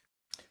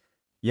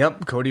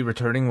 Yep, Cody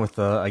returning with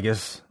I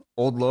guess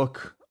old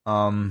look,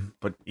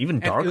 but even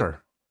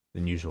darker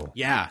than usual.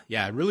 Yeah,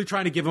 really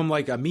trying to give him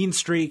like a mean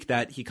streak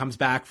that he comes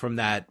back from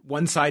that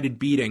one-sided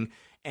beating.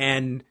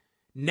 And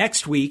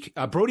next week,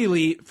 Brody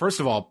Lee, first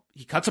of all,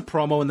 he cuts a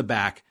promo in the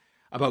back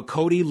about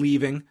Cody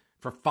leaving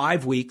for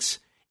 5 weeks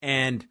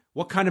and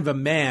what kind of a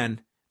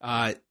man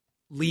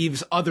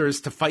leaves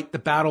others to fight the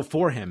battle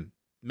for him,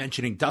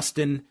 mentioning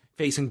Dustin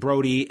facing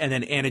Brody and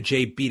then Anna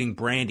Jay beating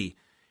Brandy,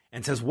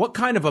 and says, what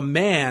kind of a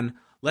man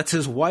lets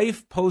his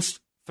wife post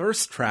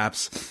thirst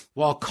traps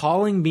while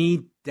calling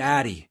me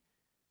daddy?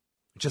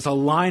 Which is a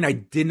line I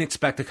didn't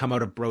expect to come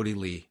out of Brody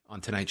Lee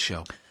on tonight's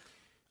show.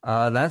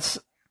 That's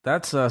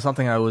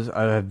something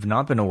I have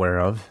not been aware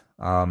of.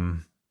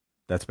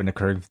 That's been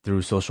occurring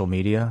through social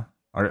media.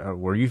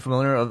 Were you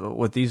familiar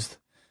with these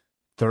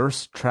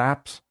thirst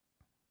traps?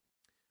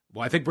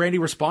 Well, I think Brandy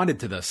responded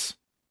to this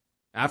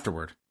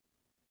afterward.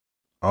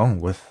 Oh,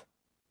 with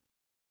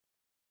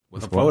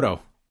a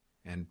photo.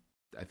 And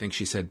I think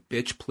she said,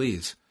 bitch,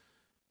 please.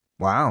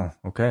 Wow.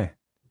 Okay.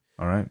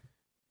 All right.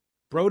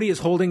 Brody is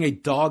holding a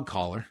dog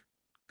collar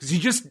because you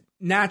just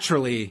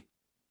naturally,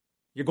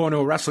 you're going to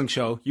a wrestling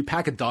show, you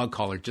pack a dog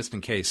collar just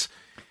in case.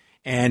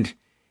 And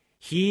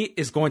he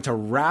is going to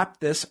wrap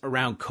this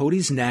around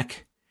Cody's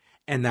neck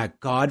and that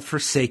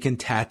godforsaken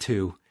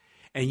tattoo.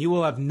 And you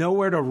will have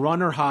nowhere to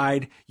run or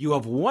hide. You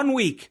have 1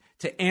 week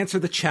to answer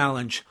the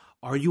challenge.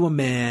 Are you a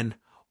man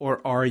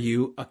or are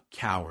you a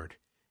coward?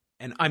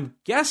 And I'm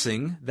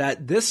guessing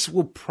that this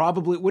will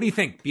probably, what do you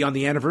think, be on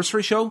the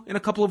anniversary show in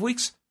a couple of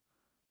weeks?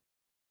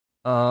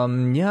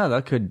 Yeah,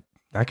 that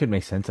could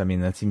make sense. I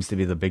mean, that seems to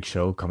be the big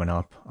show coming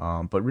up.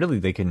 But really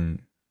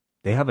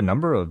they have a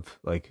number of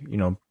like, you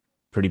know,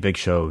 pretty big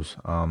shows.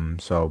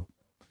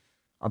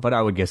 But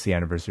I would guess the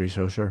anniversary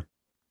show, sure.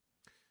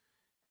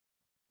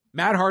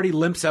 Matt Hardy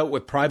limps out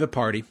with Private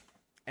Party,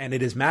 and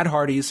it is Matt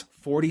Hardy's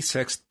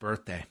 46th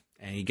birthday,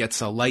 and he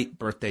gets a light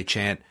birthday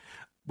chant.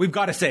 We've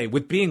got to say,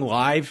 with being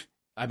live,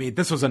 I mean,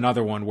 this was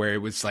another one where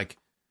it was like,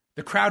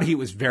 the crowd heat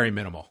was very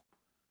minimal.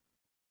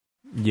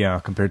 Yeah,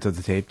 compared to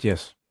the taped,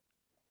 yes.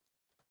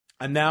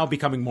 I'm now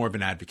becoming more of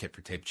an advocate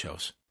for taped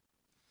shows.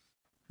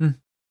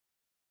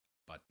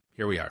 But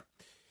here we are.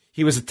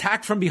 He was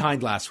attacked from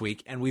behind last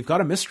week, and we've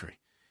got a mystery.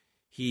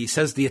 He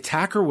says the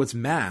attacker was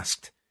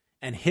masked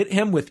and hit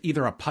him with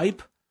either a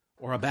pipe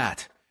or a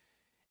bat.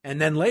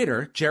 And then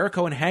later,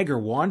 Jericho and Hager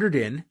wandered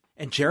in,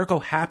 and Jericho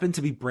happened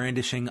to be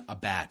brandishing a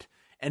bat.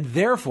 And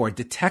therefore,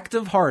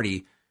 Detective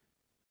Hardy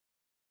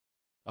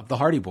of the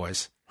Hardy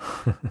Boys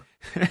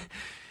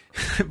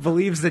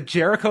believes that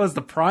Jericho is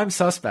the prime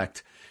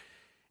suspect.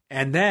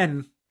 And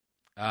then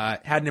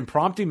had an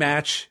impromptu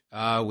match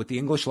with the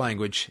English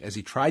language as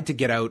he tried to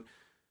get out.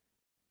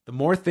 The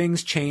more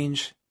things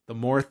change, the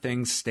more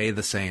things stay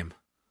the same.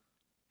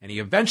 And he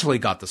eventually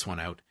got this one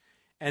out.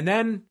 And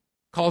then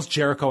calls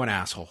Jericho an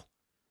asshole.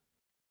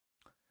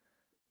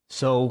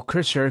 So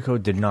Chris Jericho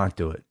did not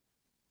do it.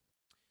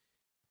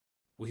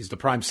 Well, he's the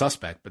prime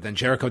suspect, but then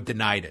Jericho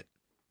denied it.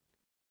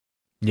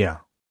 Yeah.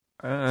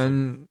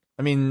 And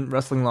I mean,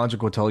 Wrestling Logic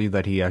will tell you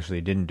that he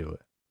actually didn't do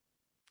it.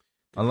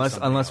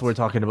 Unless we're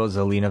talking about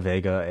Zelina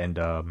Vega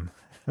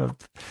and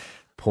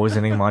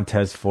poisoning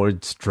Montez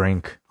Ford's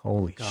drink.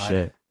 Holy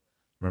shit.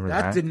 Remember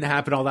that? That didn't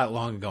happen all that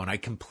long ago, and I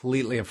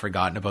completely have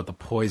forgotten about the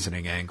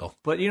poisoning angle.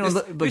 But, you know,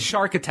 this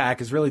shark attack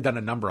has really done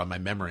a number on my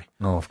memory.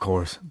 Oh, of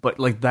course. But,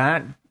 like,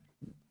 that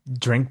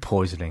drink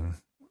poisoning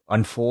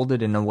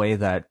unfolded in a way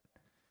that,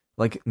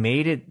 like,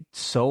 made it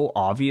so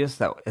obvious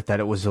that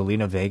it was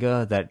Zelina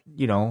Vega that,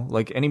 you know,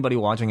 like, anybody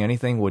watching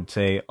anything would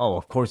say, oh,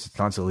 of course it's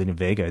not Zelina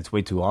Vega. It's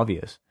way too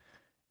obvious.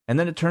 And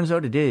then it turns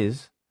out it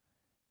is.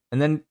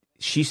 And then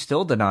she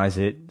still denies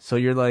it. So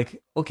you're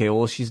like, okay,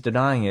 well, she's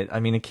denying it.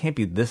 I mean, it can't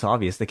be this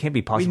obvious. They can't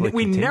be possibly.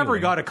 We never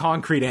got a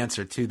concrete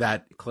answer to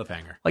that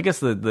cliffhanger. I guess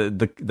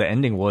the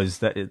ending was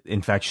that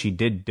in fact she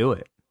did do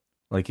it.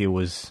 Like it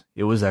was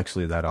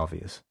actually that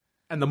obvious.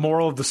 And the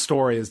moral of the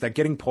story is that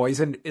getting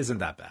poisoned isn't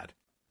that bad.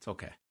 It's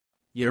okay.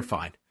 You're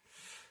fine.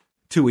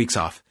 2 weeks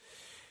off.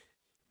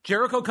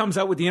 Jericho comes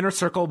out with the Inner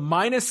Circle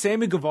minus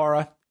Sammy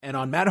Guevara, and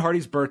on Matt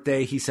Hardy's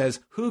birthday, he says,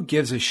 "Who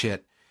gives a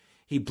shit?"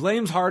 He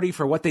blames Hardy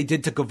for what they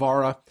did to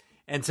Guevara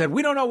and said,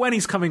 "We don't know when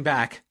he's coming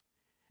back."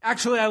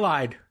 Actually, I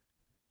lied.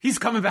 He's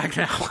coming back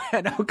now.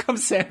 And out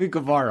comes Sammy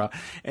Guevara,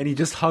 and he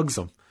just hugs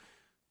him.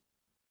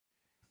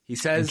 He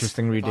says,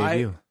 interesting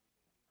re-debut.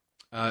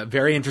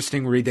 Very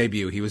interesting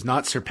re-debut. He was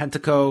not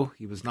Serpentico.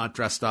 He was not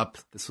dressed up.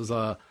 This was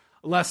a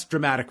less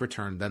dramatic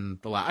return than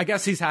the last. I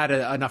guess he's had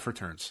enough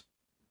returns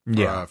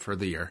for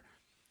the year.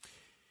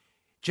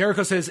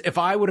 Jericho says, "If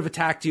I would have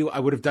attacked you, I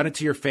would have done it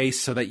to your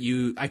face so that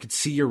I could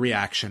see your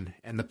reaction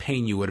and the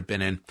pain you would have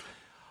been in."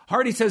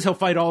 Hardy says he'll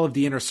fight all of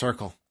the Inner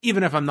Circle,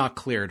 even if I'm not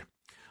cleared.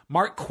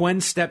 Mark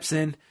Quinn steps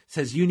in,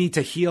 says you need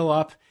to heal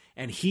up,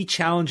 and he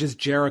challenges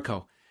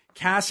Jericho.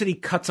 Cassidy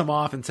cuts him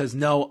off and says,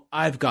 "No,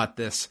 I've got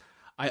this.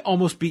 I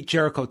almost beat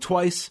Jericho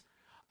twice.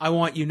 I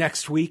want you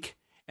next week,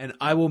 and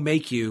I will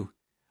make you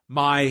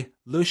my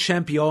Le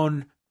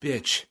Champion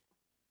bitch."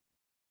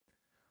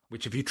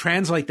 Which, if you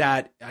translate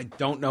that, I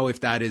don't know if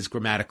that is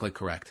grammatically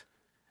correct.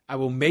 I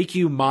will make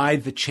you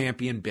the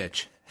champion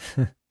bitch.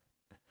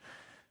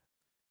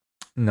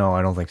 No,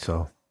 I don't think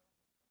so.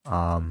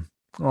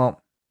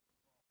 Well,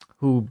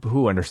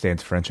 who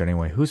understands French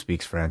anyway? Who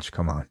speaks French?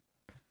 Come on.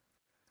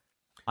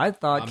 I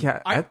thought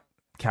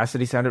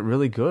Cassidy sounded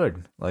really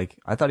good. Like,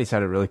 I thought he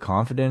sounded really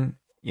confident.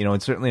 You know,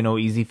 it's certainly no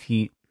easy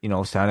feat, you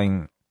know,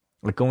 sounding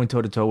like going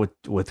toe-to-toe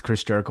with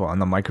Chris Jericho on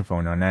the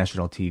microphone on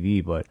national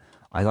TV, but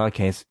I thought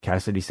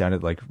Cassidy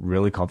sounded like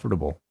really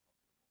comfortable.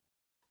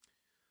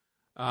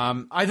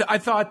 I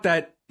thought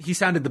that he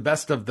sounded the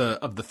best of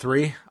the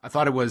three. I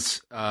thought it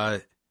was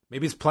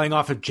maybe it's playing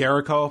off of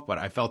Jericho, but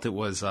I felt it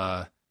was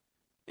the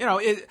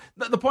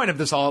point of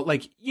this all,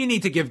 like, you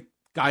need to give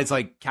guys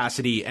like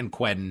Cassidy and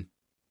Quinn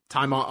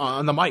time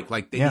on the mic,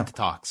 like they need to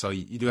talk. So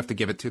you do have to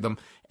give it to them.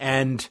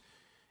 And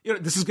you know,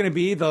 this is going to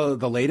be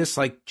the latest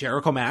like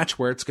Jericho match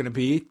where it's going to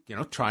be, you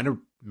know, trying to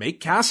make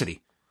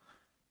Cassidy.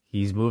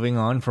 He's moving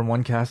on from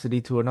one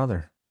Cassidy to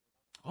another.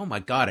 Oh my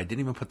God, I didn't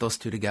even put those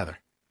two together.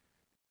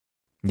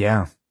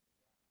 Yeah.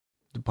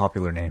 The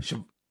popular name.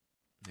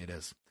 It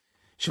is.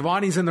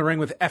 Shivani's in the ring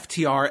with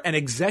FTR and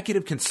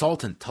executive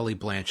consultant Tully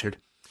Blanchard.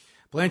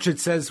 Blanchard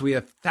says, "We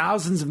have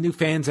thousands of new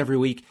fans every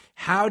week.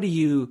 How do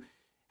you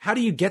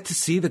get to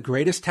see the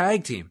greatest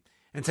tag team?"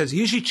 And says,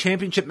 "Usually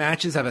championship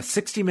matches have a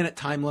 60-minute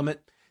time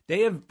limit.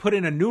 They have put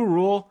in a new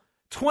rule,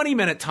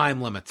 20-minute time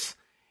limits.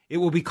 It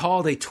will be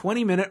called a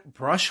 20-minute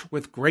brush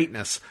with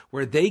greatness,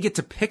 where they get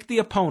to pick the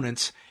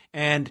opponents,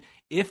 and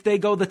if they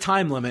go the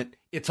time limit,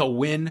 it's a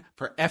win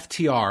for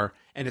FTR,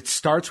 and it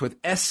starts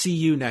with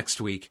SCU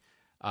next week."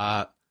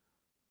 Are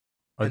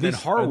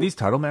these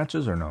title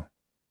matches or no?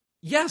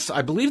 Yes,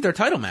 I believe they're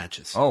title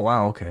matches. Oh,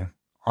 wow, okay.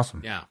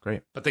 Awesome. Yeah.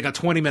 Great. But they got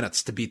 20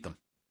 minutes to beat them.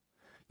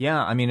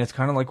 Yeah, I mean, it's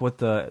kind of like what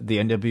the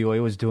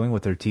NWA was doing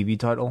with their TV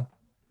title,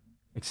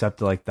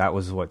 except like that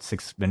was,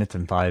 6 minutes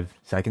and 5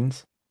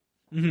 seconds?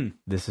 Mm-hmm.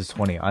 This is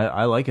 20.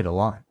 I like it a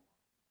lot.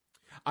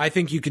 I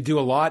think you could do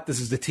a lot. This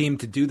is the team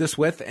to do this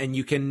with, and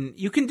you can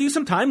do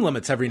some time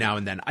limits every now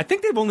and then. I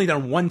think they've only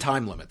done one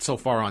time limit so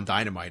far on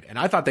Dynamite, and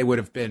I thought they would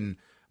have been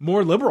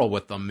more liberal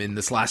with them in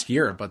this last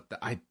year, but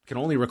I can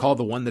only recall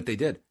the one that they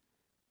did.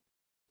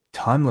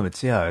 Time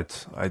limits, yeah.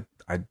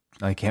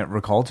 I can't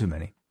recall too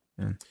many.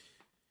 Yeah.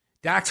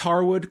 Dax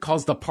Harwood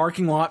calls the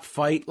parking lot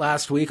fight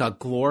last week a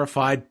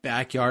glorified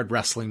backyard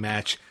wrestling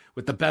match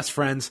with the Best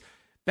Friends,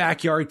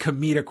 backyard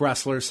comedic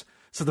wrestlers.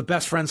 So the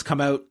Best Friends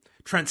come out.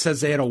 Trent says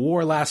they had a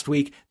war last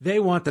week. They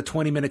want the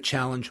 20-minute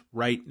challenge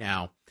right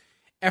now.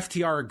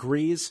 FTR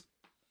agrees.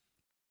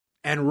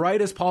 And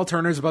right as Paul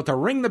Turner's about to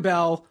ring the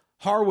bell,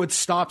 Harwood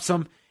stops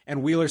him,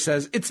 and Wheeler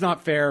says, "It's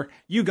not fair.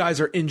 You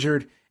guys are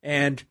injured,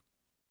 and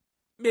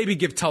maybe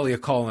give Tully a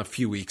call in a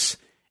few weeks."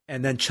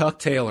 And then Chuck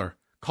Taylor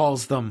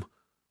calls them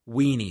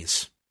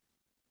weenies.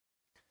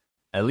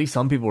 At least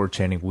some people were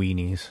chanting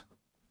weenies.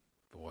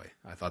 Boy,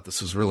 I thought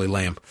this was really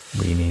lame.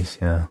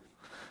 Weenies, yeah.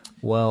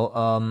 Well,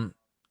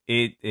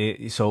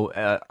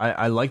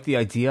 I like the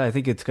idea. I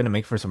think it's going to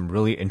make for some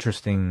really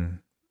interesting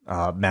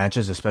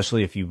matches,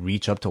 especially if you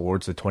reach up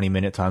towards the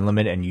 20-minute time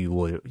limit and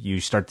you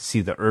start to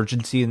see the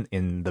urgency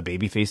in the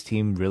babyface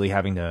team really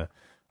having to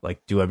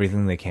like do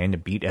everything they can to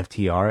beat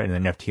FTR, and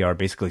then FTR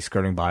basically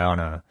skirting by on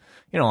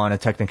a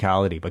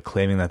technicality, but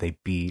claiming that they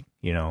beat,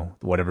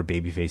 whatever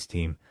babyface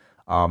team.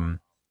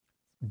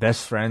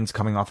 Best Friends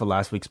coming off of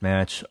last week's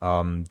match,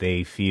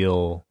 they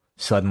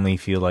suddenly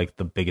feel like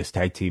the biggest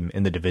tag team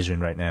in the division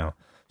right now.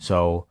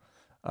 So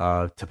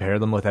to pair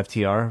them with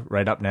FTR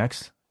right up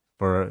next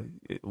for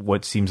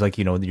what seems like,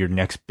 your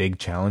next big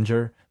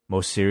challenger,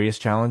 most serious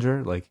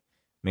challenger, like,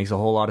 makes a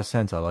whole lot of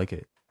sense. I like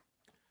it.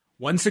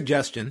 One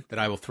suggestion that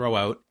I will throw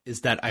out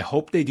is that I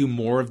hope they do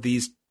more of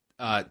these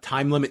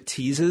time limit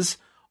teases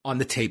on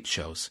the taped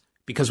shows.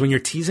 Because when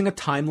you're teasing a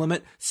time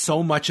limit,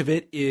 so much of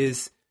it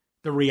is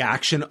the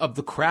reaction of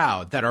the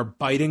crowd that are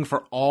biting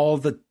for all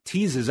the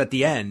teases at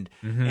the end.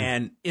 Mm-hmm.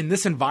 And in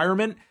this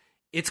environment,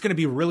 it's going to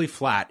be really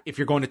flat if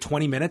you're going to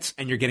 20 minutes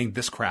and you're getting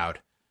this crowd.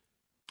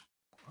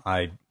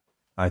 I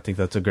think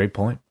that's a great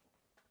point.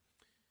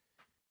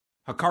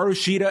 Hikaru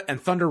Shida and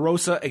Thunder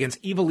Rosa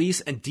against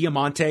Ivelisse and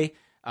Diamante.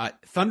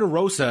 Thunder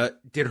Rosa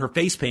did her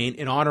face paint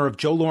in honor of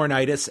Joe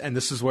Laurinaitis, and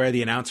this is where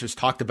the announcers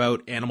talked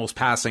about animals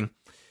passing.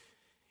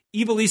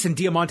 Ivelisse and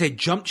Diamante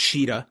jumped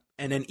Shida,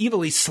 and then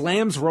Ivelisse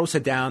slams Rosa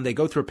down. They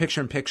go through a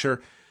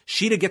picture-in-picture.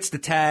 Shida gets the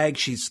tag.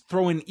 She's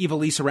throwing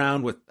Ivelisse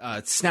around with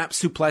snap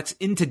suplex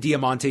into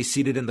Diamante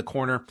seated in the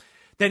corner.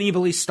 Then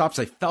Ivelisse stops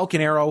a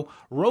Falcon Arrow.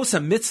 Rosa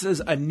misses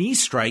a knee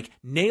strike,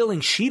 nailing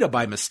Shida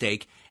by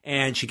mistake,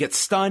 and she gets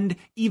stunned.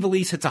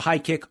 Ivelisse hits a high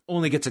kick,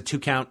 only gets a 2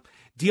 count.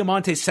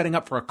 Diamante setting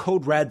up for a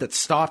code red that's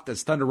stopped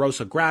as Thunder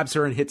Rosa grabs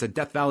her and hits a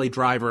Death Valley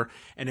driver.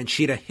 And then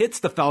Shida hits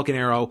the Falcon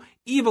Arrow,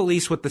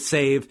 Ivelisse with the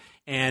save,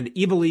 and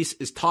Ivelisse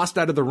is tossed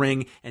out of the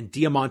ring, and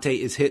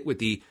Diamante is hit with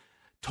the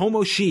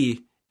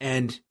Tomoshi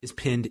and is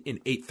pinned in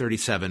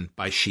 8:37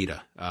 by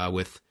Shida,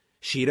 with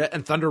Shida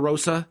and Thunder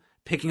Rosa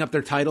picking up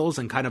their titles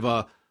and kind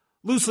of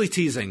loosely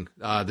teasing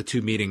the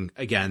two meeting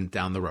again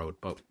down the road.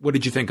 But what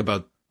did you think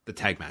about the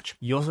tag match?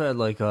 You also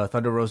had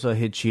Thunder Rosa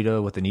hit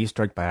Shida with a knee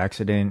strike by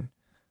accident.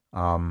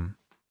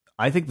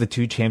 I think the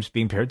two champs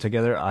being paired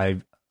together,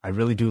 I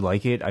really do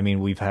like it. I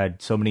mean, we've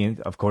had so many,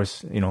 of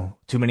course,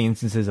 too many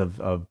instances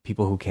of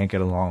people who can't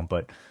get along,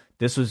 but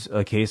this was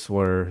a case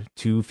where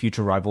two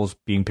future rivals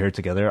being paired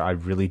together, I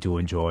really do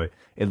enjoy.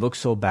 It looks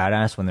so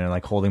badass when they're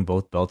like holding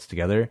both belts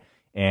together,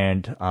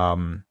 and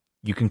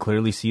you can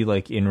clearly see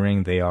like in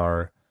ring they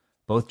are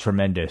both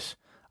tremendous.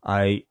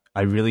 I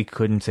really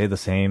couldn't say the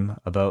same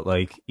about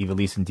like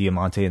Ivelisse and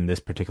Diamante in this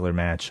particular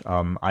match.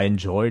 I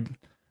enjoyed,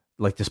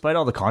 like, despite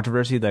all the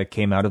controversy that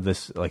came out of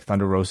this like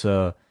Thunder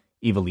Rosa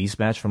Ivelisse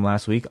match from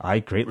last week, I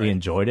greatly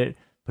enjoyed it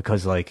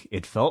because like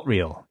it felt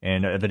real,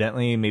 and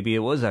evidently maybe it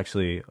was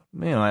actually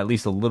at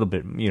least a little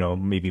bit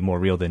maybe more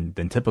real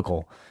than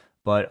typical.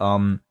 But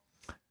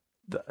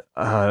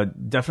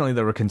definitely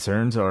there were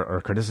concerns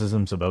or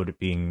criticisms about it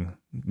being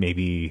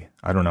maybe,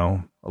 I don't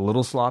know, a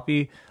little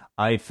sloppy.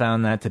 I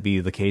found that to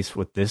be the case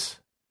with this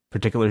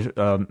particular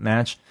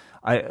match.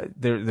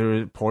 There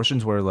were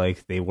portions where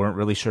like they weren't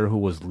really sure who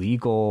was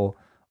legal.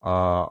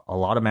 A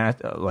lot of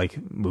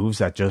moves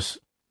that just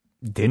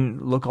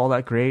didn't look all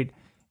that great,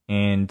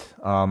 and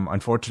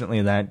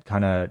unfortunately that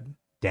kind of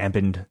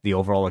dampened the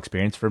overall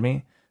experience for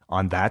me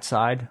on that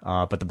side.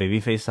 But the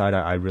babyface side,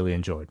 I really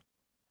enjoyed.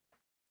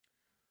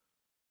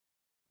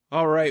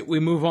 All right, we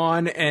move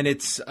on, and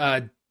it's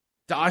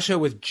Dasha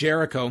with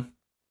Jericho.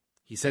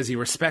 He says he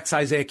respects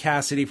Isaiah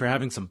Cassidy for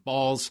having some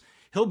balls.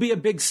 He'll be a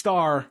big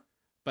star,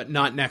 but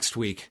not next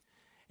week.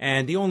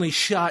 And the only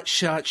shot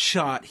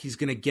he's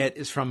going to get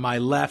is from my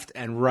left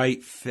and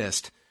right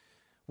fist.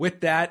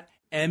 With that,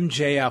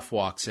 MJF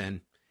walks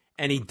in,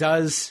 and he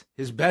does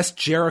his best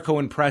Jericho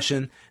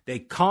impression. They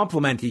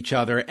compliment each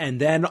other, and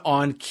then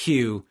on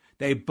cue,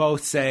 they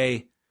both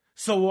say,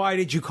 "So why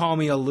did you call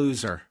me a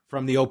loser?"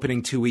 from the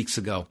opening 2 weeks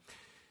ago.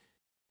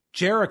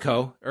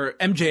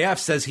 MJF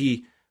says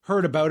he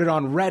heard about it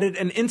on Reddit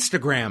and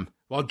Instagram,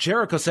 while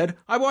Jericho said,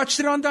 "I watched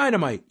it on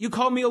Dynamite. You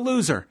called me a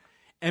loser."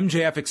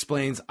 MJF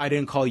explains, "I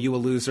didn't call you a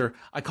loser.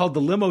 I called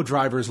the limo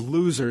drivers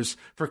losers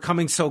for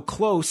coming so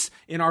close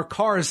in our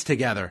cars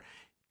together.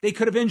 They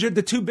could have injured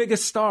the two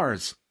biggest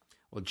stars."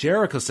 Well,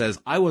 Jericho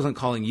says, "I wasn't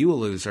calling you a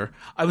loser.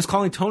 I was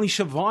calling Tony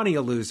Schiavone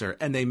a loser."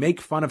 And they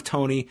make fun of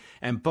Tony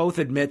and both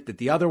admit that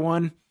the other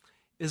one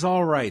is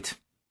all right.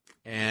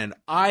 And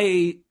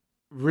I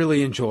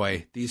really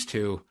enjoy these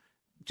two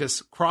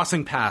just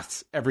crossing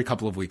paths every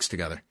couple of weeks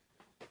together.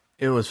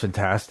 It was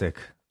fantastic.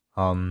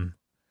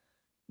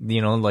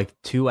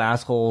 Like two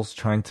assholes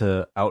trying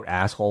to out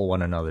asshole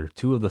one another.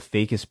 Two of the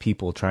fakest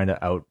people trying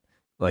to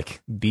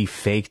be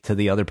fake to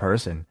the other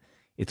person.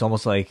 It's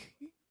almost like,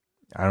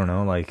 I don't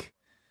know, like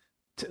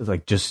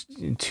just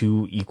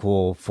two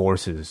equal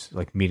forces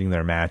like meeting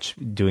their match,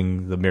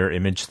 doing the mirror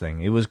image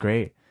thing. It was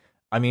great.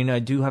 I mean, I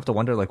do have to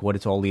wonder like what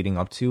it's all leading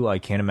up to. I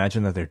can't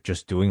imagine that they're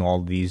just doing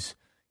all these,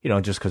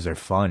 just because they're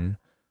fun.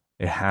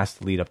 It has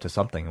to lead up to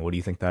something. What do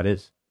you think that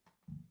is?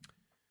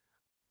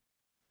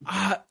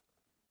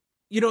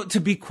 To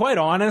be quite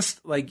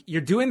honest, like,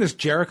 you're doing this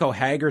Jericho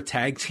Hager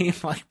tag team.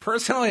 Like,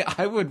 personally,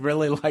 I would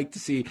really like to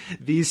see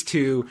these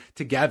two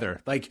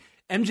together. Like,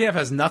 MJF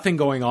has nothing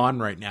going on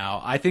right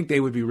now. I think they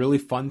would be really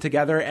fun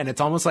together. And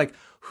it's almost like,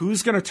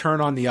 who's going to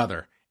turn on the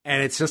other?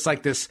 And it's just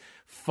like this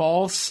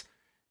false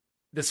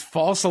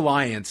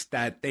alliance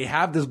that they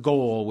have this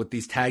goal with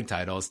these tag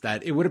titles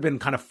that it would have been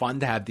kind of fun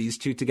to have these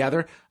two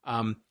together.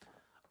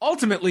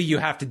 Ultimately, you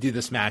have to do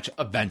this match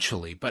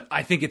eventually, but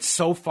I think it's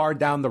so far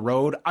down the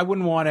road. I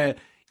wouldn't want to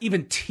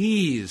even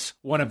tease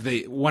one of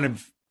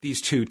these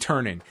two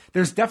turning.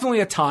 There's definitely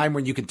a time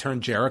when you can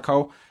turn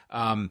Jericho,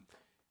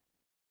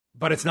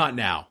 but it's not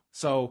now.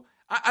 So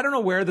I don't know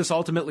where this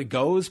ultimately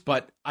goes,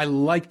 but I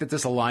like that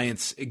this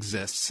alliance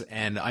exists,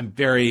 and I'm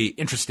very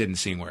interested in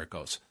seeing where it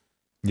goes.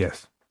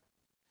 Yes.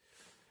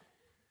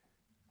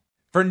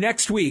 For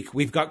next week,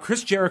 we've got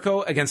Chris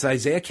Jericho against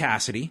Isaiah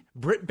Cassidy.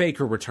 Britt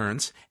Baker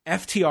returns.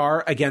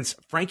 FTR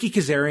against Frankie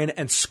Kazarian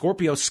and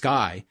Scorpio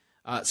Sky.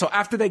 So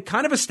after they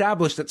kind of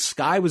established that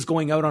Sky was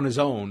going out on his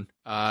own,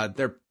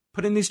 they're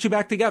putting these two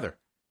back together.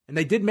 And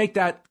they did make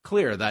that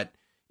clear that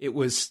it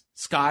was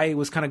Sky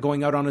was kind of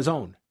going out on his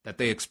own, that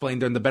they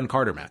explained during the Ben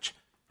Carter match.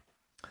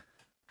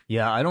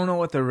 Yeah, I don't know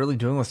what they're really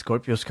doing with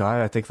Scorpio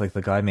Sky. I think like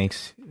the guy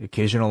makes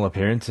occasional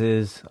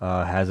appearances,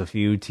 has a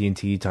few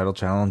TNT title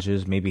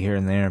challenges, maybe here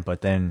and there, but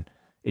then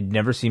it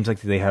never seems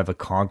like they have a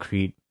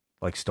concrete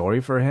like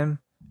story for him.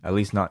 At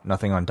least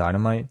nothing on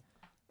Dynamite.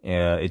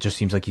 It just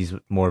seems like he's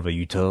more of a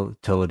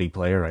utility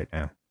player right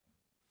now.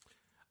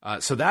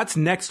 So that's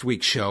next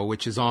week's show,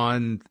 which is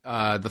on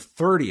the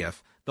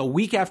 30th. The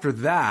week after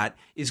that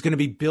is going to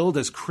be billed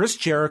as Chris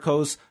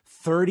Jericho's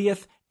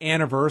 30th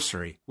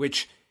anniversary,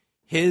 which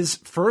his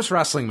first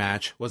wrestling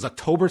match was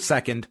October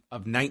 2nd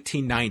of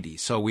 1990.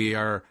 So we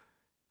are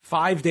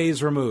 5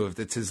 days removed.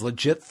 It's his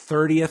legit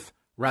 30th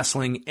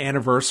wrestling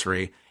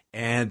anniversary.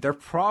 And they're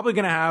probably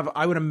going to have,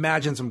 I would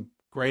imagine, some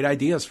great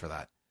ideas for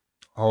that.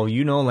 Oh,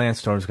 you know Lance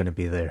Storm's going to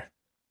be there.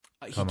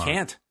 He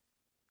can't.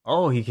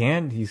 Oh, he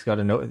can? He's got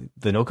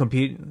the no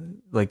compete?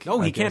 Like, no,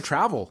 he can't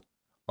travel.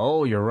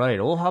 Oh, you're right.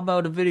 Oh, how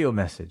about a video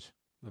message?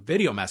 A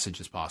video message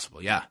is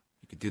possible. Yeah,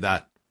 you could do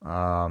that.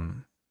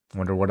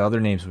 Wonder what other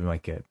names we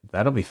might get.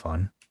 That'll be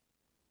fun.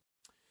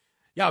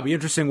 Yeah, it'll be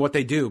interesting what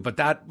they do. But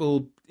that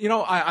will,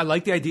 I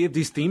like the idea of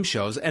these theme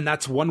shows, and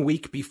that's 1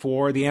 week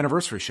before the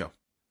anniversary show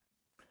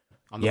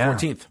on the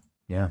 14th.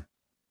 Yeah.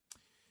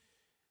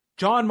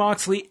 Jon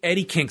Moxley,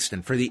 Eddie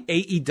Kingston for the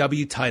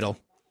AEW title.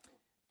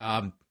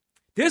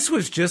 This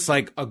was just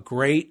like a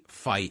great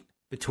fight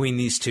between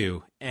these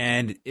two,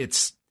 and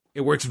it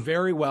works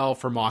very well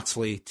for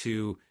Moxley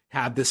to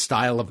have this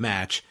style of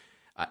match.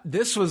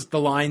 This was the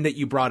line that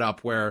you brought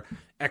up where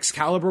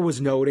Excalibur was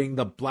noting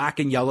the black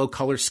and yellow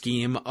color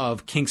scheme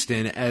of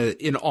Kingston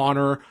in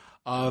honor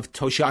of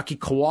Toshiaki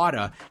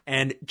Kawada,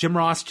 and Jim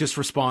Ross just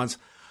responds,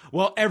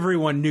 well,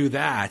 everyone knew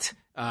that,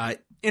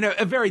 in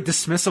a very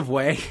dismissive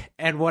way.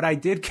 And what I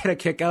did get a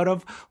kick out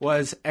of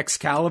was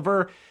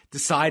Excalibur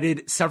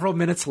decided several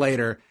minutes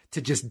later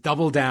to just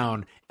double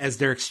down as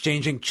they're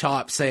exchanging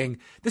chops, saying,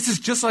 this is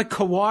just like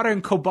Kawada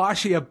and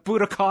Kobashi at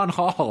Budokan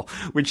Hall,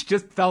 which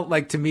just felt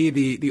like, to me,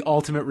 the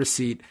ultimate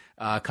receipt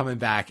coming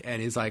back. And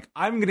he's like,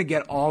 I'm going to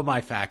get all my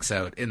facts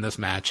out in this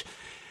match.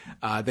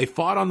 They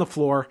fought on the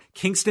floor.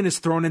 Kingston is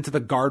thrown into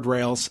the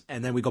guardrails,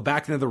 and then we go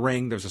back into the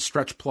ring. There's a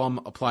stretch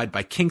plum applied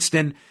by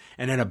Kingston,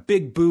 and then a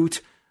big boot.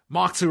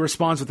 Moxley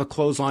responds with a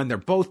clothesline. They're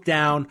both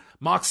down.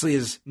 Moxley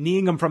is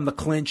kneeing him from the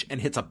clinch and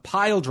hits a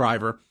pile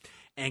driver.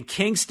 And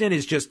Kingston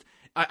is just,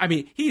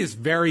 he is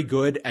very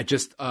good at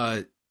just,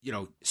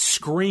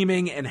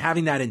 screaming and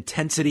having that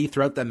intensity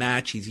throughout the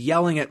match. He's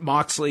yelling at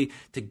Moxley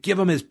to give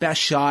him his best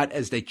shot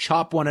as they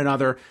chop one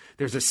another.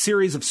 There's a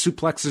series of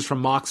suplexes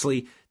from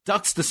Moxley,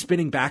 ducks the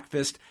spinning back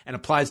fist and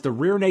applies the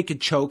rear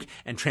naked choke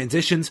and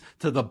transitions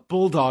to the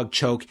bulldog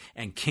choke,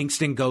 and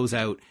Kingston goes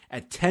out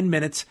at 10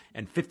 minutes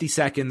and 50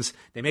 seconds.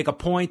 They make a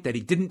point that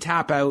he didn't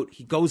tap out.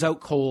 He goes out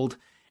cold,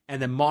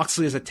 and then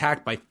Moxley is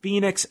attacked by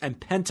Phoenix and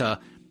Penta.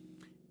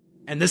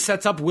 And this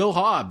sets up Will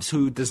Hobbs,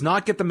 who does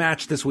not get the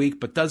match this week,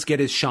 but does get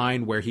his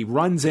shine, where he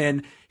runs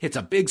in, hits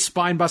a big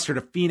spinebuster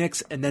to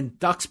Phoenix, and then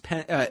decks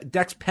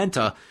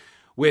Penta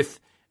with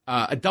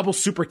a double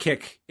super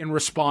kick in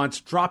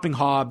response, dropping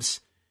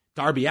Hobbs.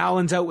 Darby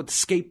Allin's out with the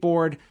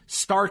skateboard.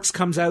 Starks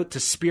comes out to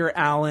spear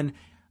Allin.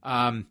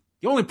 The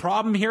only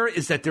problem here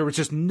is that there was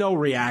just no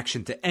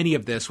reaction to any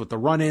of this with the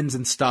run-ins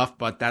and stuff,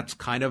 but that's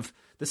kind of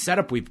the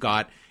setup we've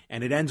got.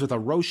 And it ends with a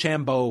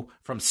Rochambeau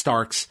from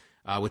Starks,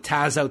 with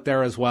Taz out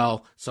there as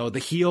well. So the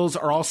heels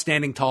are all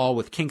standing tall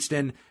with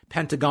Kingston,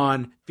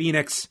 Pentagon,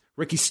 Phoenix,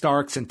 Ricky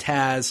Starks, and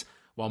Taz,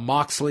 while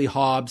Moxley,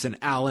 Hobbs, and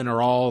Allin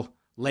are all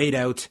laid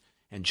out,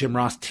 and Jim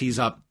Ross tees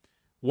up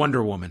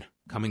Wonder Woman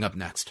coming up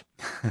next.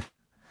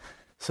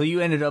 So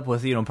you ended up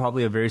with,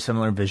 probably a very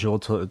similar visual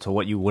to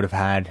what you would have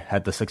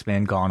had the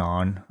six-man gone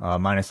on,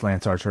 minus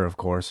Lance Archer, of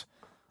course.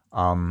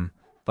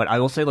 But I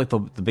will say, like, the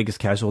biggest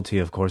casualty,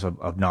 of course,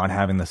 of not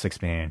having the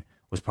six-man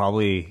was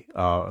probably,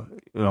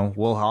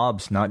 Will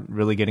Hobbs not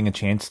really getting a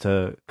chance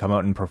to come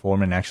out and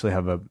perform and actually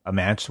have a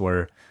match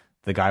where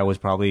the guy was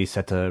probably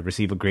set to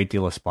receive a great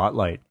deal of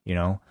spotlight,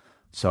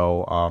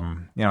 So,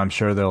 I'm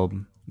sure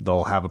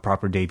they'll have a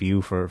proper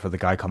debut for the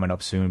guy coming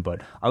up soon.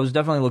 But I was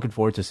definitely looking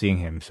forward to seeing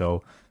him.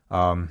 So,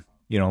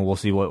 we'll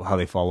see how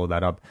they follow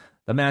that up.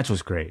 The match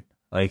was great.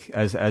 Like,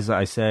 as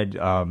I said,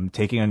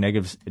 taking a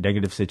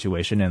negative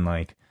situation and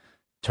like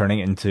turning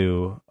it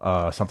into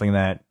something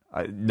that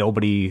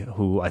nobody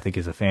who I think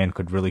is a fan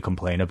could really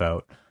complain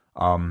about.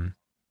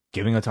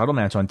 Giving a title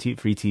match on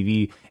free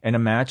TV, and a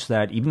match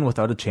that even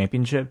without a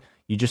championship,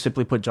 You just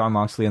simply put Jon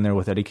Moxley in there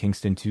with Eddie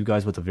Kingston, two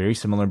guys with a very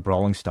similar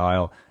brawling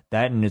style.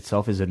 That in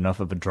itself is enough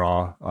of a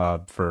draw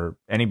for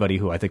anybody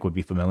who I think would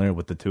be familiar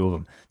with the two of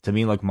them. To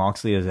me, like,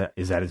 Moxley is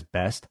at his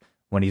best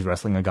when he's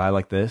wrestling a guy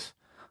like this.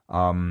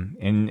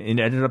 And it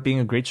ended up being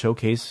a great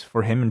showcase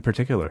for him in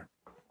particular.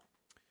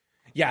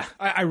 Yeah,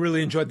 I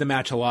really enjoyed the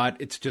match a lot.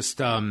 It's just,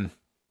 both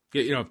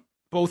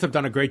have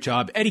done a great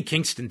job. Eddie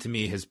Kingston, to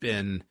me, has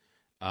been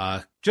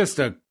just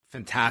a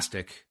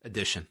fantastic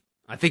addition.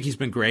 I think he's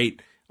been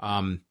great.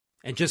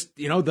 And just,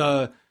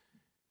 the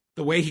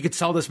way he could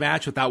sell this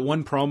match with that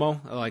one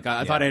promo, like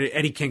I thought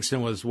Eddie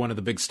Kingston was one of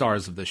the big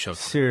stars of this show.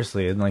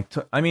 Seriously. And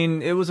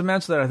it was a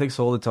match that I think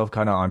sold itself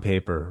kind of on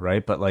paper,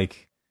 right? But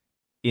like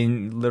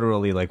in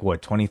literally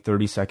 20,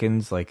 30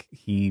 seconds, like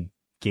he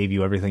gave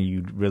you everything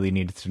you really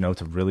needed to know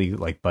to really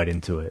like bite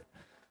into it.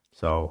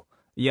 So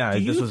yeah,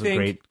 this was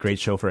a great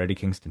show for Eddie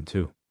Kingston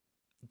too.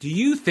 Do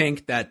you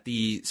think that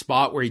the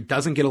spot where he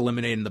doesn't get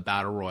eliminated in the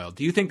Battle Royal,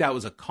 do you think that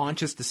was a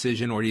conscious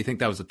decision, or do you think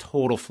that was a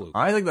total fluke?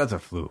 I think that's a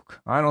fluke.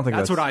 I don't think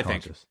that's what I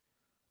conscious.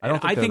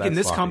 Think. I think in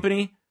this sloppy.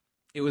 Company,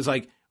 it was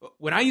like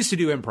when I used to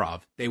do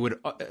improv, they would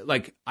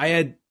I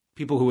had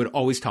people who would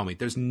always tell me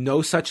there's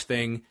no such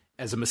thing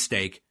as a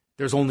mistake.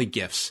 There's only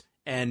gifts.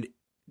 And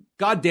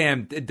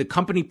goddamn, the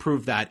Company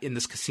proved that in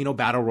this Casino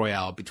Battle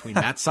Royale between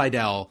Matt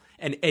Sydal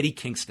and Eddie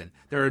Kingston.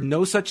 There are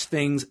no such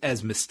things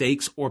as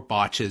mistakes or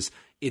botches.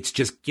 It's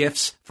just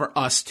gifts for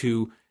us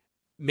to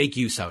make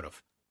use out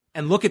of.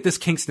 And look at this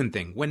Kingston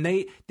thing. When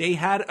they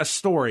had a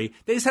story,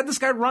 they just had this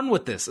guy run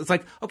with this. It's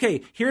like,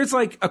 okay, here's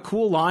like a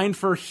cool line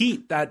for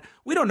heat that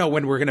we don't know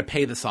when we're going to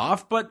pay this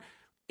off, but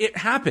it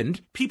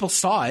happened. People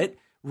saw it.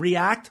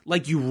 React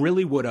like you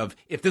really would have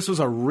if this was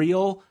a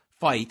real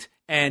fight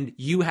and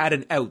you had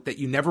an out that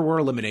you never were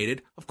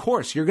eliminated. Of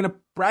course, you're going to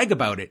brag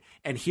about it.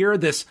 And here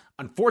this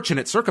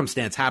unfortunate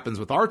circumstance happens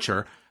with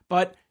Archer,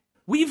 but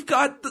we've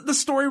got the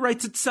story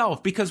writes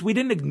itself because we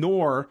didn't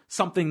ignore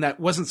something that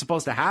wasn't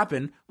supposed to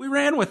happen. We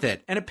ran with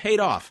it, and it paid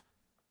off.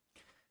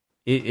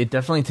 It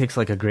definitely takes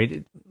like a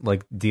great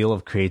deal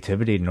of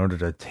creativity in order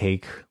to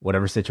take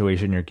whatever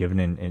situation you're given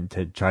and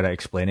to try to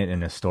explain it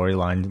in a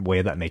storyline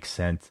way that makes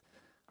sense.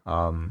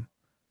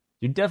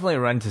 You definitely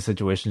run into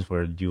situations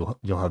where you'll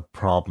have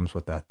problems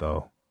with that,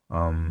 though.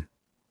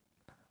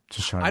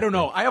 I don't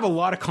know. I have a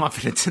lot of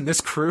confidence in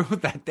this crew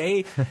that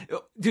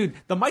dude,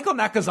 the Michael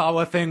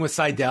Nakazawa thing with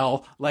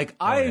Sydal,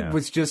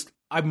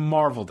 I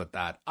marveled at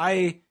that.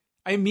 I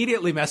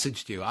immediately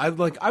messaged you. I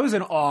was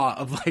in awe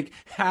of like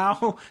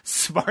how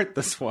smart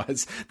this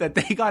was that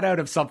they got out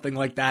of something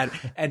like that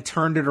and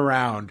turned it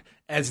around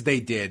as they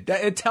did.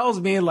 It tells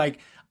me like,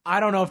 I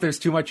don't know if there's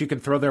too much you can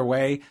throw their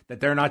way that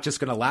they're not just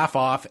going to laugh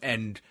off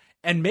and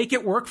make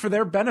it work for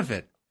their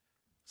benefit.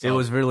 So, it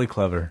was really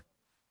clever.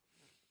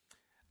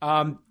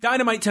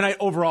 Dynamite tonight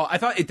overall, I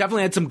thought it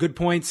definitely had some good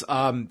points.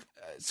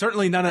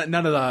 Certainly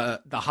none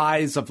of the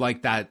highs of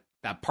like that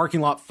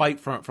parking lot fight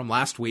from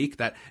last week.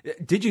 That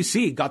did you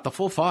see got the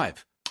full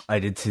 5? I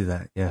did see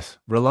that. Yes,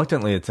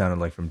 reluctantly it sounded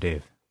like from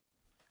Dave.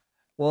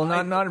 Well,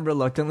 not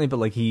reluctantly, but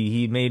like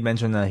he made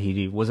mention that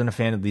he wasn't a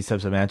fan of these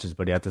types of matches,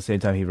 but at the same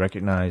time he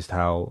recognized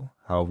how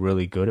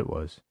really good it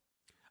was.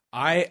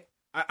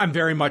 I'm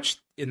very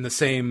much in the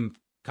same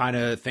kind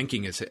of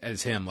thinking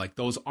as him. Like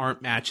those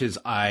aren't matches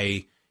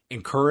I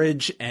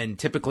encourage and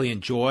typically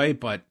enjoy,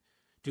 but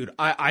dude,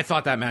 I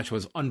thought that match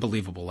was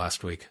unbelievable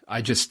last week.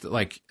 I just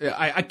like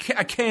I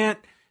can't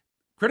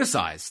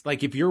criticize.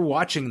 Like if you're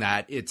watching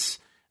that, it's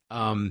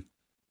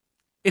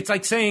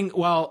like saying,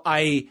 well,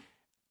 I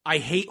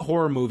hate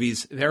horror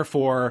movies,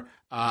 therefore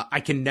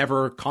I can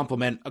never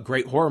compliment a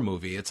great horror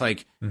movie. It's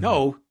like,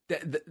 no,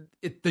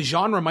 the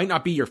genre might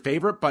not be your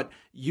favorite, but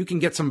you can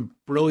get some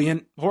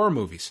brilliant horror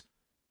movies.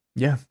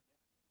 Yeah.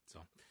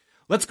 So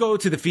let's go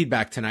to the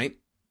feedback tonight.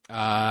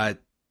 The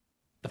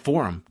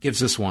forum gives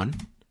this one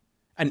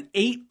an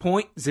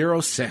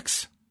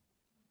 8.06.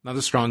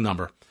 Another strong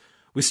number.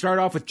 We start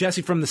off with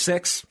Jesse from the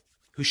 6,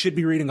 who should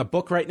be reading a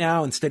book right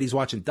now. Instead, he's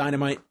watching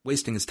Dynamite,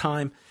 wasting his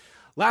time.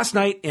 Last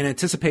night, in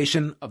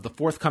anticipation of the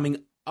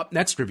forthcoming Up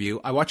Next review,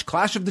 I watched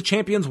Clash of the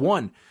Champions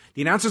 1.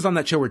 The announcers on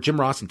that show were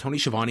Jim Ross and Tony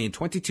Schiavone, and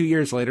 22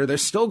 years later, they're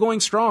still going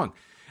strong.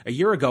 A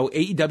year ago,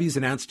 AEW's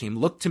announce team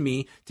looked to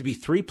me to be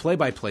 3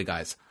 play-by-play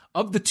guys.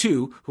 Of the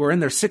 2, who are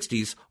in their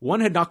 60s, one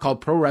had not called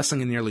pro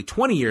wrestling in nearly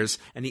 20 years,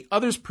 and the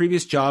other's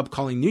previous job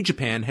calling New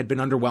Japan had been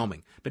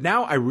underwhelming. But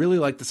now I really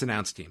like this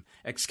announce team.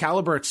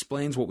 Excalibur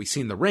explains what we see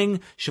in the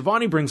ring,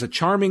 Schiavone brings a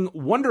charming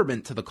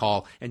wonderment to the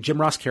call, and Jim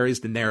Ross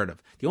carries the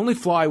narrative. The only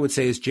flaw I would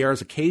say is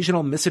JR's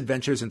occasional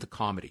misadventures into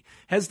comedy.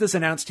 Has this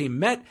announce team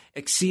met,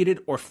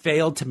 exceeded, or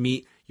failed to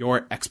meet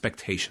your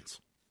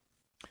expectations?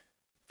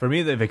 For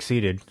me, they've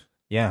exceeded.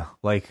 Yeah,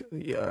 like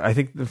I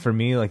think for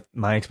me, like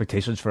my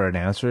expectations for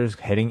announcers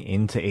heading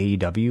into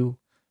AEW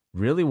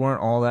really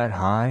weren't all that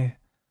high.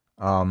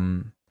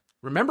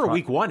 Remember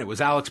week 1, it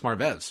was Alex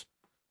Marvez.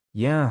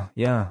 Yeah,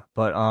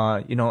 but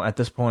at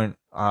this point,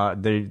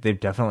 they've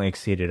definitely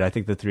exceeded. I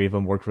think the 3 of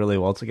them work really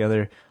well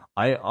together.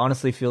 I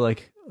honestly feel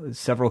like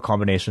several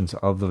combinations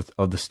of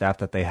the staff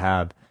that they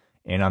have,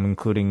 and I'm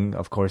including,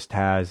 of course,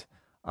 Taz,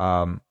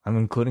 I'm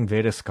including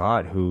Veda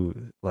Scott, who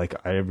like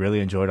I really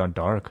enjoyed on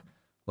Dark.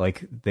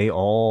 Like they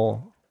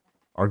all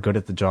are good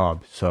at the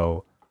job.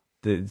 So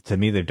to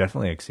me, they've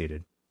definitely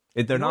exceeded.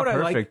 They're not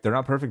perfect. Like? They're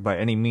not perfect by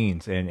any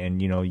means.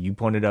 And you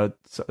pointed out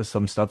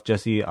some stuff,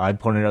 Jesse. I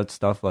pointed out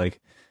stuff like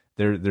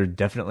there are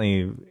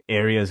definitely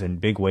areas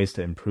and big ways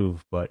to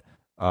improve. But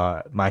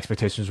my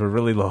expectations were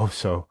really low.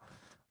 So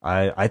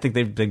I think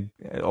they've been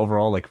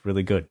overall like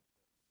really good.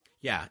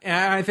 Yeah,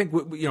 and I think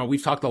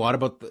we've talked a lot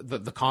about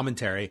the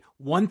commentary.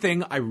 One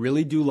thing I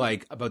really do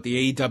like about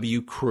the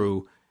AEW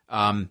crew,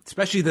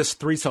 especially this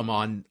threesome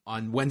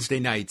on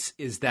Wednesday nights,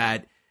 is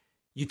that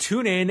you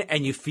tune in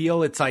and you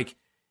feel it's like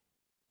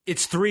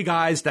it's three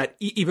guys that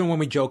even when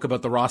we joke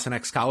about the Ross and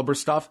Excalibur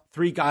stuff,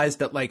 three guys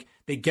that like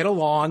they get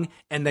along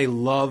and they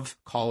love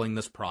calling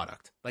this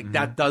product. Like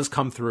that does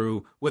come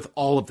through with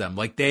all of them.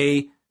 Like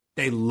they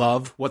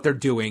love what they're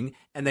doing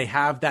and they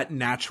have that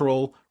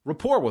natural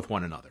rapport with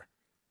one another.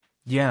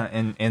 Yeah,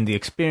 and the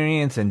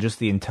experience and just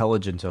the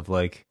intelligence of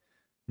like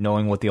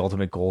knowing what the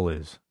ultimate goal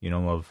is,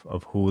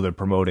 of who they're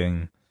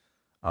promoting.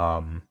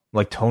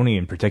 Like Tony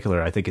in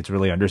particular, I think it's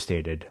really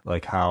understated,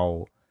 like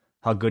how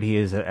good he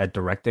is at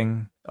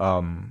directing.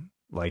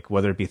 Like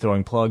whether it be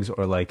throwing plugs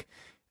or like,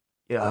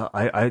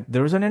 I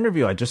there was an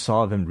interview I just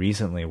saw of him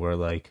recently where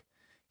like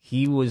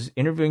he was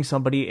interviewing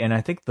somebody, and I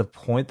think the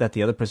point that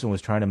the other person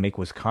was trying to make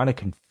was kind of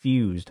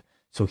confused,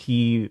 so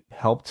he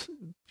helped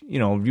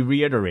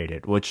reiterate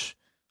it, which.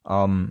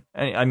 I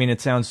mean,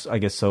 it sounds, I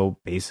guess, so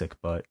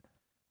basic, but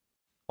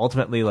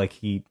ultimately, like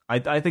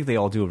I think they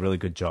all do a really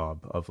good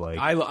job of like.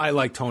 I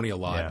like Tony a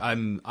lot. Yeah.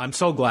 I'm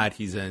so glad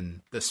he's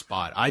in this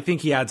spot. I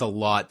think he adds a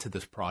lot to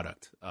this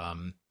product.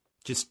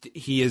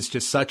 He is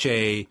just such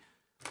a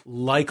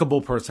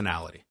likable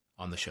personality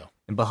on the show,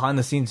 and behind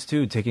the scenes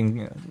too,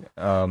 taking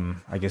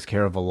I guess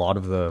care of a lot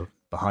of the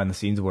behind the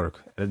scenes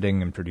work,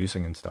 editing and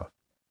producing and stuff.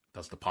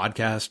 Does the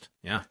podcast,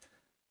 yeah.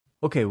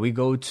 Okay, we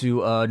go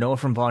to Noah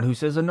from Vaughn, who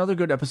says, another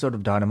good episode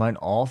of Dynamite,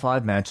 all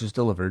 5 matches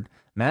delivered.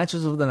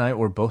 Matches of the night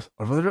were both...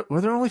 Were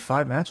there only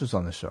 5 matches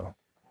on the show?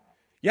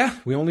 Yeah,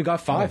 we only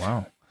got 5. Oh,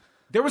 wow.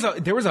 There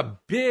was a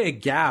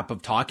big gap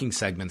of talking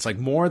segments, like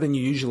more than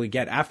you usually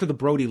get. After the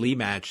Brody Lee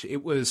match,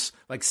 it was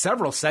like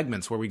several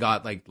segments where we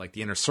got like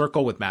the Inner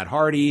Circle with Matt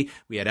Hardy,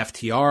 we had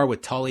FTR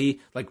with Tully,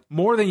 like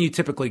more than you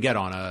typically get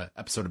on a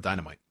episode of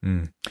Dynamite.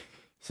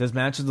 He says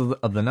matches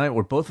of the night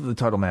were both of the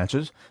title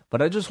matches,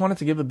 but I just wanted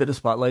to give a bit of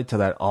spotlight to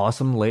that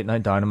awesome late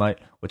night Dynamite,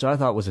 which I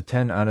thought was a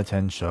 10 out of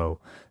 10 show.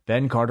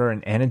 Ben Carter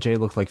and Anna Jay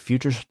look like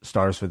future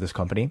stars for this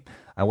company.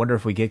 I wonder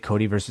if we get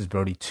Cody versus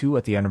Brody 2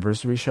 at the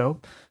anniversary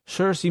show.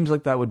 Sure, seems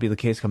like that would be the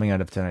case coming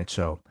out of tonight's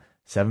show.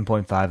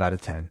 7.5 out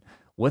of 10.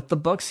 With the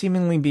Bucks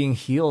seemingly being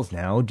heels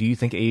now, do you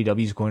think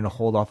AEW is going to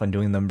hold off on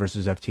doing them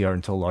versus FTR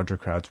until larger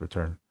crowds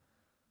return?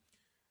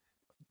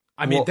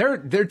 I mean, they're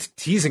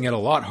teasing it a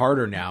lot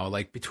harder now.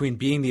 Like between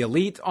being the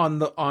Elite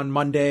on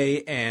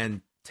Monday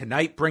and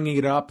tonight bringing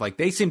it up, like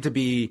they seem to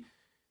be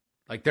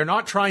like they're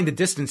not trying to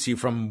distance you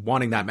from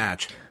wanting that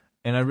match.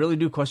 And I really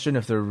do question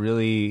if they're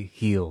really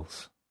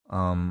heels.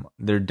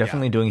 They're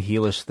definitely doing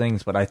heelish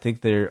things, but I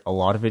think a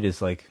lot of it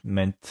is like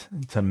meant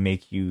to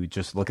make you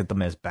just look at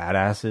them as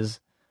badasses,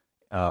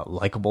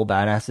 likable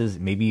badasses,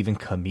 maybe even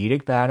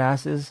comedic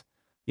badasses.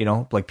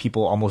 Like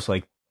people almost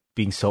like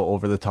being so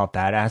over the top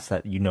badass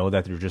that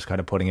that they're just kind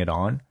of putting it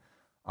on.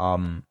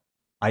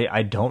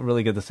 I don't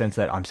really get the sense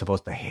that I'm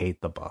supposed to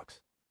hate the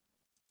Bucks.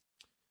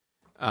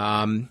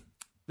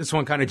 This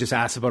one kind of just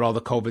asks about all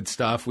the COVID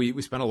stuff. We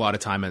spent a lot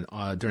of time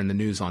during the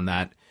news on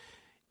that.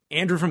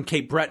 Andrew from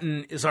Cape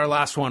Breton is our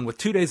last one. With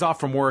 2 days off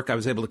from work, I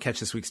was able to catch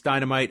this week's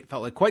Dynamite. It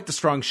felt like quite the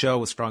strong show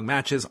with strong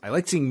matches. I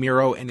liked seeing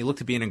Miro, and he looked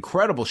to be in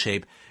incredible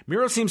shape.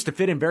 Miro seems to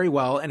fit in very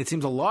well, and it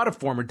seems a lot of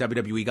former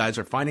WWE guys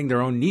are finding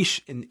their own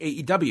niche in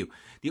AEW.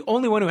 The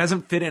only one who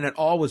hasn't fit in at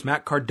all was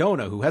Matt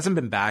Cardona, who hasn't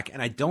been back,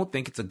 and I don't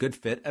think it's a good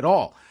fit at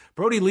all.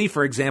 Brody Lee,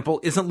 for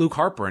example, isn't Luke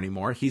Harper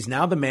anymore. He's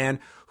now the man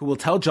who will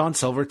tell John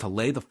Silver to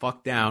lay the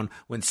fuck down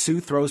when Sue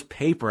throws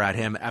paper at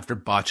him after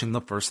botching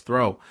the first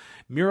throw.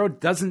 Miro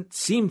doesn't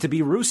seem to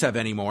be Rusev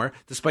anymore,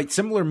 despite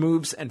similar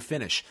moves and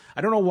finish.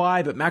 I don't know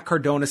why, but Matt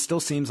Cardona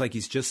still seems like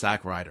he's just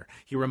Zack Ryder.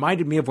 He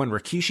reminded me of when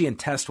Rikishi and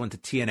Test went to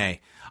TNA.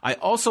 I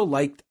also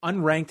liked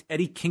unranked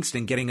Eddie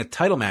Kingston getting a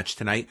title match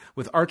tonight,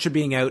 with Archer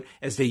being out,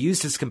 as they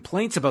used his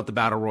complaints about the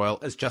Battle Royal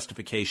as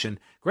justification.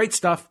 Great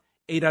stuff.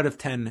 8 out of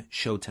 10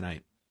 show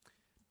tonight.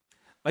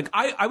 Like,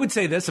 I would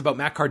say this about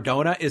Matt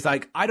Cardona is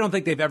like, I don't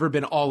think they've ever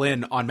been all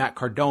in on Matt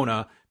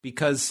Cardona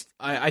because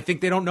I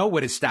think they don't know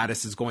what his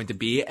status is going to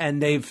be.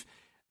 And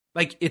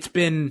it's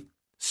been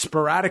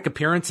sporadic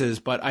appearances,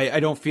 but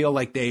I don't feel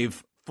like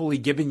they've fully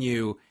given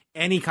you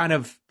any kind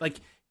of, like,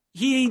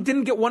 he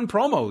didn't get one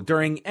promo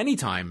during any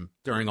time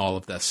during all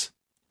of this.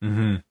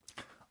 Mm-hmm.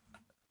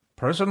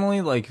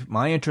 Personally, like,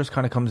 my interest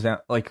kind of comes down,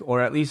 like,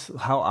 or at least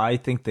how I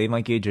think they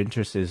might gauge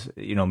interest is,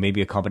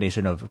 maybe a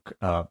combination of,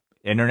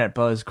 internet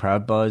buzz,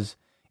 crowd buzz,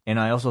 and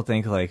I also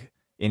think like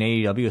in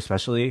AEW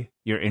especially,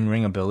 your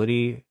in-ring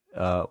ability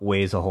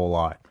weighs a whole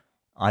lot.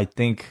 I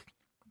think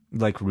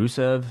like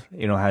Rusev,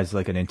 has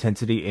like an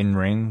intensity in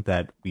ring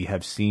that we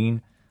have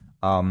seen.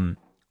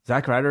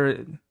 Zack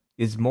Ryder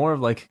is more of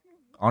like,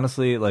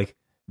 honestly, like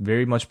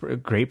very much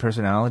great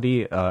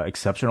personality,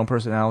 exceptional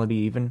personality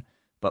even,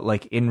 but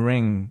like in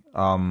ring,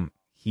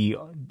 he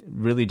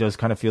really does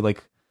kind of feel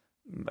like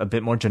a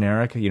bit more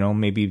generic,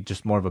 maybe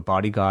just more of a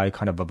body guy,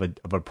 kind of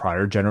a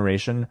prior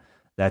generation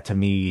that to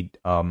me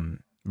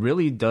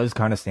really does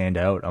kind of stand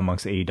out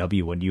amongst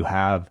AEW when you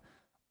have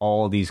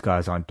all these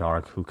guys on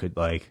Dark who could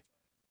like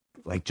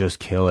just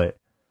kill it.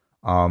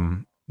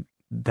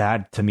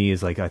 That to me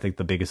is like, I think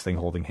the biggest thing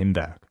holding him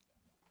back.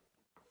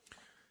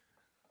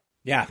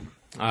 Yeah.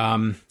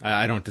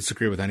 I don't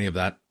disagree with any of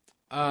that.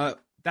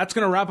 That's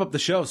going to wrap up the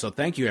show. So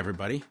thank you,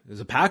 everybody. It was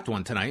a packed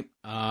one tonight.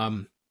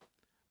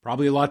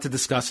 Probably a lot to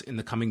discuss in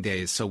the coming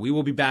days. So we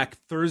will be back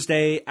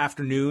Thursday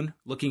afternoon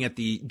looking at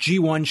the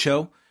G1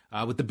 show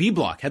with the B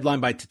Block,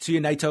 headlined by Tetsuya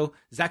Naito,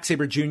 Zack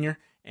Sabre Jr.,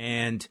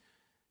 and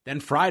then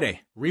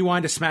Friday,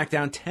 Rewind to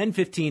SmackDown,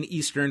 10:15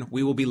 Eastern.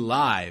 We will be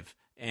live,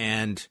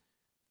 and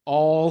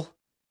all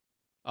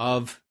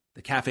of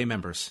the Cafe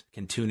members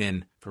can tune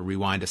in for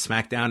Rewind to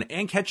SmackDown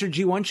and catch your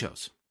G1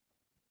 shows.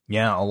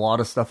 Yeah, a lot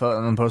of stuff out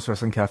on Post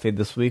Wrestling Cafe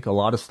this week. A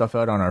lot of stuff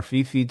out on our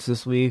feeds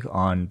this week,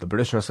 on the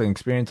British Wrestling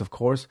Experience, of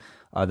course.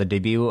 The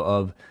debut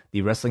of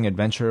the Wrestling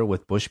Adventure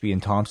with Bushby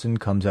and Thompson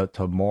comes out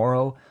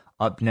tomorrow.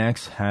 Up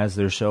Next has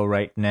their show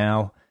right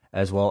now,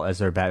 as well as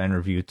their Batman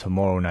review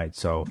tomorrow night.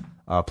 So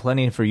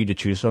plenty for you to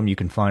choose from. You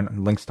can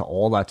find links to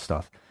all that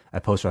stuff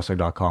at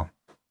postwrestling.com.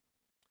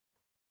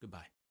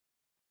 Goodbye.